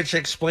lot. Which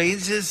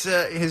explains his,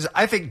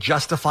 I think,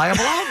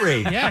 justifiable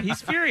outrage. Yeah,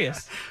 he's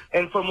furious.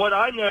 And from what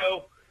I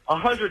know,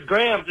 100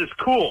 grams is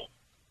cool,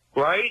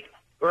 right?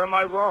 Or am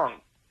I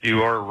wrong?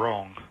 You are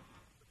wrong.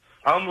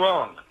 I'm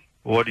wrong.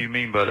 What do you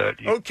mean by that?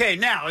 Okay,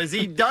 now, is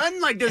he done?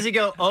 Like, does he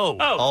go,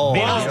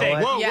 made a mistake.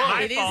 Yeah,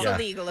 it is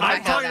illegal if I I'm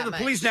have talking that to the much.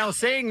 police now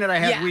saying that I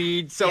had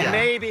weed, so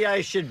maybe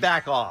I should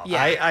back off.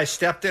 Yeah. I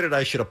stepped in it.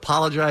 I should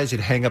apologize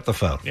and hang up the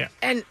phone. Yeah.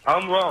 And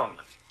I'm wrong.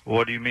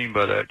 What do you mean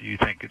by that? Do you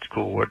think it's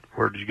cool?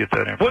 Where did you get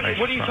that information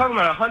What are you from? talking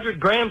about? 100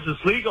 grams is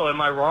legal.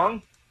 Am I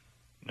wrong?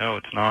 No,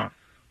 it's not.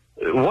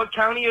 What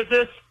county is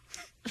this?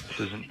 This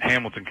is in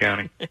Hamilton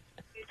County.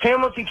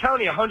 Hamilton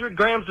County, 100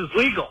 grams is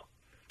legal.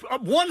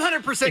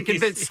 100%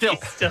 convinced still.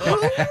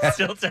 He's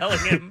still telling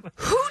him.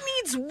 who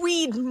needs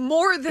weed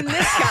more than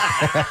this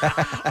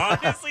guy?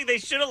 Honestly, they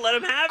should have let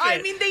him have it.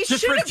 I mean, they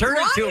Just should have return it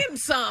brought to him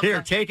some.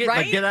 Here, take it,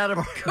 right? but get out of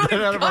our... Good Get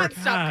out of our God,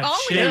 stop calling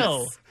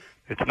chill. us.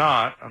 It's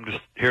not. I'm just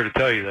here to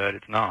tell you that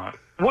it's not.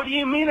 What do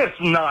you mean it's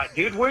not,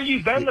 dude? Where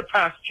you been the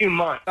past 2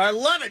 months? I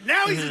love it.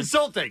 Now he's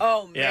insulting.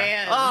 Oh, Yeah.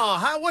 man.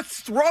 Oh,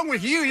 what's wrong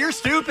with you? You're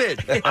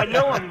stupid. I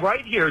know I'm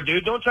right here,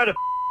 dude. Don't try to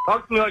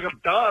talk to me like I'm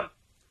dumb.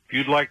 If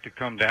you'd like to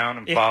come down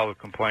and file a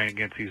complaint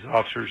against these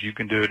officers, you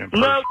can do it in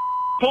person. No,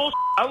 bullshit.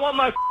 I want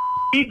my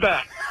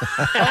feedback.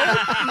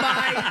 Oh,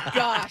 my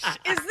gosh.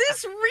 Is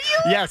this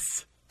real?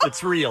 Yes,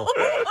 it's real.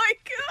 Oh, my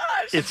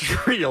gosh.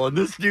 It's real, and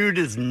this dude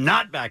is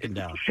not backing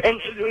down. And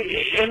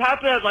it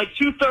happened at like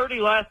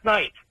 2:30 last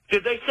night.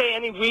 Did they say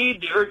any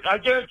weed? Or I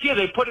guarantee you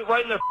they put it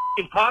right in their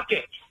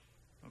pockets.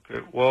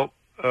 Okay, well,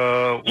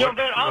 Yo,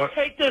 man, I'll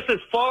take this as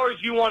far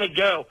as you want to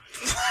go.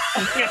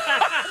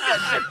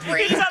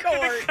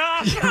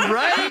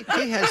 Right?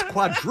 He has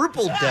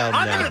quadrupled down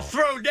I'm now. going to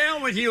throw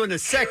down with you in a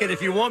second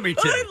if you want me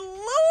to. My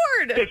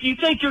Lord. If you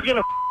think you're going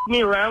to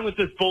me around with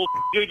this bull,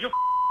 dude, you're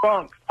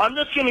wrong. I'm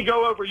just going to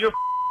go over your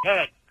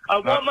head. I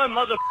want my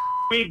mother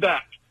weed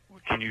back.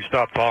 Can you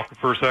stop talking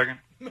for a second?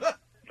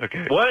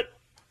 Okay. What?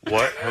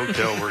 What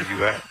hotel were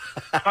you at?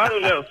 I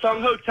don't know.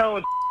 Some hotel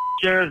in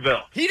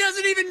Sharonville. He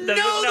doesn't even know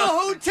the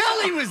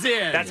hotel he was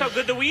in. That's how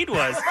good the weed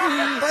was.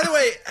 By the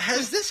way,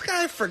 has this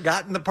guy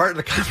forgotten the part of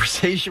the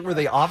conversation where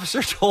the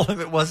officer told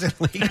him it wasn't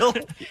legal?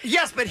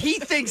 Yes, but he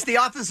thinks the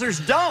officer's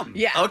dumb.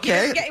 Yeah.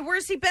 Okay.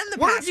 Where's he been the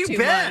Where past have you 2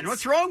 been? months?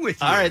 What's wrong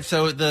with you? All right,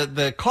 so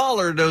the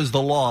caller knows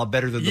the law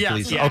better than the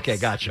police. Yes. Okay,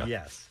 gotcha.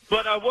 Yes.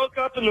 But I woke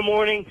up in the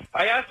morning.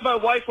 I asked my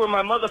wife where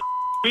my mother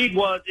weed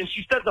was, and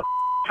she said the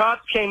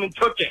cops came and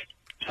took it.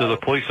 So the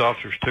police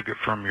officers took it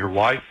from your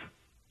wife?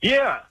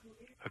 Yeah.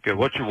 Okay,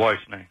 what's your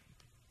wife's name?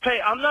 Hey,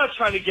 I'm not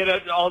trying to get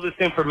all this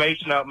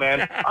information out,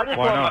 man. I just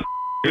Why want not?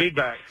 my weed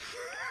back.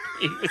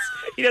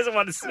 He doesn't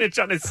want to snitch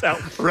on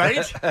himself. Right?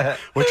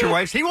 What's your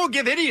wife's? He won't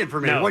give any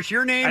information. No. What's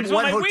your I name? just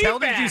What want my hotel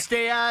weed did you back.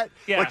 stay at?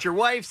 Yeah. What's your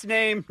wife's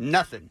name?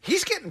 Nothing.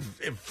 He's getting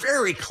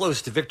very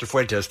close to Victor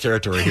Fuentes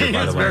territory here, He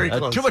by is the way. very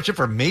close. Too much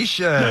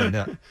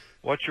information.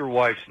 What's your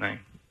wife's name?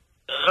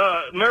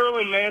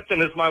 Marilyn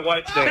Manson is my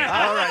wife's name.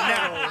 All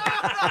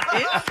right,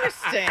 now.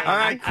 Interesting. All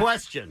right,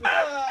 question.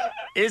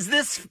 Is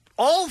this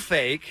all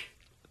fake?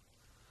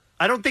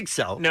 I don't think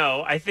so.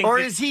 No, I think. Or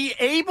is he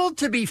able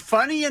to be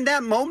funny in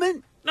that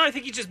moment? No, I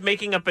think he's just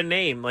making up a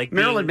name, like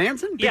Marilyn being,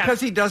 Manson? Yeah,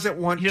 Because he doesn't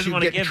want He doesn't to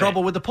wanna get in give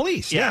trouble it. with the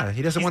police. Yeah. Yeah,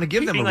 he doesn't He's want to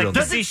give them being a real like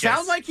name. Does it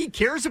sound like he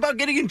cares about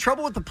getting in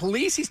trouble with the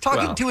police? He's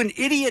talking Well, to an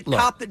idiot look.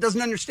 cop that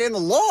doesn't understand the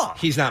law.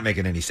 He's not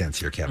making any sense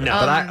here, Kevin.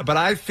 No. But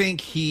I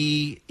think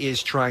he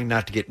is trying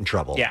not to get in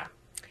trouble. Yeah.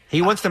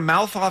 He wants to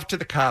mouth off to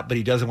the cop, but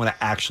he doesn't want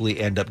to actually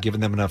end up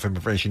giving them enough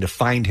information to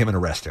find him and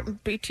arrest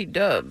him. BT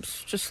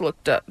Dubs just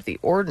looked up the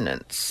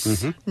ordinance.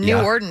 Mm-hmm. New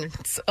Yeah.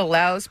 ordinance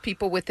allows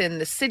people within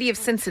the city of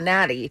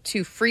Cincinnati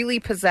to freely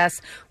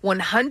possess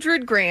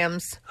 100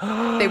 grams.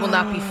 They will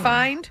not be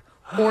fined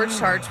or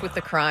charged with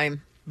the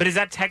crime. But is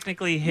that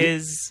technically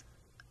his,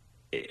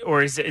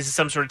 or is it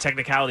some sort of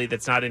technicality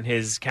that's not in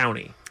his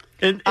county?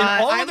 In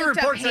all I of the looked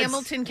up reports,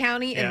 Hamilton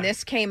County, Yeah. and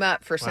this came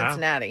up for Wow.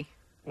 Cincinnati.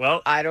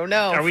 Well, I don't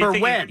know. Are we For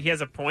thinking when? he has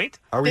a point?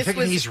 Are we This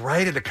thinking was- he's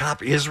right and the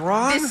cop is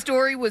wrong? This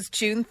story was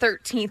June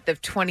 13th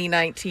of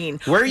 2019.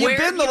 Where you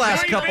been the have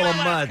last you couple been of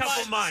the last months?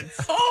 couple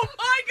months? Oh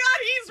my God,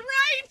 he's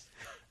right.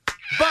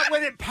 But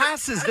when it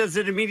passes, does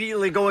it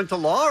immediately go into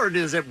law, or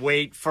does it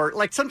wait for,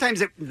 like,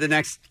 sometimes the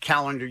next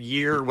calendar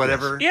year or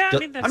whatever? Yeah, I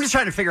mean, that's... I'm just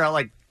trying to figure out,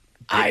 like,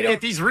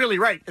 if he's really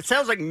right. It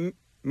sounds like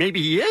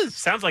maybe he is.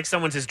 Sounds like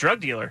someone's his drug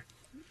dealer.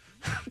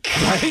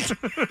 Right?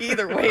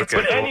 Either way, it's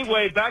But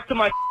anyway, back to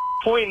my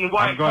point and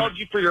why I called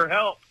you for your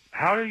help.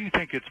 How do you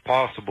think it's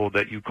possible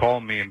that you call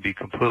me and be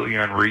completely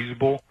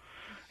unreasonable,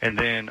 and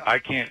then I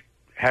can't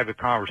have a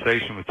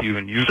conversation with you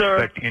and you Sir,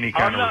 expect any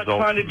kind I'm of not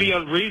result? trying to from be me?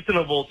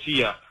 unreasonable to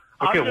you. Okay,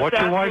 I'm just what's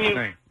your asking wife's you-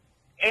 name?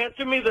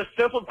 Answer me the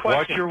simple question.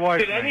 What's your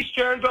wife's Did any name?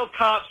 Sharonville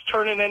cops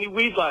turn in any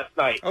weed last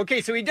night?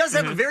 Okay, so he does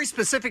have a very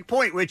specific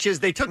point, which is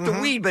they took the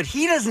weed, but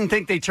he doesn't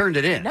think they turned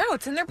it in. No,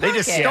 it's in their They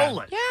pocket. just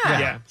stole it.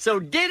 Yeah. So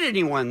did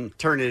anyone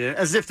turn it in?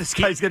 As if this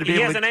guy's going to be He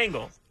able has to... an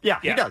angle. Yeah,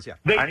 he does, yeah.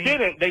 They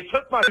didn't. They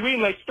took my weed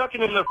and they stuck it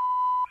in their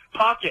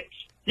pockets.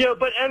 Yeah,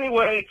 but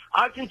anyway,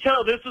 I can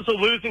tell this is a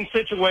losing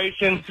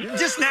situation.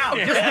 Just now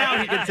he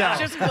can tell.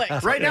 Just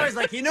clicked. Right now he's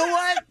like, you know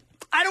what?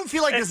 I don't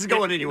feel like this is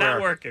going anywhere.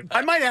 Not working.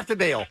 I might have to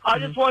bail. I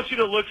just want you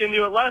to look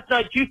into it. Last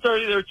night,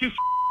 2:30, there were two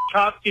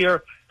cops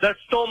here that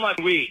stole my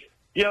weed.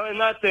 You know,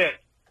 and that's it.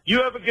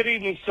 You have a good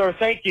evening, sir.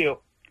 Thank you.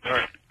 All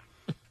right.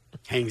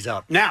 Hangs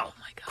up. Now,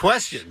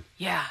 question.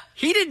 Yeah.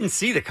 He didn't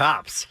see the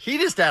cops. He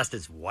just asked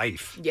his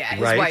wife. Yeah,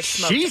 his right? wife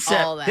smoked She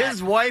said all that.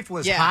 his wife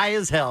was Yeah. high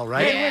as hell,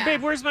 right? Hey, wait,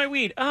 babe, where's my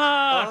weed?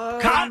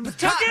 Cops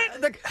took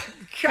it? The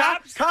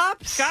cops?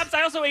 Cops,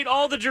 I also ate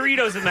all the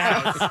Doritos in the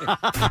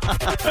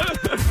house.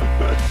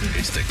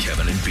 It's the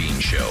Kevin and Bean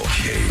Show.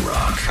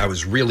 K-Rock. I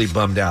was really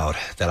bummed out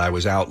that I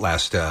was out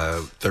last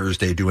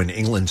Thursday doing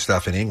England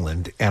stuff in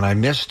England, and I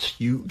missed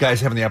you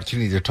guys having the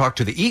opportunity to talk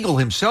to the Eagle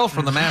himself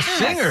from The Masked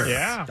Singer.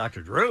 Yeah.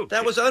 Dr. Drew.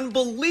 That was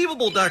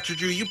unbelievable, Dr.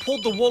 Drew. You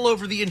pulled the wool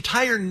over the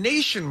entire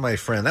nation, my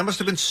friend. That must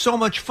have been so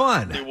much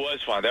fun. It was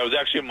fun. That was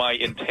actually my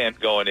intent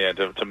going in,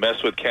 to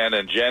mess with Ken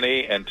and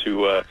Jenny and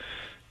to, I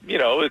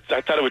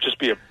thought it would just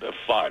be a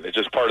fun. It's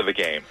just part of the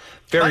game.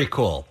 Very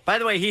cool. By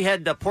the way, he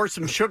had pour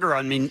some sugar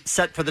on me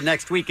set for the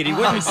next week, and he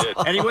wouldn't,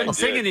 I did.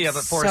 sing any of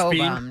it for So us,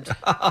 Bean. bummed.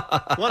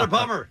 What a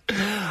bummer.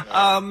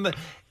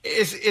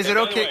 Is it By the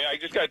okay? way, I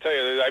just got to tell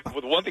you,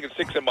 with one thing that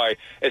sticks in my,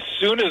 as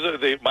soon as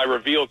my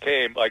reveal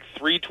came, like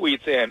 3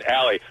 tweets in,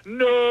 Allie,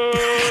 no!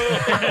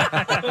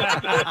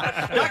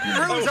 Dr.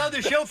 Drew was on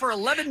the show for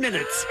 11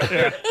 minutes.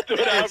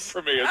 Stood out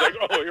for me. It's like,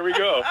 oh, here we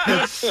go.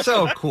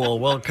 So cool.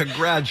 Well,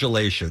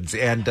 congratulations.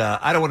 And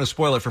I don't want to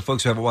spoil it for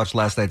folks who haven't watched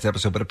last night's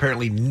episode, but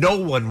apparently no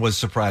one was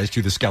surprised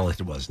who the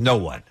skeleton was. No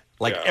one.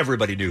 Like, Yeah.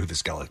 everybody knew who the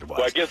skeleton was.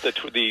 Well, I guess the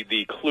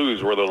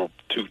clues were a little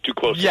too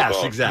close to the Yes,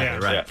 bone.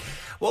 exactly, right. Yeah.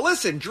 Well,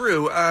 listen,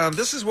 Drew,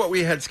 this is what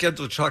we had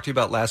scheduled to talk to you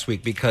about last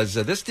week because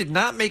this did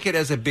not make it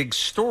as a big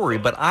story,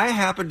 but I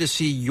happened to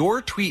see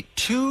your tweet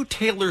to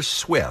Taylor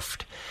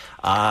Swift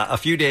a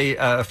few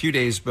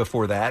days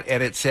before that,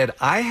 and it said,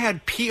 I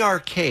had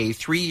PRK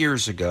 3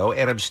 years ago,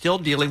 and I'm still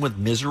dealing with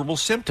miserable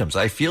symptoms.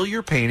 I feel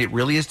your pain. It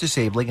really is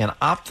disabling, and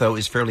Optho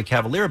is fairly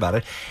cavalier about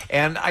it.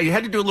 And I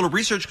had to do a little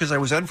research because I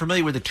was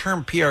unfamiliar with the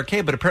term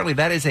PRK, but apparently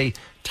that is a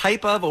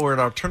type of or an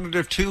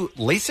alternative to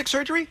LASIK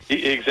surgery?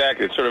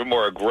 Exactly. It's sort of a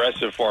more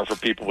aggressive form for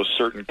people with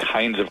certain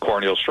kinds of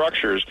corneal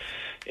structures.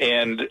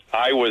 And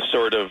I was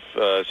sort of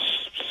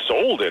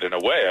sold it in a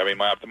way. I mean,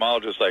 my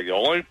ophthalmologist like,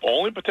 the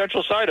only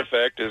potential side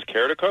effect is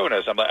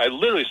keratoconus. I'm like, I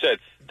literally said,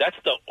 that's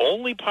the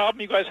only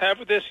problem you guys have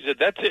with this? He said,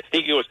 that's it.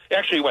 He goes,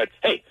 actually he went,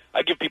 hey,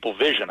 I give people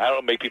vision. I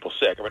don't make people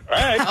sick. I went, all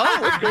right,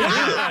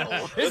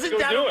 let's go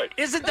do it.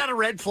 Isn't that a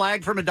red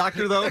flag from a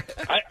doctor, though?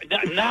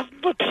 Not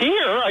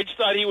here. I just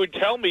thought he would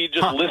tell me,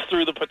 just list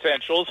through the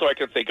potential so I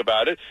could think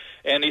about it.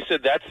 And he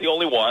said, that's the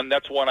only one.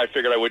 That's one I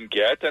figured I wouldn't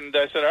get. And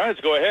I said, all right,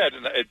 let's go ahead.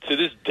 And to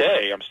this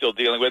day, I'm still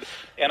dealing with it.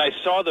 And I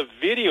saw the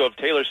video of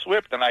Taylor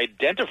Swift, and I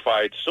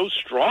identified so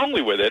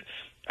strongly with it.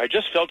 I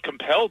just felt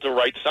compelled to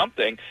write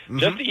something,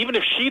 just even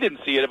if she didn't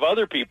see it, if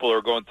other people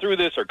are going through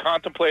this or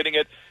contemplating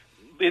it.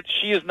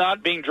 She is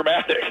not being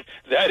dramatic.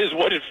 That is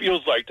what it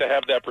feels like to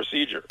have that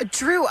procedure.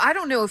 Drew, I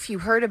don't know if you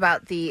heard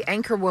about the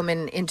anchor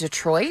woman in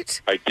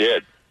Detroit. I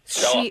did.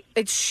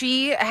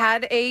 She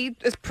had a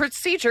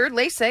procedure,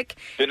 LASIK.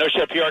 No, she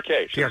had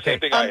PRK. She had the same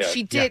thing I had.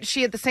 She did. Yeah.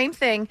 She had the same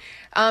thing.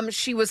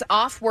 She was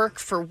off work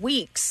for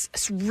weeks,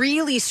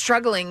 really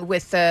struggling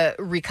with the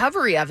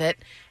recovery of it,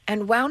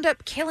 and wound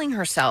up killing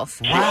herself.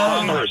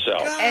 Killing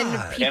herself.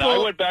 And I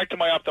went back to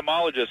my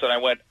ophthalmologist, and I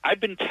went, I've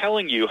been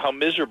telling you how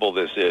miserable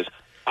this is.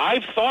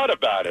 I've thought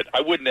about it. I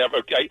would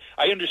never.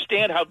 I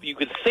understand how you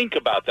could think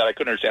about that. I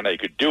couldn't understand how you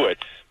could do it.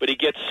 But it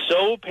gets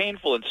so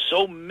painful and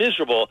so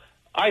miserable.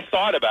 I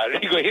thought about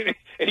it.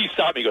 And he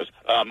stopped me. He goes,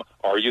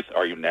 are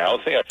you now?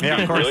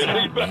 Yeah, of course.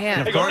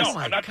 I go, no,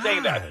 I'm not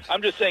saying that.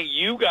 I'm just saying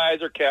you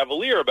guys are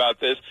cavalier about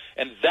this,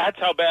 and that's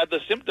how bad the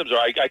symptoms are.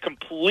 I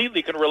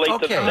completely can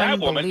relate to that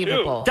woman,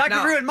 too.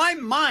 Dr. Drew, in my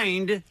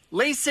mind,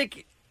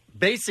 LASIK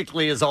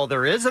basically is all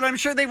there is, and I'm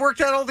sure they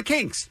worked out all the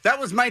kinks. That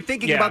was my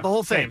thinking about the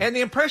whole thing. And the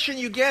impression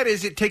you get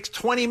is it takes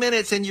 20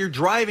 minutes and you're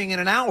driving in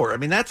an hour. I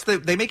mean,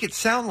 they make it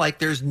sound like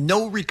there's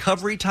no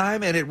recovery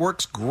time, and it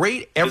works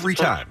great every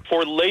time.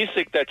 For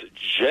LASIK, that's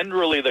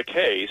generally the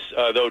case,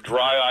 though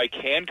dry eye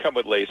can come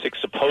with LASIK,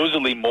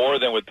 supposedly more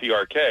than with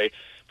PRK.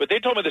 But they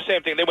told me the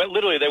same thing. They went,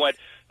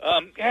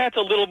 it's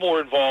a little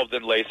more involved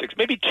than LASIK.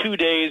 Maybe 2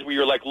 days where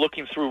you're like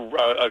looking through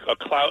a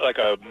cloud, like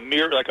a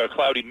mirror, like a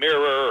cloudy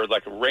mirror, or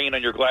like rain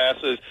on your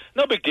glasses.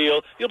 No big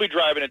deal. You'll be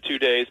driving in 2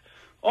 days.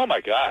 Oh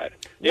my God!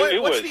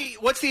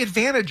 What's the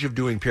advantage of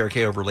doing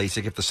PRK over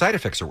LASIK if the side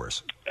effects are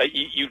worse?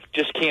 You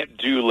just can't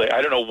do.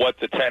 I don't know what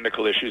the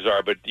technical issues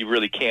are, but you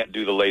really can't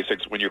do the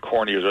LASIK when your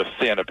corneas are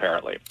thin.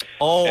 Apparently.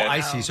 Oh,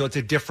 I see. So it's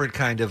a different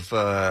kind of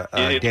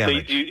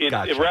damage.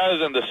 Gotcha. Rather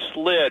than the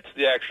slits,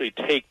 they actually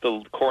take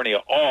the cornea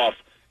off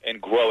and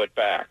grow it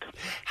back.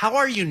 How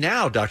are you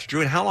now, Dr.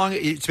 Drew? And how long?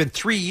 It's been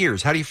 3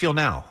 years. How do you feel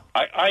now?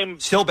 I'm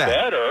still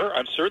better.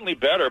 I'm certainly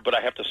better, but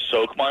I have to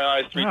soak my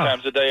eyes 3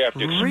 times a day. I have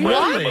to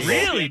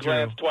Really,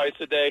 glands twice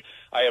a day.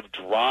 I have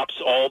drops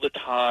all the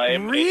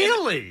time.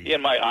 Really?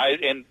 In my eyes,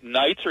 and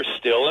nights are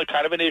still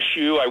kind of an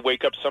issue. I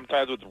wake up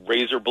sometimes with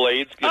razor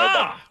blades.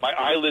 My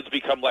eyelids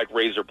become like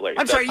razor blades.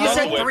 I'm sorry, you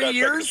said 3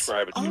 years?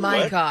 Oh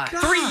my God.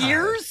 3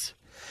 years?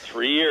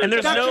 3 years. And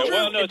there's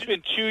it's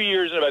been 2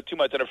 years and about 2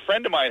 months. And a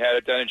friend of mine had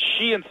it done, and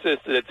she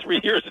insisted at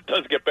 3 years it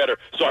does get better.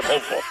 So I'm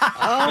hopeful.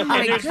 Oh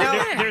my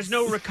God! There's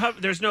no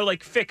There's no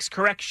fix,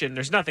 correction.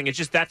 There's nothing. It's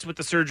just that's what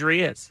the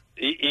surgery is.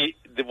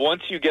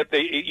 Once you get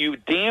you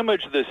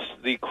damage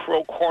the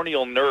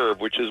corneal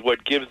nerve, which is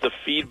what gives the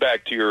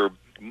feedback to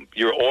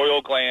your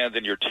oil glands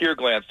and your tear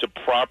glands to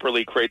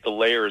properly create the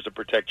layers to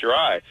protect your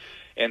eye.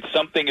 And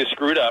something is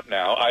screwed up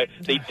now.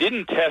 They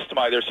didn't test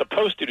they're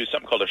supposed to do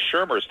something called a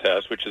Schirmer's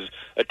test, which is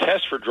a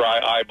test for dry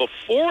eye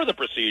before the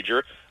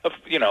procedure.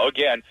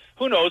 Again,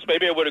 who knows?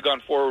 Maybe I would have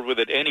gone forward with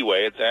it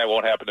anyway. It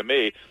won't happen to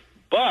me.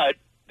 But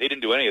they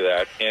didn't do any of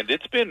that, and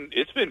it's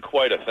been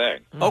quite a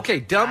thing. Okay,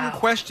 dumb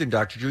question,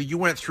 Dr. Drew. You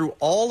went through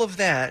all of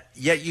that,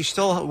 yet you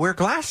still wear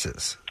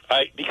glasses.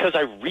 Because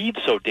I read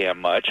so damn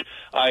much.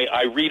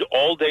 I read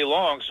all day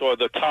long, so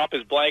the top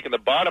is blank and the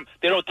bottom.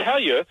 They don't tell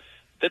you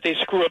that they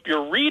screw up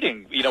your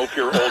reading, if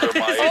you're older.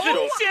 Terrible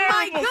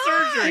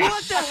surgery.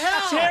 What the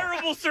hell?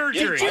 Terrible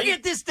surgery. Did you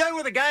get this done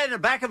with a guy in the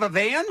back of a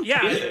van?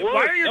 Yeah.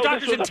 Why are your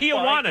doctors in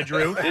Tijuana,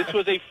 Drew? This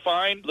was a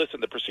fine.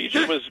 Listen, the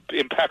procedure was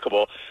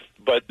impeccable,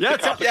 but the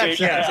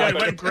complications it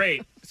went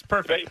great. It's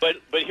perfect. But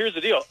here's the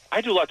deal.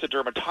 I do lots of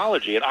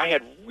dermatology, and I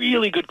had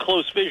really good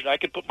close vision. I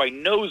could put my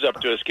nose up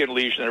to a skin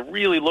lesion and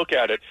really look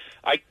at it.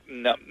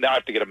 Now I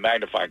have to get a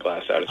magnifying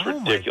glass out. It's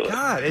ridiculous. Oh,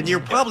 my God. And you're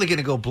probably going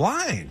to go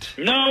blind.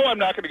 No, I'm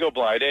not going to go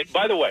blind. And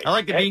by the way, I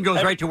like the bean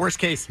goes right to worst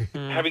case.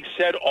 Having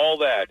said all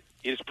that,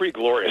 it's pretty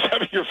glorious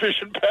having your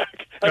vision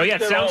back. Oh, yeah,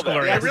 it sounds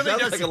glorious. It really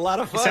does. Like a lot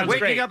of fun.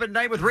 Waking up at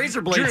night with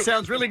razor blades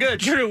sounds really good.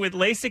 Drew, with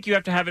LASIK, you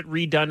have to have it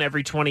redone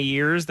every 20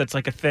 years. That's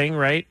like a thing,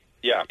 right?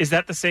 Yeah. Is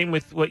that the same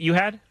with what you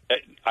had?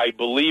 I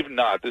believe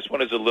not. This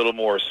one is a little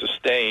more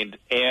sustained,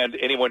 and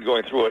anyone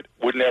going through it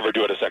would never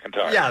do it a second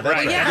time. Yeah, that's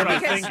right. Yeah,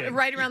 because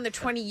right around the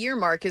 20-year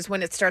mark is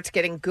when it starts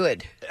getting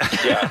good.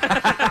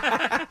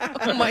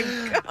 Oh, my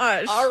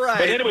gosh. All right.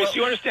 But anyways,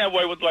 you understand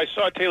why when I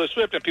saw Taylor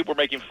Swift and people were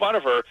making fun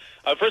of her,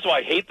 first of all,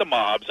 I hate the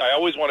mobs. I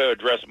always want to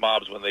address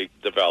mobs when they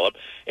develop.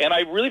 And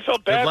I really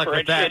felt bad for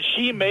her. And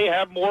she may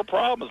have more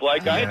problems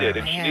like I did,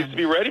 and she needs to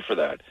be ready for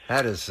that.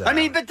 That is... I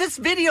mean, but this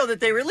video that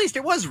they released,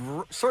 it was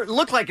sort of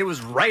looked like it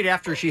was right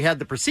after she had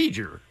the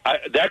procedure.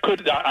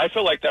 I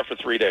felt like that for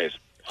 3 days.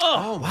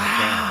 Oh,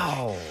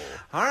 wow.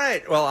 All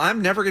right. Well,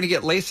 I'm never going to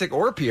get LASIK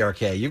or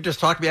PRK. You've just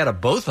talked me out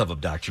of both of them,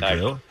 Dr.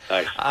 Drew.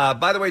 Nice.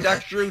 By the way,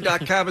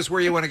 drdrew.com is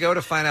where you want to go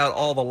to find out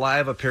all the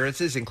live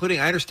appearances, including,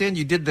 I understand,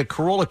 you did the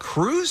Corolla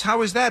Cruise. How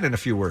was that in a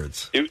few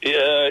words?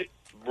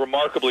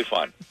 Remarkably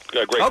fun.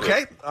 Great.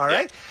 Okay. All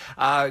right.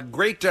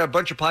 Great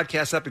bunch of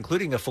podcasts up,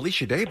 including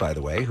Felicia Day, by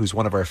the way, who's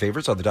one of our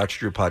favorites on the Dr.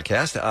 Drew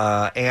podcast.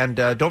 And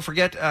don't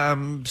forget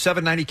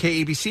 790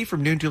 KABC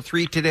from noon till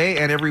 3 today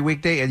and every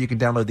weekday. And you can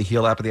download the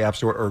Heal app at the App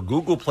Store or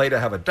Google Play to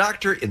have a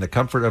doctor in the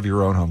comfort of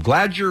your own home.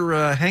 Glad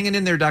you're hanging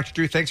in there, Dr.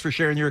 Drew. Thanks for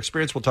sharing your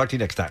experience. We'll talk to you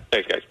next time.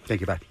 Thanks, guys. Thank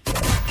you. Bye.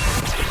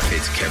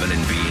 It's Kevin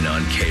and Bean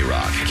on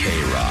K-Rock.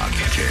 K-Rock.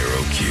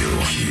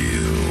 K-R-O-Q.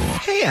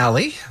 Hey,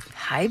 Allie.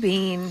 Hi,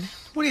 Bean.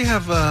 What do you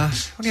have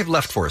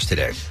left for us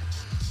today?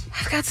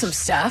 I've got some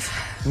stuff.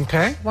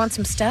 Okay. Want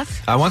some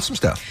stuff? I want some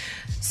stuff.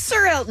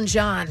 Sir Elton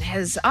John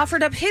has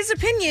offered up his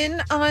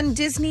opinion on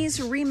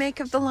Disney's remake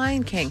of The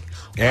Lion King.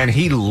 And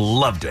he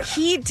loved it.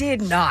 He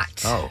did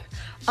not. Oh.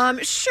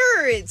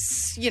 Sure,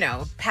 it's,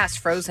 past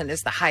Frozen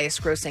is the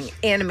highest grossing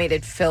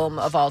animated film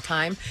of all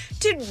time.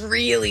 Did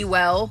really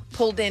well,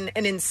 pulled in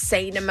an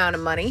insane amount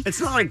of money. It's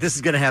not like this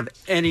is going to have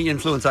any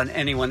influence on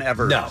anyone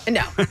ever. No.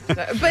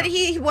 But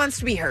he wants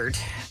to be heard.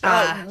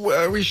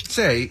 We should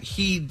say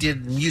he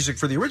did music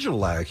for the original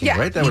Lion King,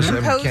 right? That was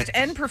composed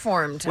and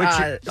performed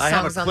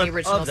songs on the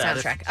original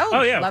soundtrack.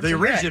 Oh, yeah, love the to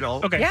hear it.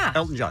 original. Okay. Yeah.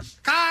 Elton John.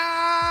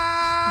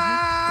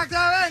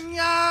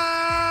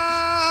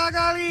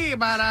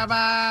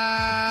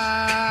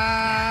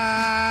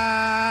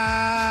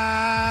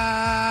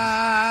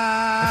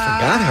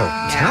 Forgot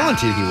how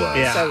talented he was.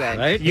 Yeah. So good.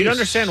 Right? You'd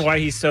understand why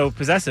he's so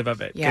possessive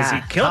of it. Because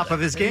he killed Top of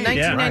his game.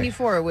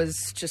 1994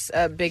 was just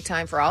a big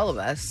time for all of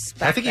us.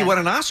 I think he won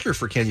an Oscar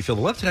for Can You Feel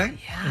the Love today?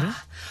 Yeah.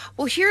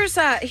 Well, here's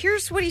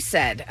what he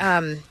said.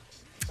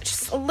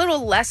 Just a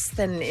little less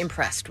than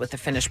impressed with the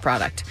finished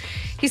product.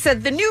 He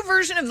said, the new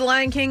version of The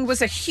Lion King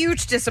was a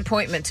huge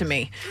disappointment to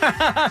me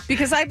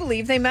because I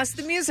believe they messed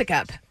the music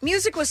up.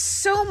 Music was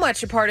so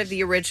much a part of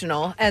the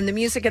original, and the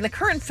music in the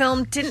current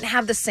film didn't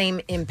have the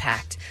same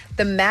impact.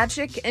 The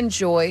magic and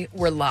joy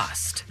were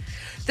lost.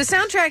 The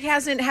soundtrack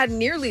hasn't had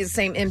nearly the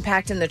same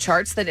impact in the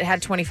charts that it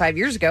had 25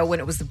 years ago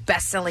when it was the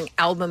best-selling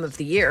album of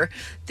the year.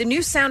 The new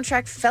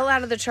soundtrack fell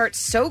out of the charts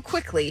so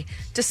quickly,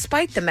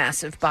 despite the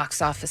massive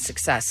box office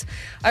success.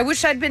 I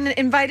wish I'd been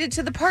invited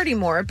to the party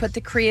more, but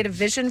the creative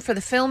vision for the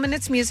film and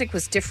its music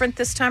was different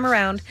this time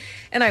around,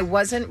 and I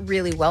wasn't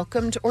really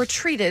welcomed or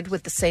treated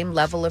with the same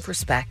level of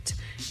respect.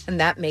 And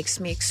that makes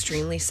me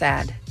extremely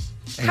sad.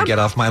 And get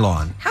off my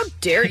lawn. How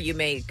dare you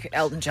make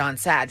Elton John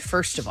sad,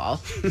 first of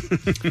all?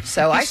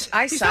 So I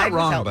he's side not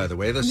wrong, with Elton. by the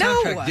way. The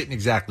soundtrack didn't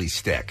exactly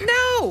stick.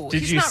 No, Did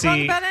he's you not see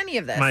wrong about any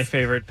of this. my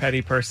favorite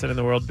petty person in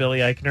the world, Billy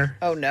Eichner?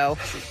 Oh, no.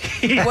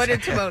 What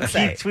did Timon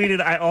say? He tweeted,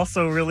 I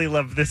also really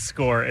love this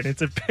score, and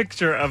it's a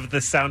picture of the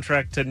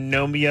soundtrack to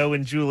Romeo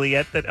and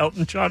Juliet that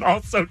Elton John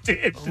also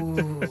did.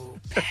 Ooh,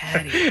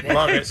 petty.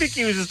 Love it. I think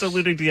he was just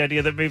alluding to the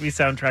idea that maybe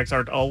soundtracks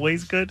aren't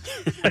always good.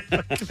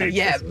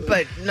 Yeah,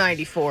 but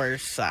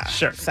 94's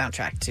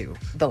soundtrack to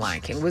The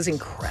Lion King was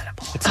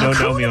incredible. It's no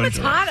Romeo and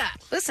Juliet.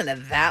 Matata. Listen to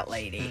that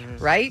lady,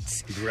 right?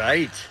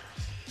 Right.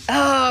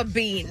 Oh,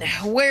 Bean,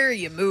 where are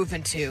you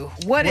moving to?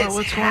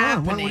 What's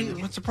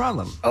happening? What's the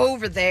problem?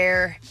 Over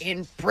there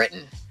in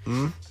Britain.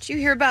 Did you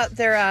hear about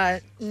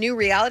their new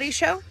reality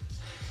show?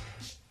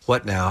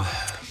 What now?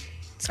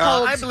 It's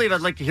called... I believe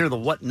I'd like to hear the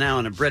what now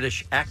in a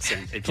British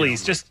accent.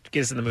 Please, just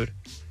get us in the mood.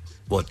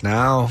 What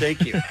now?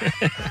 Thank you.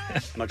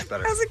 Much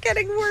better. How's it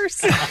getting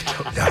worse?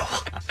 I don't know.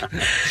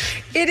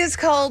 It is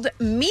called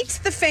Meet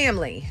the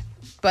Family,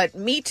 but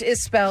meat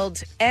is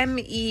spelled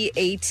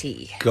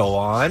M-E-A-T. Go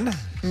on.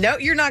 No,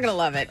 you're not going to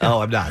love it.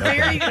 Oh, I'm not. Okay.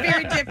 Very,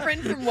 very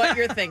different from what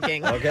you're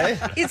thinking. Okay.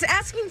 It's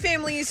asking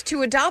families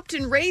to adopt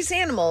and raise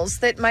animals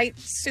that might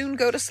soon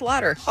go to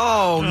slaughter.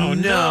 Oh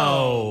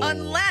no.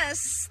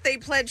 Unless they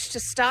pledge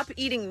to stop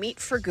eating meat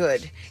for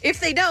good.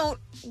 If they don't,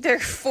 they're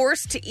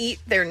forced to eat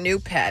their new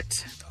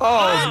pet.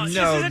 Oh, This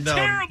no, is a no.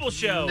 terrible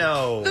show.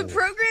 No. The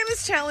program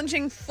is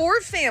challenging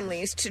 4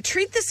 families to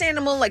treat this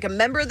animal like a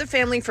member of the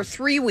family for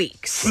 3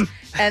 weeks.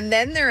 And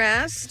then they're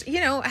asked,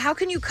 how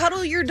can you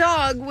cuddle your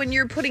dog when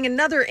you're putting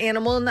another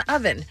animal in the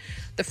oven?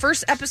 The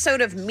first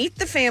episode of Meet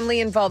the Family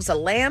involves a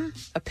lamb,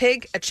 a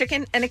pig, a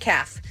chicken, and a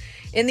calf.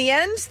 In the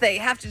end, they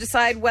have to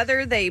decide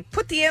whether they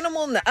put the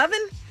animal in the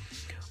oven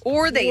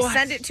or they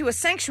send it to a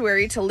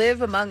sanctuary to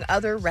live among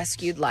other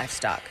rescued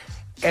livestock.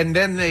 And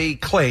then they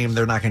claim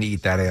they're not going to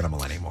eat that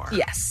animal anymore.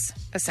 Yes.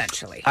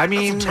 essentially. I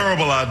mean, That's a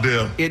terrible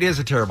idea. It is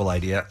a terrible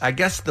idea. I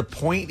guess the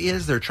point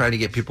is they're trying to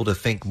get people to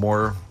think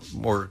more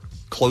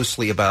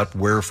closely about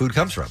where food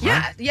comes from.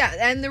 Yeah, right? yeah,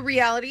 and the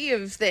reality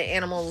of the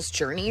animal's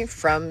journey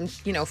from,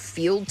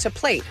 field to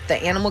plate.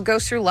 The animal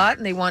goes through a lot,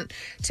 and they want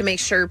to make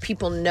sure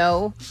people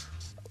know.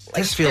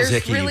 This feels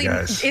icky, really, you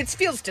guys. It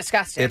feels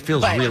disgusting. It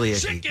feels really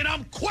icky. Chicken,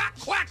 I'm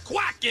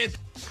quacking.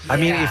 I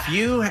mean,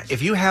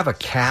 if you have a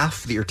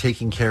calf that you're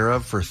taking care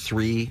of for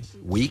 3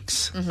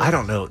 weeks, Mm-hmm. I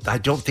don't know. I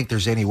don't think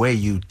there's any way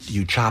you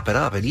chop it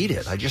up and eat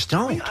it. I just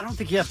don't. I don't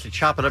think you have to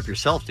chop it up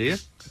yourself, do you?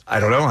 I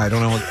don't know.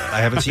 I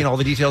haven't seen all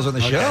the details on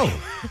the show.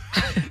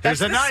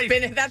 There's a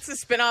knife. That's a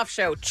spin-off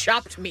show,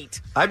 Chopped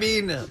Meat. I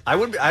mean,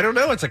 I don't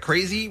know. It's a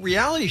crazy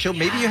reality show.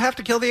 Maybe you have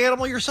to kill the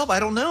animal yourself. I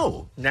don't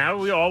know. Now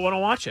we all want to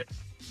watch it.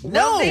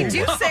 Well, they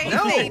do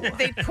say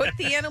they put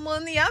the animal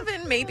in the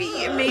oven.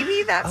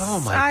 Maybe that's.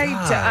 Oh my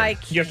God. I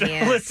can't. You have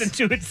to listen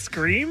to it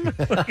scream.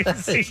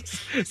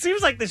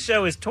 Seems like the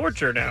show is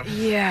torture now.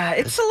 Yeah,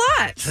 it's a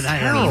lot.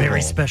 Tonight on a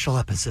very special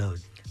episode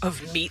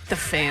of Meet the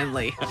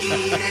Family.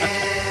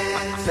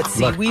 But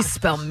see, we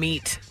spell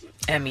meat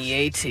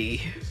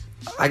MEAT.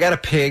 I got a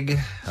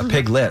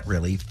piglet,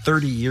 really,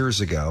 30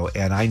 years ago,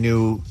 and I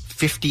knew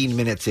 15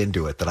 minutes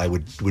into it that I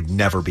would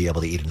never be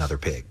able to eat another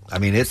pig. I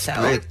mean, it's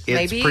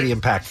maybe- pretty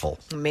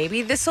impactful.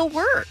 Maybe this will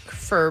work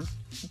for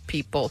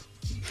people.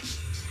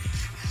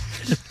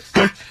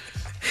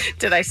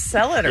 Did I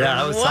sell it or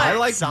what? I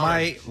like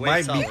my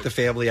Meet the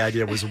Family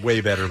idea was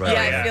way better. By the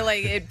way. I feel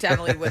like it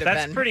definitely would have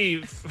That's been.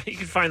 pretty. You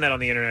can find that on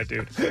the internet,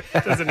 dude.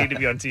 It doesn't need to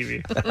be on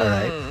TV. All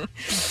right.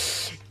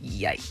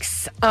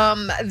 Yikes.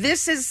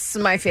 This is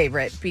my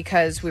favorite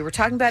because we were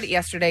talking about it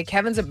yesterday.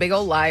 Kevin's a big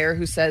old liar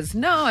who says,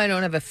 no, I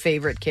don't have a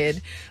favorite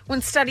kid.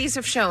 When studies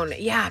have shown,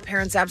 yeah,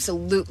 parents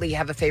absolutely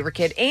have a favorite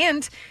kid.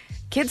 And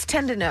kids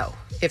tend to know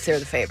if they're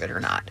the favorite or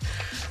not.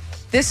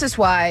 This is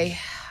why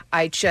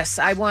I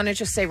want to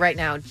just say right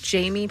now,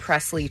 Jamie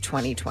Presley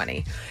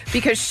 2020,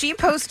 because she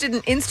posted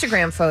an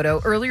Instagram photo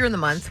earlier in the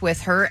month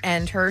with her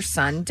and her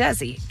son,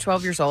 Desi,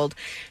 12 years old.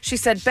 She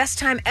said, best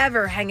time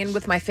ever hanging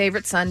with my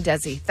favorite son,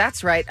 Desi.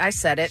 That's right. I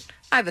said it.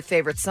 I have a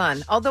favorite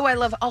son, although I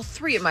love all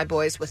 3 of my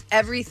boys with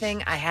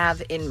everything I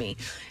have in me.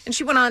 And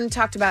she went on and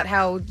talked about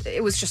how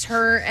it was just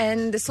her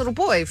and this little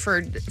boy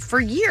for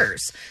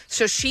years.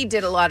 So she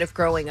did a lot of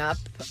growing up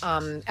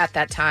at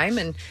that time,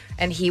 and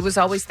he was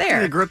always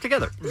there. They grew up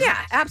together. Yeah,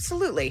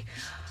 absolutely.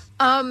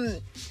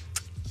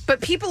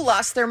 But people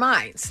lost their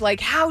minds.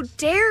 Like, how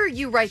dare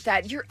you write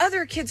that? Your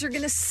other kids are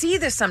going to see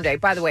this someday.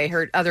 By the way,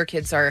 her other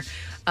kids are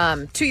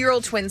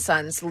 2-year-old twin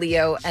sons,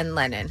 Leo and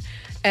Lennon.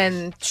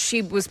 And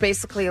she was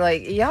basically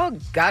like, y'all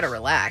gotta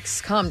relax,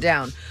 calm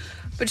down.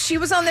 But she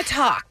was on the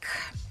talk,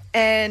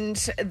 and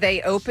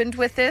they opened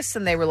with this,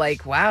 and they were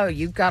like, wow,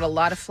 you got a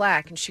lot of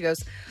flack. And she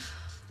goes,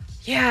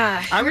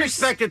 yeah. I would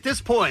expect at this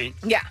point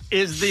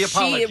is the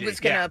apology. She was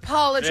going to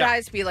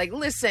apologize, be like,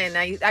 listen,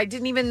 I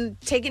didn't even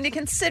take into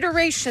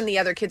consideration the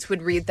other kids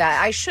would read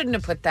that. I shouldn't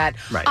have put that.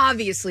 Right.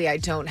 Obviously, I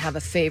don't have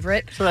a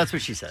favorite. So that's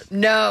what she said.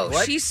 No,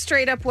 What? she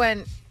straight up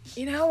went,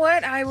 you know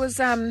what? I was,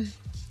 kind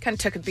of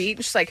took a beat.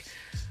 And she's like,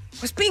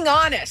 was being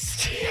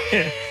honest.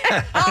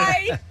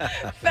 I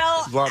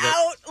fell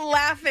out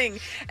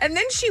laughing. And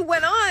then she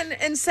went on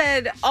and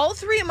said, all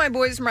 3 of my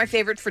boys are my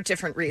favorite for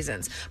different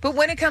reasons. But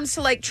when it comes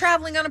to like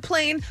traveling on a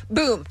plane,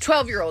 boom,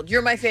 12-year-old,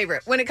 you're my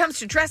favorite. When it comes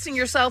to dressing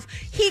yourself,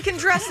 he can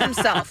dress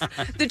himself.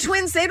 The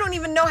twins, they don't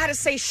even know how to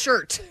say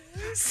shirt.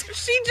 So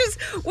she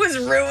just was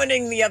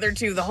ruining the other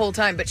 2 the whole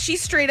time. But she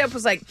straight up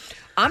was like,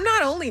 I'm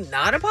not only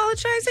not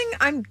apologizing,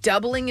 I'm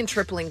doubling and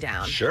tripling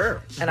down.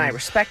 Sure. And I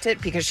respect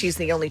it because she's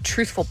the only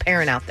truthful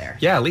parent out there.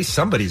 Yeah, at least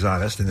somebody's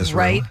honest in this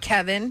Right, room.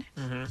 Kevin?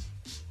 Mm-hmm.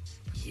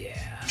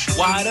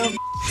 Why the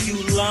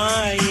you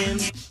lying?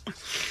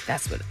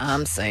 That's what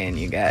I'm saying,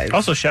 you guys.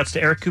 Also, shouts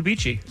to Eric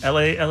Kubici,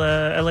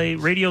 LA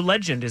radio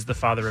legend, is the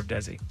father of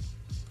Desi.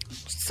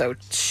 So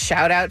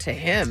shout out to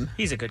him.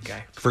 He's a good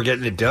guy. For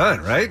getting it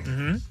done, right?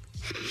 Mm-hmm.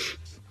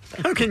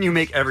 How can you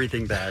make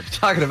everything bad?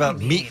 Talking about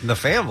meat in the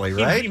family,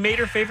 right? He made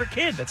her favorite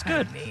kid. That's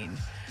good.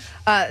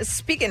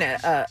 Speaking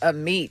of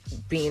meat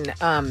being...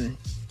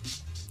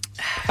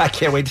 I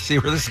can't wait to see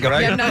where this is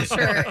going. Yeah, I'm not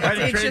sure. Right,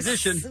 It's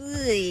transition.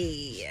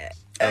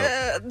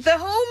 The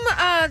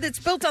home that's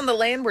built on the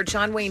land where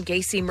John Wayne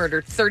Gacy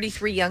murdered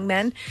 33 young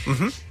men,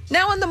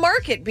 now on the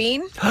market,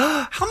 Bean.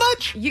 How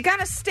much? You got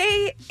to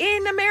stay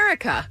in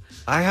America.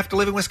 I have to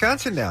live in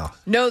Wisconsin now.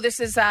 No, this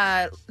is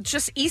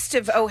just east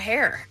of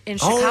O'Hare in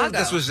Chicago. Oh,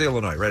 this was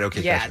Illinois, right?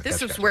 Okay. Yeah, gotcha, this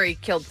gotcha, was gotcha. where he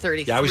killed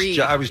 33.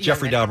 Yeah, I was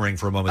Jeffrey Dahmering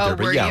for a moment there,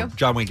 but were yeah, you?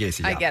 John Wayne Gacy.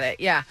 Yeah. I get it.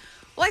 Yeah.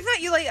 Well,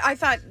 I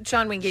thought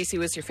John Wayne Gacy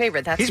was your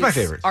favorite. That's He's my his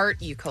favorite.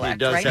 art you collect, He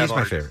does right? have He's my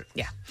art. favorite.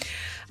 Yeah.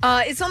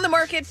 It's on the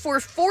market for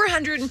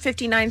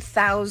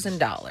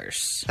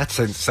 $459,000. That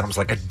sounds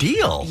like a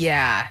deal.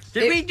 Yeah.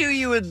 Did we do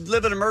you would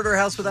live in a murder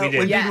house without We did.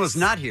 when Yes. Bean was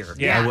not here?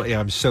 Yeah,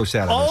 I'm so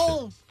sad. I missed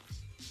it.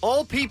 All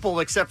all people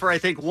except for I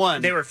think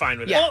one. They were fine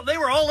with it. Well, they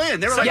were all in.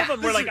 They were Some like, of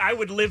them were like, I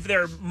would live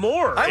there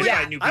more if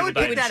I knew people I would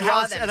pick that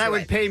house and I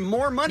would pay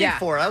more money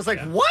for it. I was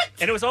like, what?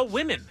 And it was all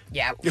women.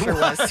 Yeah, it sure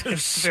was.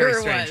 It's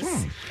very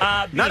strange.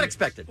 Not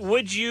expected.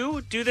 Would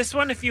you do this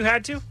one if you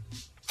had to?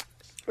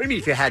 What do you mean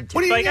if you had to?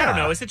 I don't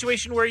know, a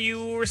situation where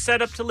you were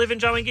set up to live in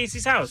John Wayne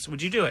Gacy's house.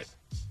 Would you do it?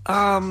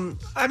 I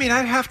mean,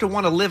 I'd have to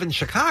want to live in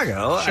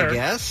Chicago, Sure. I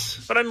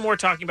guess. But I'm more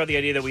talking about the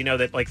idea that we know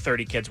that like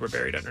 30 kids were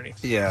buried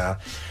underneath. Yeah.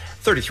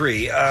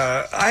 33.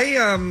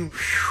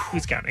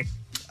 Who's counting?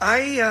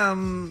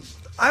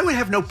 I would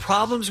have no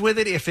problems with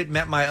it if it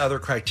met my other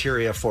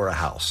criteria for a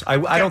house.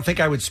 I don't think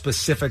I would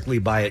specifically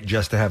buy it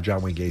just to have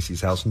John Wayne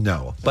Gacy's house.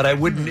 No, but I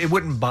wouldn't. It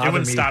wouldn't bother me. It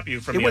wouldn't stop you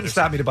from. It wouldn't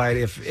stop me to buy it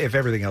if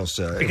everything else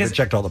if it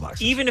checked all the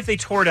boxes. Even if they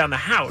tore down the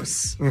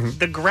house,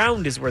 the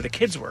ground is where the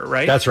kids were,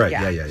 right? That's right.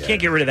 Yeah.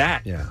 Can't get rid of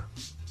that. Yeah.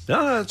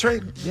 No, that's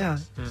right. Yeah,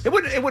 it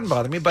wouldn't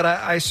bother me, but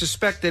I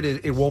suspect that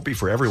it won't be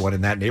for everyone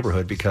in that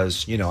neighborhood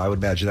because I would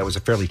imagine that was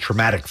a fairly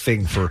traumatic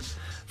thing for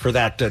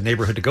that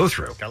neighborhood to go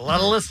through. Got a lot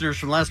of listeners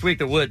from last week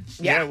that would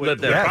live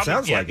there. Yeah, it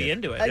sounds like be it.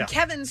 into it.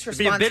 Kevin's It'd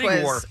be a response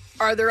bidding was, war.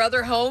 are there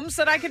other homes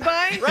that I could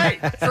buy?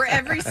 Right. For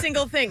every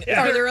single thing.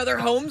 Are there other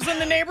homes in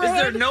the neighborhood?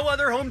 Is there no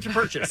other home to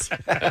purchase?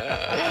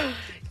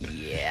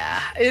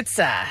 Yeah,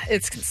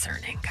 it's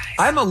concerning, guys.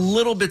 I'm a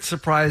little bit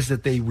surprised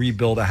that they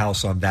rebuild a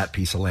house on that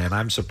piece of land.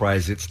 I'm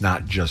surprised it's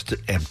not just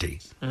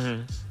empty.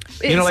 Mm-hmm.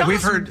 It's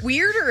we've heard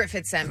weirder if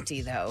it's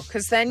empty though,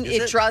 because then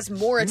it draws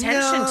more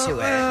attention to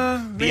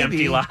it. The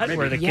empty lot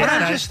where the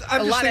kids.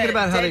 I'm just thinking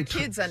about how they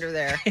kids under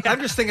there.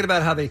 I'm just thinking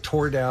about how they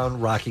tore down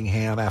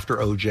Rockingham after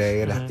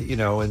OJ,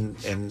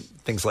 and and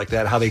things like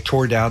that. How they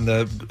tore down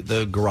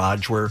the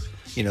garage where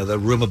the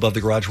room above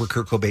the garage where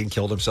Kurt Cobain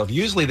killed himself.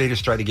 Usually they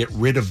just try to get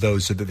rid of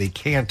those so that they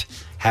can't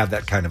have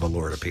that kind of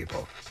allure to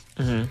people.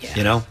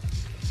 Yeah.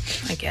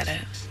 I get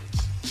it.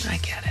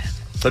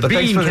 But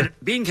Bean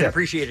Bean can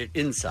appreciate it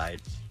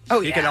inside. Oh,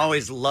 he can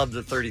always love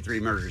the 33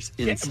 murders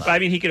inside. I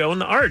mean, he could own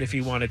the art if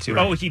he wanted to.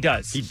 Right. Oh, he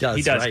does. He does.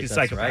 He does. Right, He's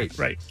that's psychopath.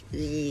 Right.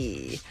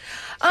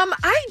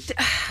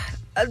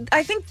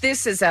 I think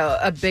this is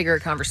a bigger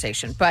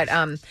conversation, but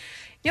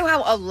you know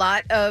how a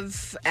lot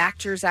of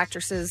actors,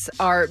 actresses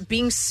are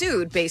being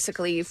sued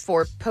basically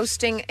for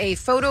posting a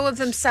photo of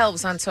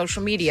themselves on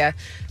social media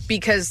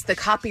because the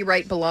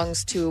copyright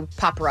belongs to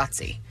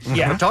paparazzi.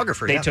 Yeah,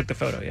 photographer. They took the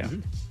photo. Yeah.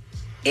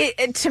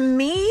 It to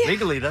me,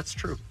 legally, that's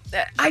true.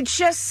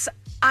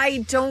 I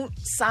don't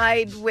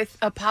side with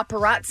a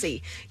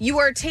paparazzi. You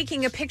are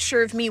taking a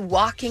picture of me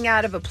walking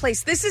out of a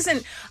place. This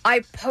isn't, I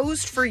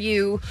posed for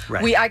you.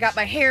 Right. I got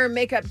my hair and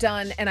makeup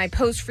done and I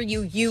posed for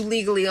you. You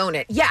legally own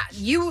it. Yeah,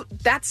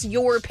 that's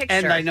your picture.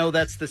 And I know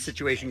that's the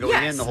situation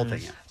going in, the whole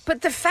thing. Yeah.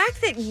 But the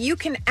fact that you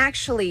can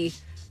actually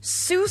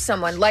sue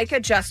someone like a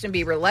Justin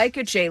Bieber, like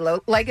a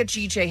J-Lo, like a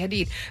GJ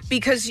Hadid,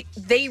 because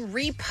they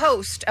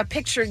repost a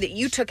picture that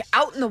you took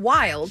out in the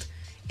wild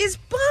is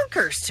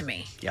bonkers to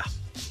me. Yeah.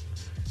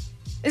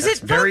 Is it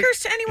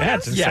bonkers to anyone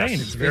else? It's insane.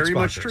 Yes, it's very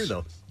much true,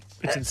 though.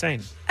 It's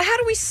insane. How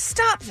do we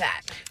stop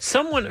that?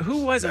 Someone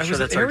who was I'm it? sure Was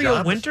that's it our Ariel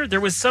job. Winter? There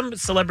was some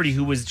celebrity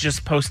who was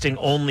just posting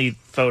only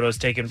photos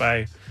taken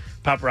by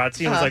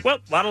paparazzi and was like, well,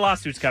 a lot of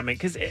lawsuits coming.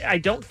 Because I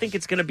don't think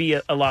it's going to be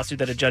a lawsuit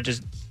that a judge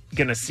is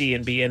going to see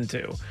and be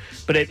into.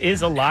 But it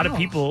is a lot of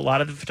people, a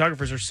lot of the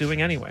photographers are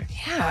suing anyway.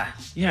 Yeah.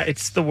 Yeah,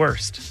 it's the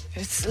worst.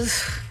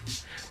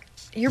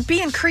 You're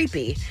being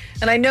creepy.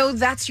 And I know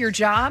that's your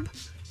job,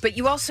 but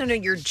you also know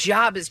your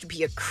job is to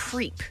be a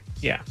creep.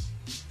 Yeah.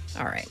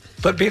 All right.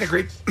 But being a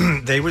creep,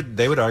 they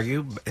would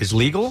argue, is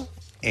legal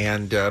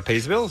and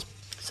pays the bills.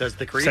 Says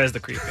the creep. Says the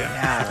creep,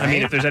 yeah. I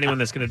mean, if there's anyone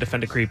that's going to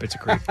defend a creep, it's a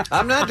creep.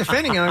 I'm not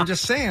defending it. I'm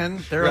just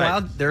saying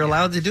they're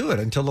allowed to do it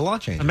until the law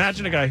changes.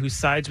 Imagine a guy who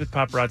sides with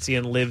paparazzi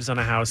and lives on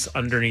a house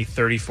underneath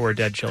 34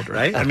 dead children.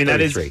 Right? I mean,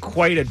 that is 33.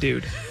 quite a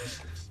dude.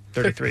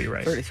 33,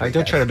 right? 33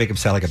 don't try to make him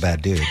sound like a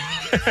bad dude.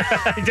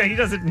 He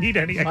doesn't need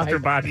any extra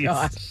bodies.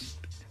 Gosh.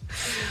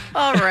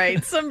 All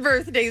right, some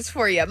birthdays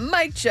for you.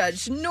 Mike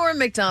Judge, Norm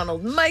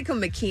MacDonald, Michael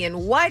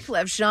McKean,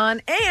 Wyclef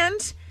Jean,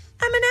 and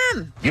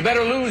Eminem. You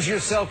better lose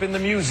yourself in the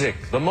music.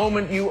 The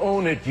moment you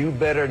own it, you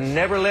better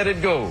never let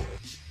it go.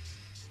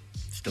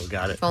 Still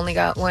got it. Only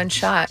got one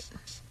shot.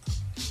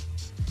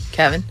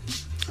 Kevin?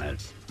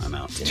 I'm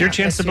out. It's your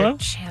chance to blow?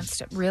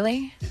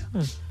 Really?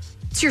 Yeah.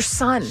 It's your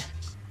son.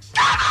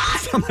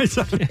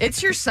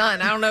 It's your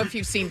son. I don't know if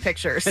you've seen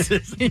pictures.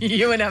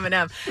 You and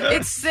Eminem.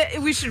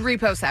 We should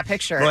repost that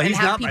picture. Well, and he's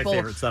have not people, my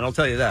favorite son, I'll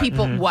tell you that.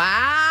 People,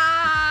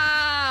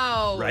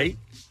 wow. Right?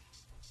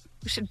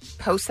 We should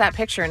post that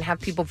picture and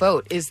have people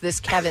vote. Is this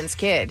Kevin's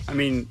kid? I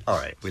mean, all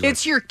right.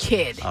 It's your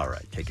kid. All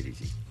right, take it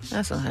easy.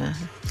 That's what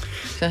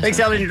Thanks,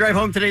 Alan. You drive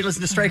home today.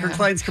 Listen to Stryker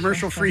Klein's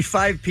commercial-free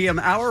 5 p.m.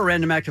 hour.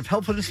 Random act of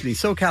helpfulness from the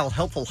SoCal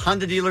Helpful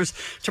Honda dealers.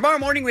 Tomorrow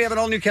morning, we have an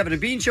all-new Kevin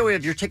and Bean show. We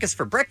have your tickets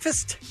for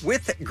breakfast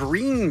with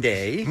Green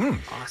Day.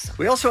 Awesome.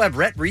 We also have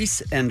Rhett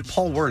Reese and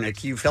Paul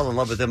Wernick. You fell in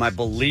love with them, I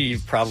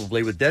believe,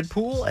 probably with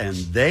Deadpool, and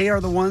they are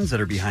the ones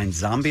that are behind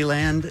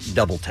Zombieland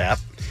Double Tap.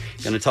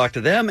 Going to talk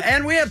to them.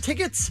 And we have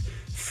tickets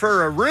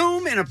for a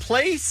room in a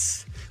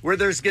place where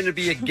there's going to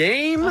be a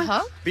game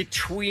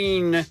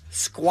between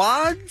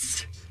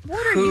squads.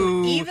 What are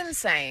you even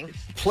saying?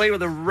 Play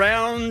with a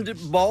round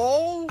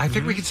ball. I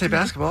think we can say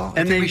basketball.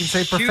 And we can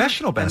say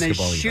professional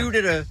basketball. And they shoot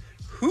at a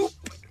hoop.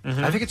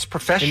 I think it's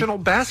professional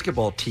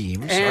basketball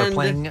teams are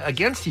playing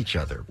against each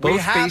other,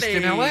 both based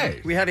in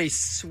L.A. We have a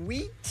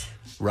suite,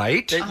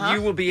 right? That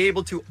you will be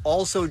able to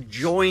also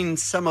join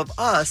some of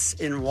us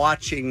in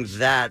watching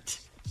that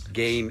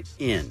game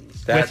in.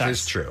 That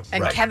is true.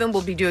 And Kevin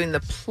will be doing the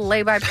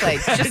play-by-play,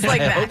 just like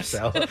that. I hope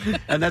so.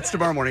 And that's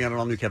tomorrow morning on an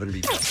all-new Kevin and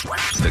Bean.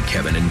 The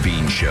Kevin and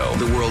Bean Show,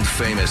 the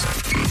world-famous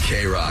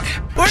K-Rock.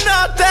 We're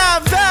not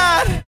that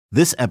bad!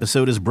 This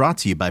episode is brought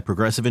to you by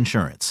Progressive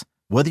Insurance.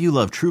 Whether you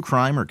love true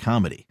crime or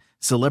comedy,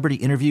 celebrity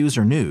interviews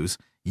or news,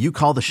 you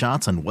call the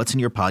shots on what's in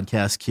your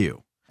podcast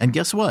queue. And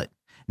guess what?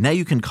 Now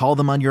you can call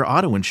them on your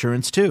auto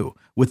insurance too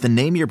with the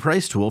Name Your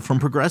Price tool from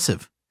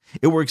Progressive.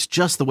 It works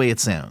just the way it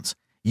sounds.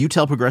 You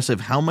tell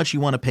Progressive how much you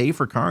want to pay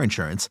for car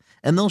insurance,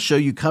 and they'll show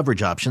you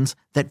coverage options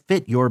that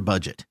fit your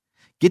budget.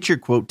 Get your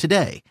quote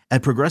today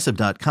at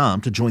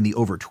Progressive.com to join the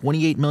over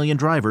 28 million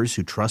drivers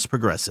who trust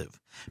Progressive.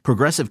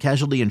 Progressive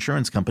Casualty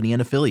Insurance Company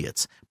and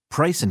Affiliates.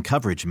 Price and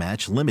coverage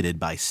match limited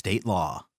by state law.